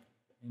 2nd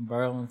in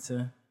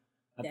Burlington.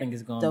 I think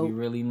it's gonna be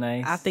really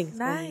nice. I think it's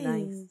gonna be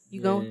nice.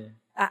 You going?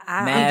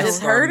 I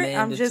just heard it.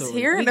 I'm just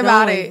hearing We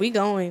about going. it. We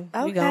going.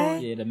 Okay. We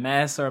going. Yeah, the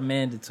masks are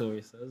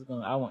mandatory, so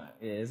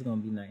it's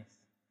gonna be nice.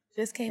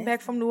 Just came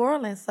back from New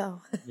Orleans,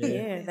 so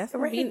Yeah, that's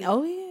gonna be.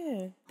 Oh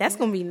yeah, that's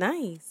gonna be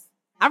nice.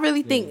 I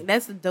really think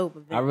that's a dope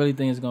event. I really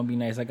think it's gonna be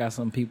nice. I got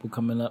some people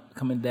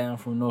coming down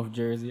from North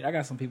Jersey. I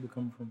got some people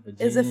coming from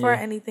Virginia. Is it for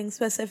anything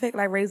specific,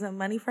 like raising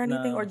money for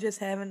anything, No. or just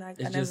having like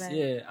It's an just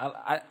event?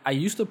 I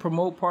used to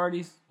promote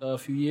parties a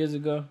few years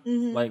ago,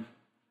 like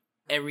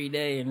every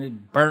day, and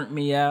it burnt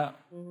me out.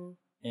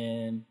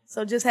 And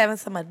So just having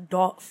some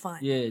adult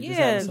fun. just Yeah,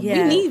 having some we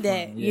adult need fun,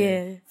 that.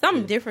 Yeah.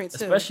 Something different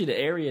too. Especially the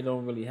area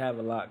don't really have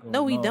a lot going on.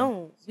 No, we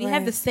don't. We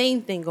have the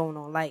same thing going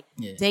on, like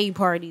day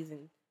parties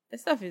and that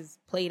stuff is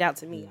played out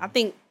to me. I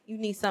think you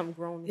need something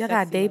grown. and Y'all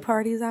got sexy day like that.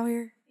 parties out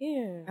here?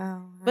 Yeah,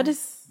 Oh, but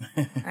it's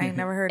I ain't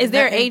never heard. is of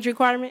there an nothing. age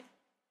requirement?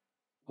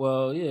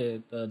 Well, yeah,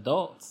 the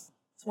adults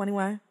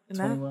 21?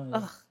 No? 21. Yeah.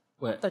 Ugh, I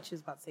What? thought you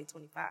was about to say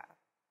 25.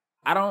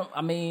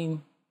 I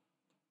mean,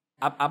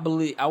 I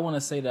believe I want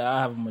to say that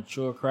I have a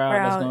mature crowd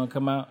that's Crowd. gonna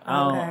come out.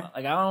 Okay.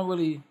 I don't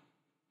really.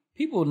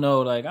 People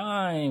know like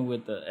I ain't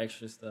with the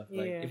extra stuff.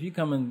 Like Yeah. if you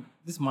come in,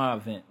 this is my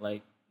event.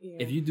 Like Yeah.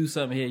 if you do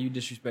something here, you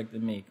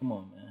disrespecting me. Come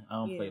on, man. I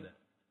don't play that.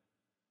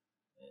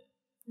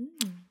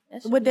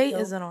 That should What be date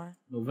dope. is it on?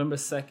 November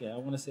 2nd. I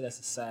want to say that's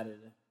a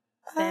Saturday.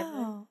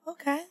 Oh,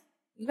 okay.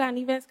 You got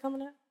any events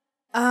coming up?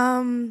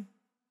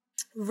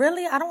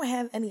 Really, I don't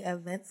have any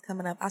events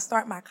coming up. I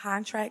start my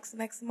contracts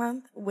next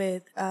month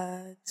with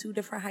 2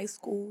 different high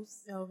schools.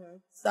 Okay.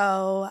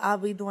 So I'll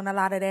be doing a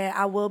lot of that.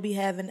 I will be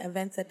having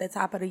events at the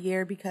top of the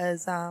year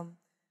because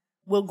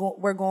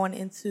we're going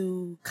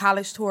into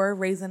college tour,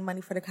 raising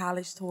money for the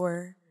college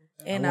tour.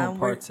 And I want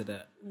parts of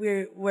that.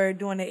 we're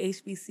doing the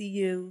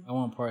HBCU. I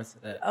want parts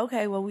of that.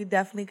 Okay, well we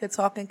definitely could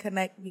talk and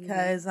connect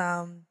because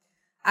I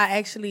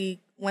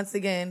actually, once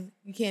again,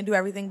 you can't do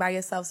everything by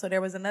yourself. So there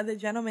was another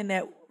gentleman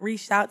that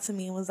reached out to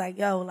me and was like,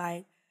 yo,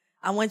 like,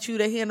 I want you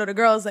to handle the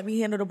girls, let me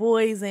handle the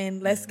boys,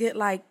 and let's get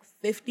like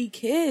 50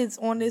 kids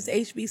on this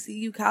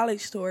HBCU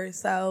college tour.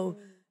 So,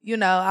 you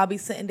know, I'll be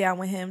sitting down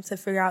with him to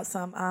figure out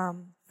some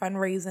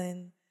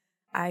fundraising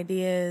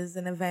ideas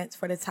and events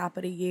for the top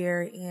of the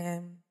year.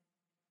 And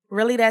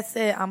really that's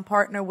it. I'm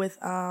partnered with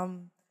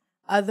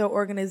other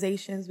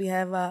organizations. We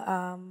have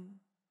a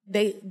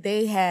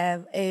they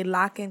have a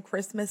lock-in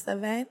Christmas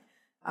event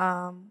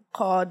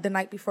called The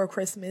Night Before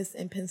Christmas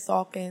in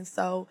Pennsauken.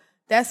 So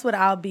that's what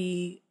I'll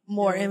be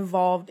more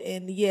involved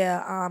in.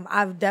 Yeah,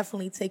 I've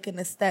definitely taken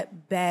a step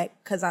back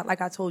because,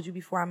 like I told you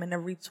before, I'm in the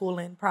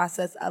retooling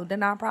process of the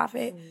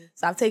nonprofit.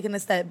 So I've taken a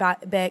step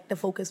back to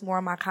focus more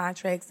on my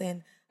contracts,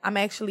 and I'm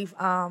actually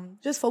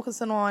just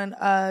focusing on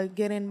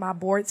getting my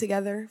board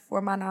together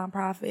for my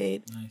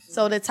nonprofit. Nice.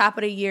 So the top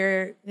of the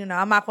year, you know,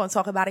 I'm not going to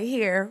talk about it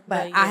here,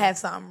 but Right, I yeah. have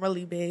something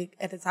really big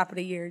at the top of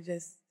the year.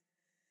 Just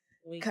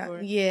Wait for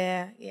it.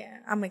 yeah,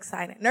 I'm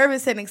excited,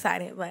 nervous and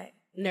excited, but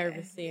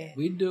Nervous, yeah.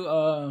 We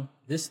do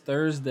this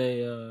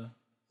Thursday,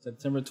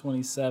 September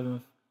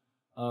 27th.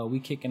 We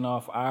kicking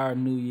off our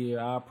new year,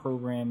 our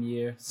program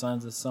year,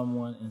 Sons of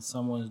Someone and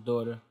Someone's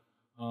Daughter.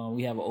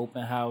 We have an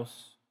open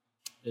house.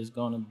 It's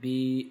gonna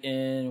be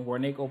in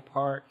Warnaco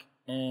Park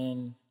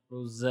in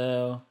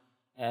Roselle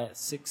at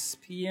 6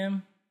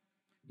 p.m.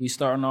 We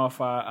starting off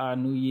our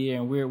new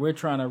year, and we're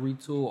trying to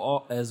retool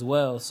all as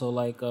well. So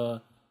like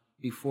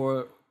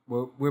before.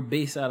 We're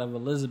based out of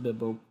Elizabeth,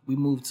 but we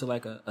moved to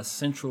like a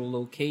central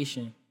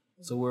location,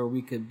 so where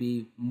we could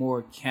be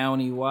more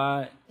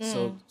county-wide,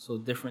 so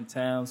different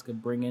towns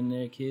could bring in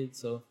their kids.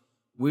 So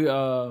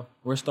we're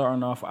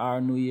starting off our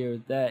new year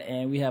with that,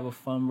 and we have a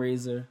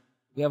fundraiser.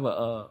 We have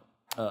a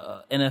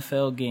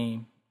NFL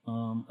game,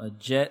 a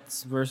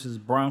Jets versus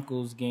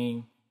Broncos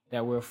game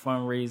that we're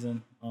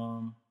fundraising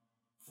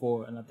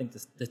for, and I think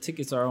the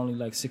tickets are only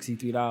like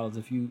 $63.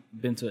 If you've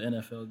been to an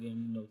NFL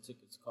game, you know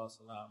tickets cost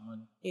a lot of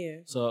money.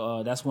 Yeah.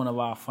 So that's one of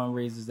our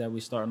fundraisers that we're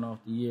starting off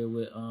the year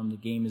with. The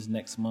game is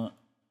next month.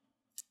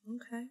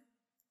 okay,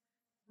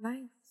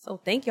 nice. So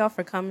thank y'all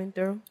for coming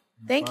through.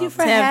 Thank you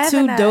for To have two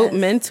having dope us.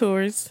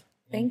 mentors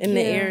Thank in you.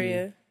 the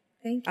area.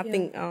 Thank you. I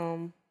think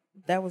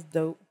that was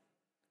dope.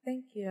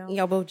 Thank you. And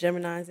y'all both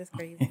Geminis. That's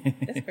crazy.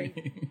 That's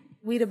crazy.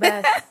 We the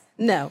best.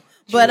 No,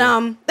 but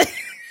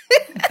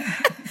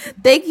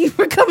thank you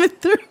for coming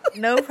through.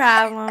 No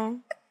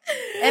problem.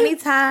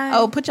 Anytime.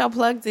 Oh, put y'all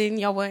plugs in.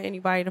 Y'all want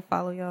anybody to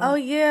follow y'all? Oh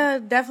yeah,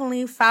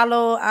 definitely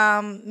follow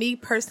me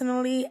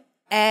personally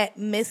at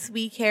Miss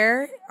We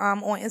Care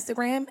on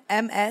Instagram,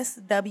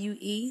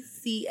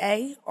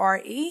 MSWECARE,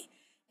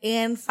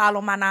 and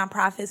follow my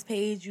nonprofits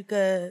page. You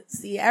could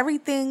see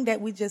everything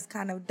that we just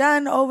kind of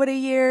done over the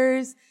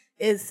years.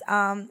 It's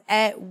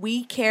at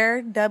We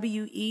Care,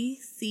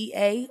 WECARE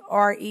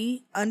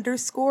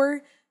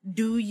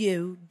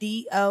 _DOYOU,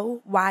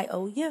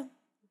 DOYOU.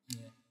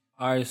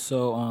 All right,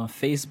 so on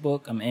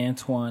Facebook, I'm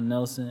Antoine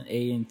Nelson,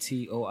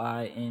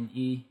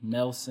 ANTOINE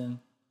Nelson.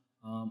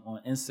 On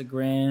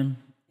Instagram,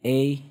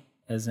 A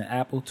as in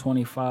Apple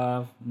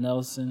 25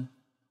 Nelson.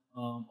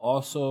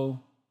 Also,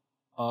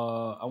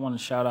 I want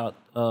to shout out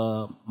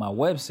my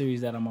web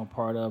series that I'm a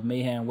part of,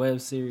 Mayhem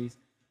Web Series.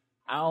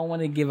 I don't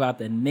want to give out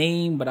the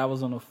name, but I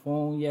was on the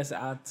phone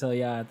yesterday. I'll tell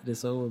y'all after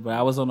this over. But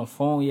I was on the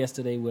phone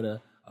yesterday with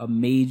a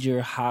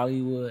major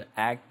Hollywood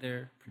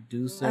actor,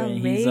 producer.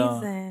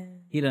 Amazing. And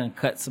he done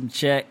cut some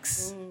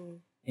checks.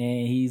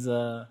 And he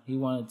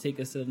wanted to take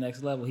us to the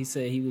next level. He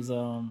said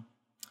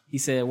he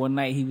said one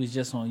night he was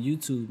just on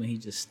YouTube and he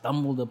just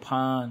stumbled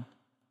upon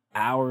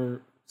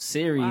our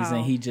series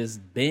and he just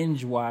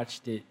binge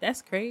watched it.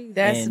 That's crazy.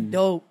 That's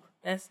dope.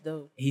 That's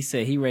dope. He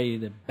said he ready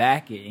to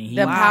back it, and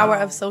The power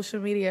of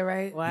social media,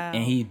 right? Wow.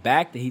 And he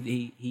backed it.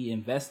 He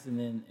invested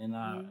in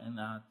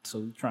our so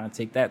we're trying to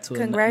take that to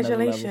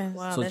Congratulations. another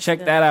level. Wow, So that's check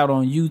good. that out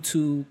on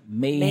YouTube,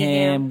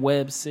 Mayhem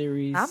Web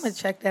Series. I'm gonna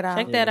check that out.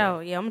 Check that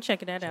out. Yeah, I'm gonna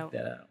check that out.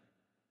 that out.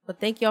 But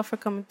thank y'all for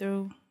coming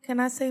through. Can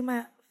I say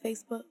my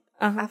Facebook?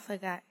 Uh-huh. I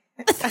forgot.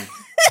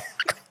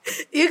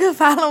 You can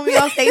follow me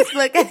on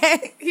Facebook.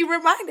 He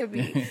reminded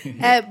me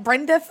at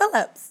Brenda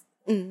Phillips.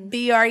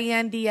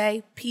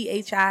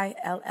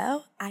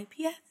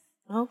 BRENDAPHILLIPS.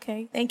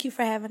 Okay. Thank you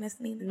for having us,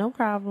 Nina. No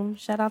problem.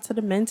 Shout out to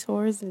the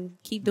mentors and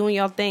keep doing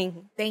y'all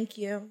thing. Thank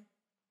you.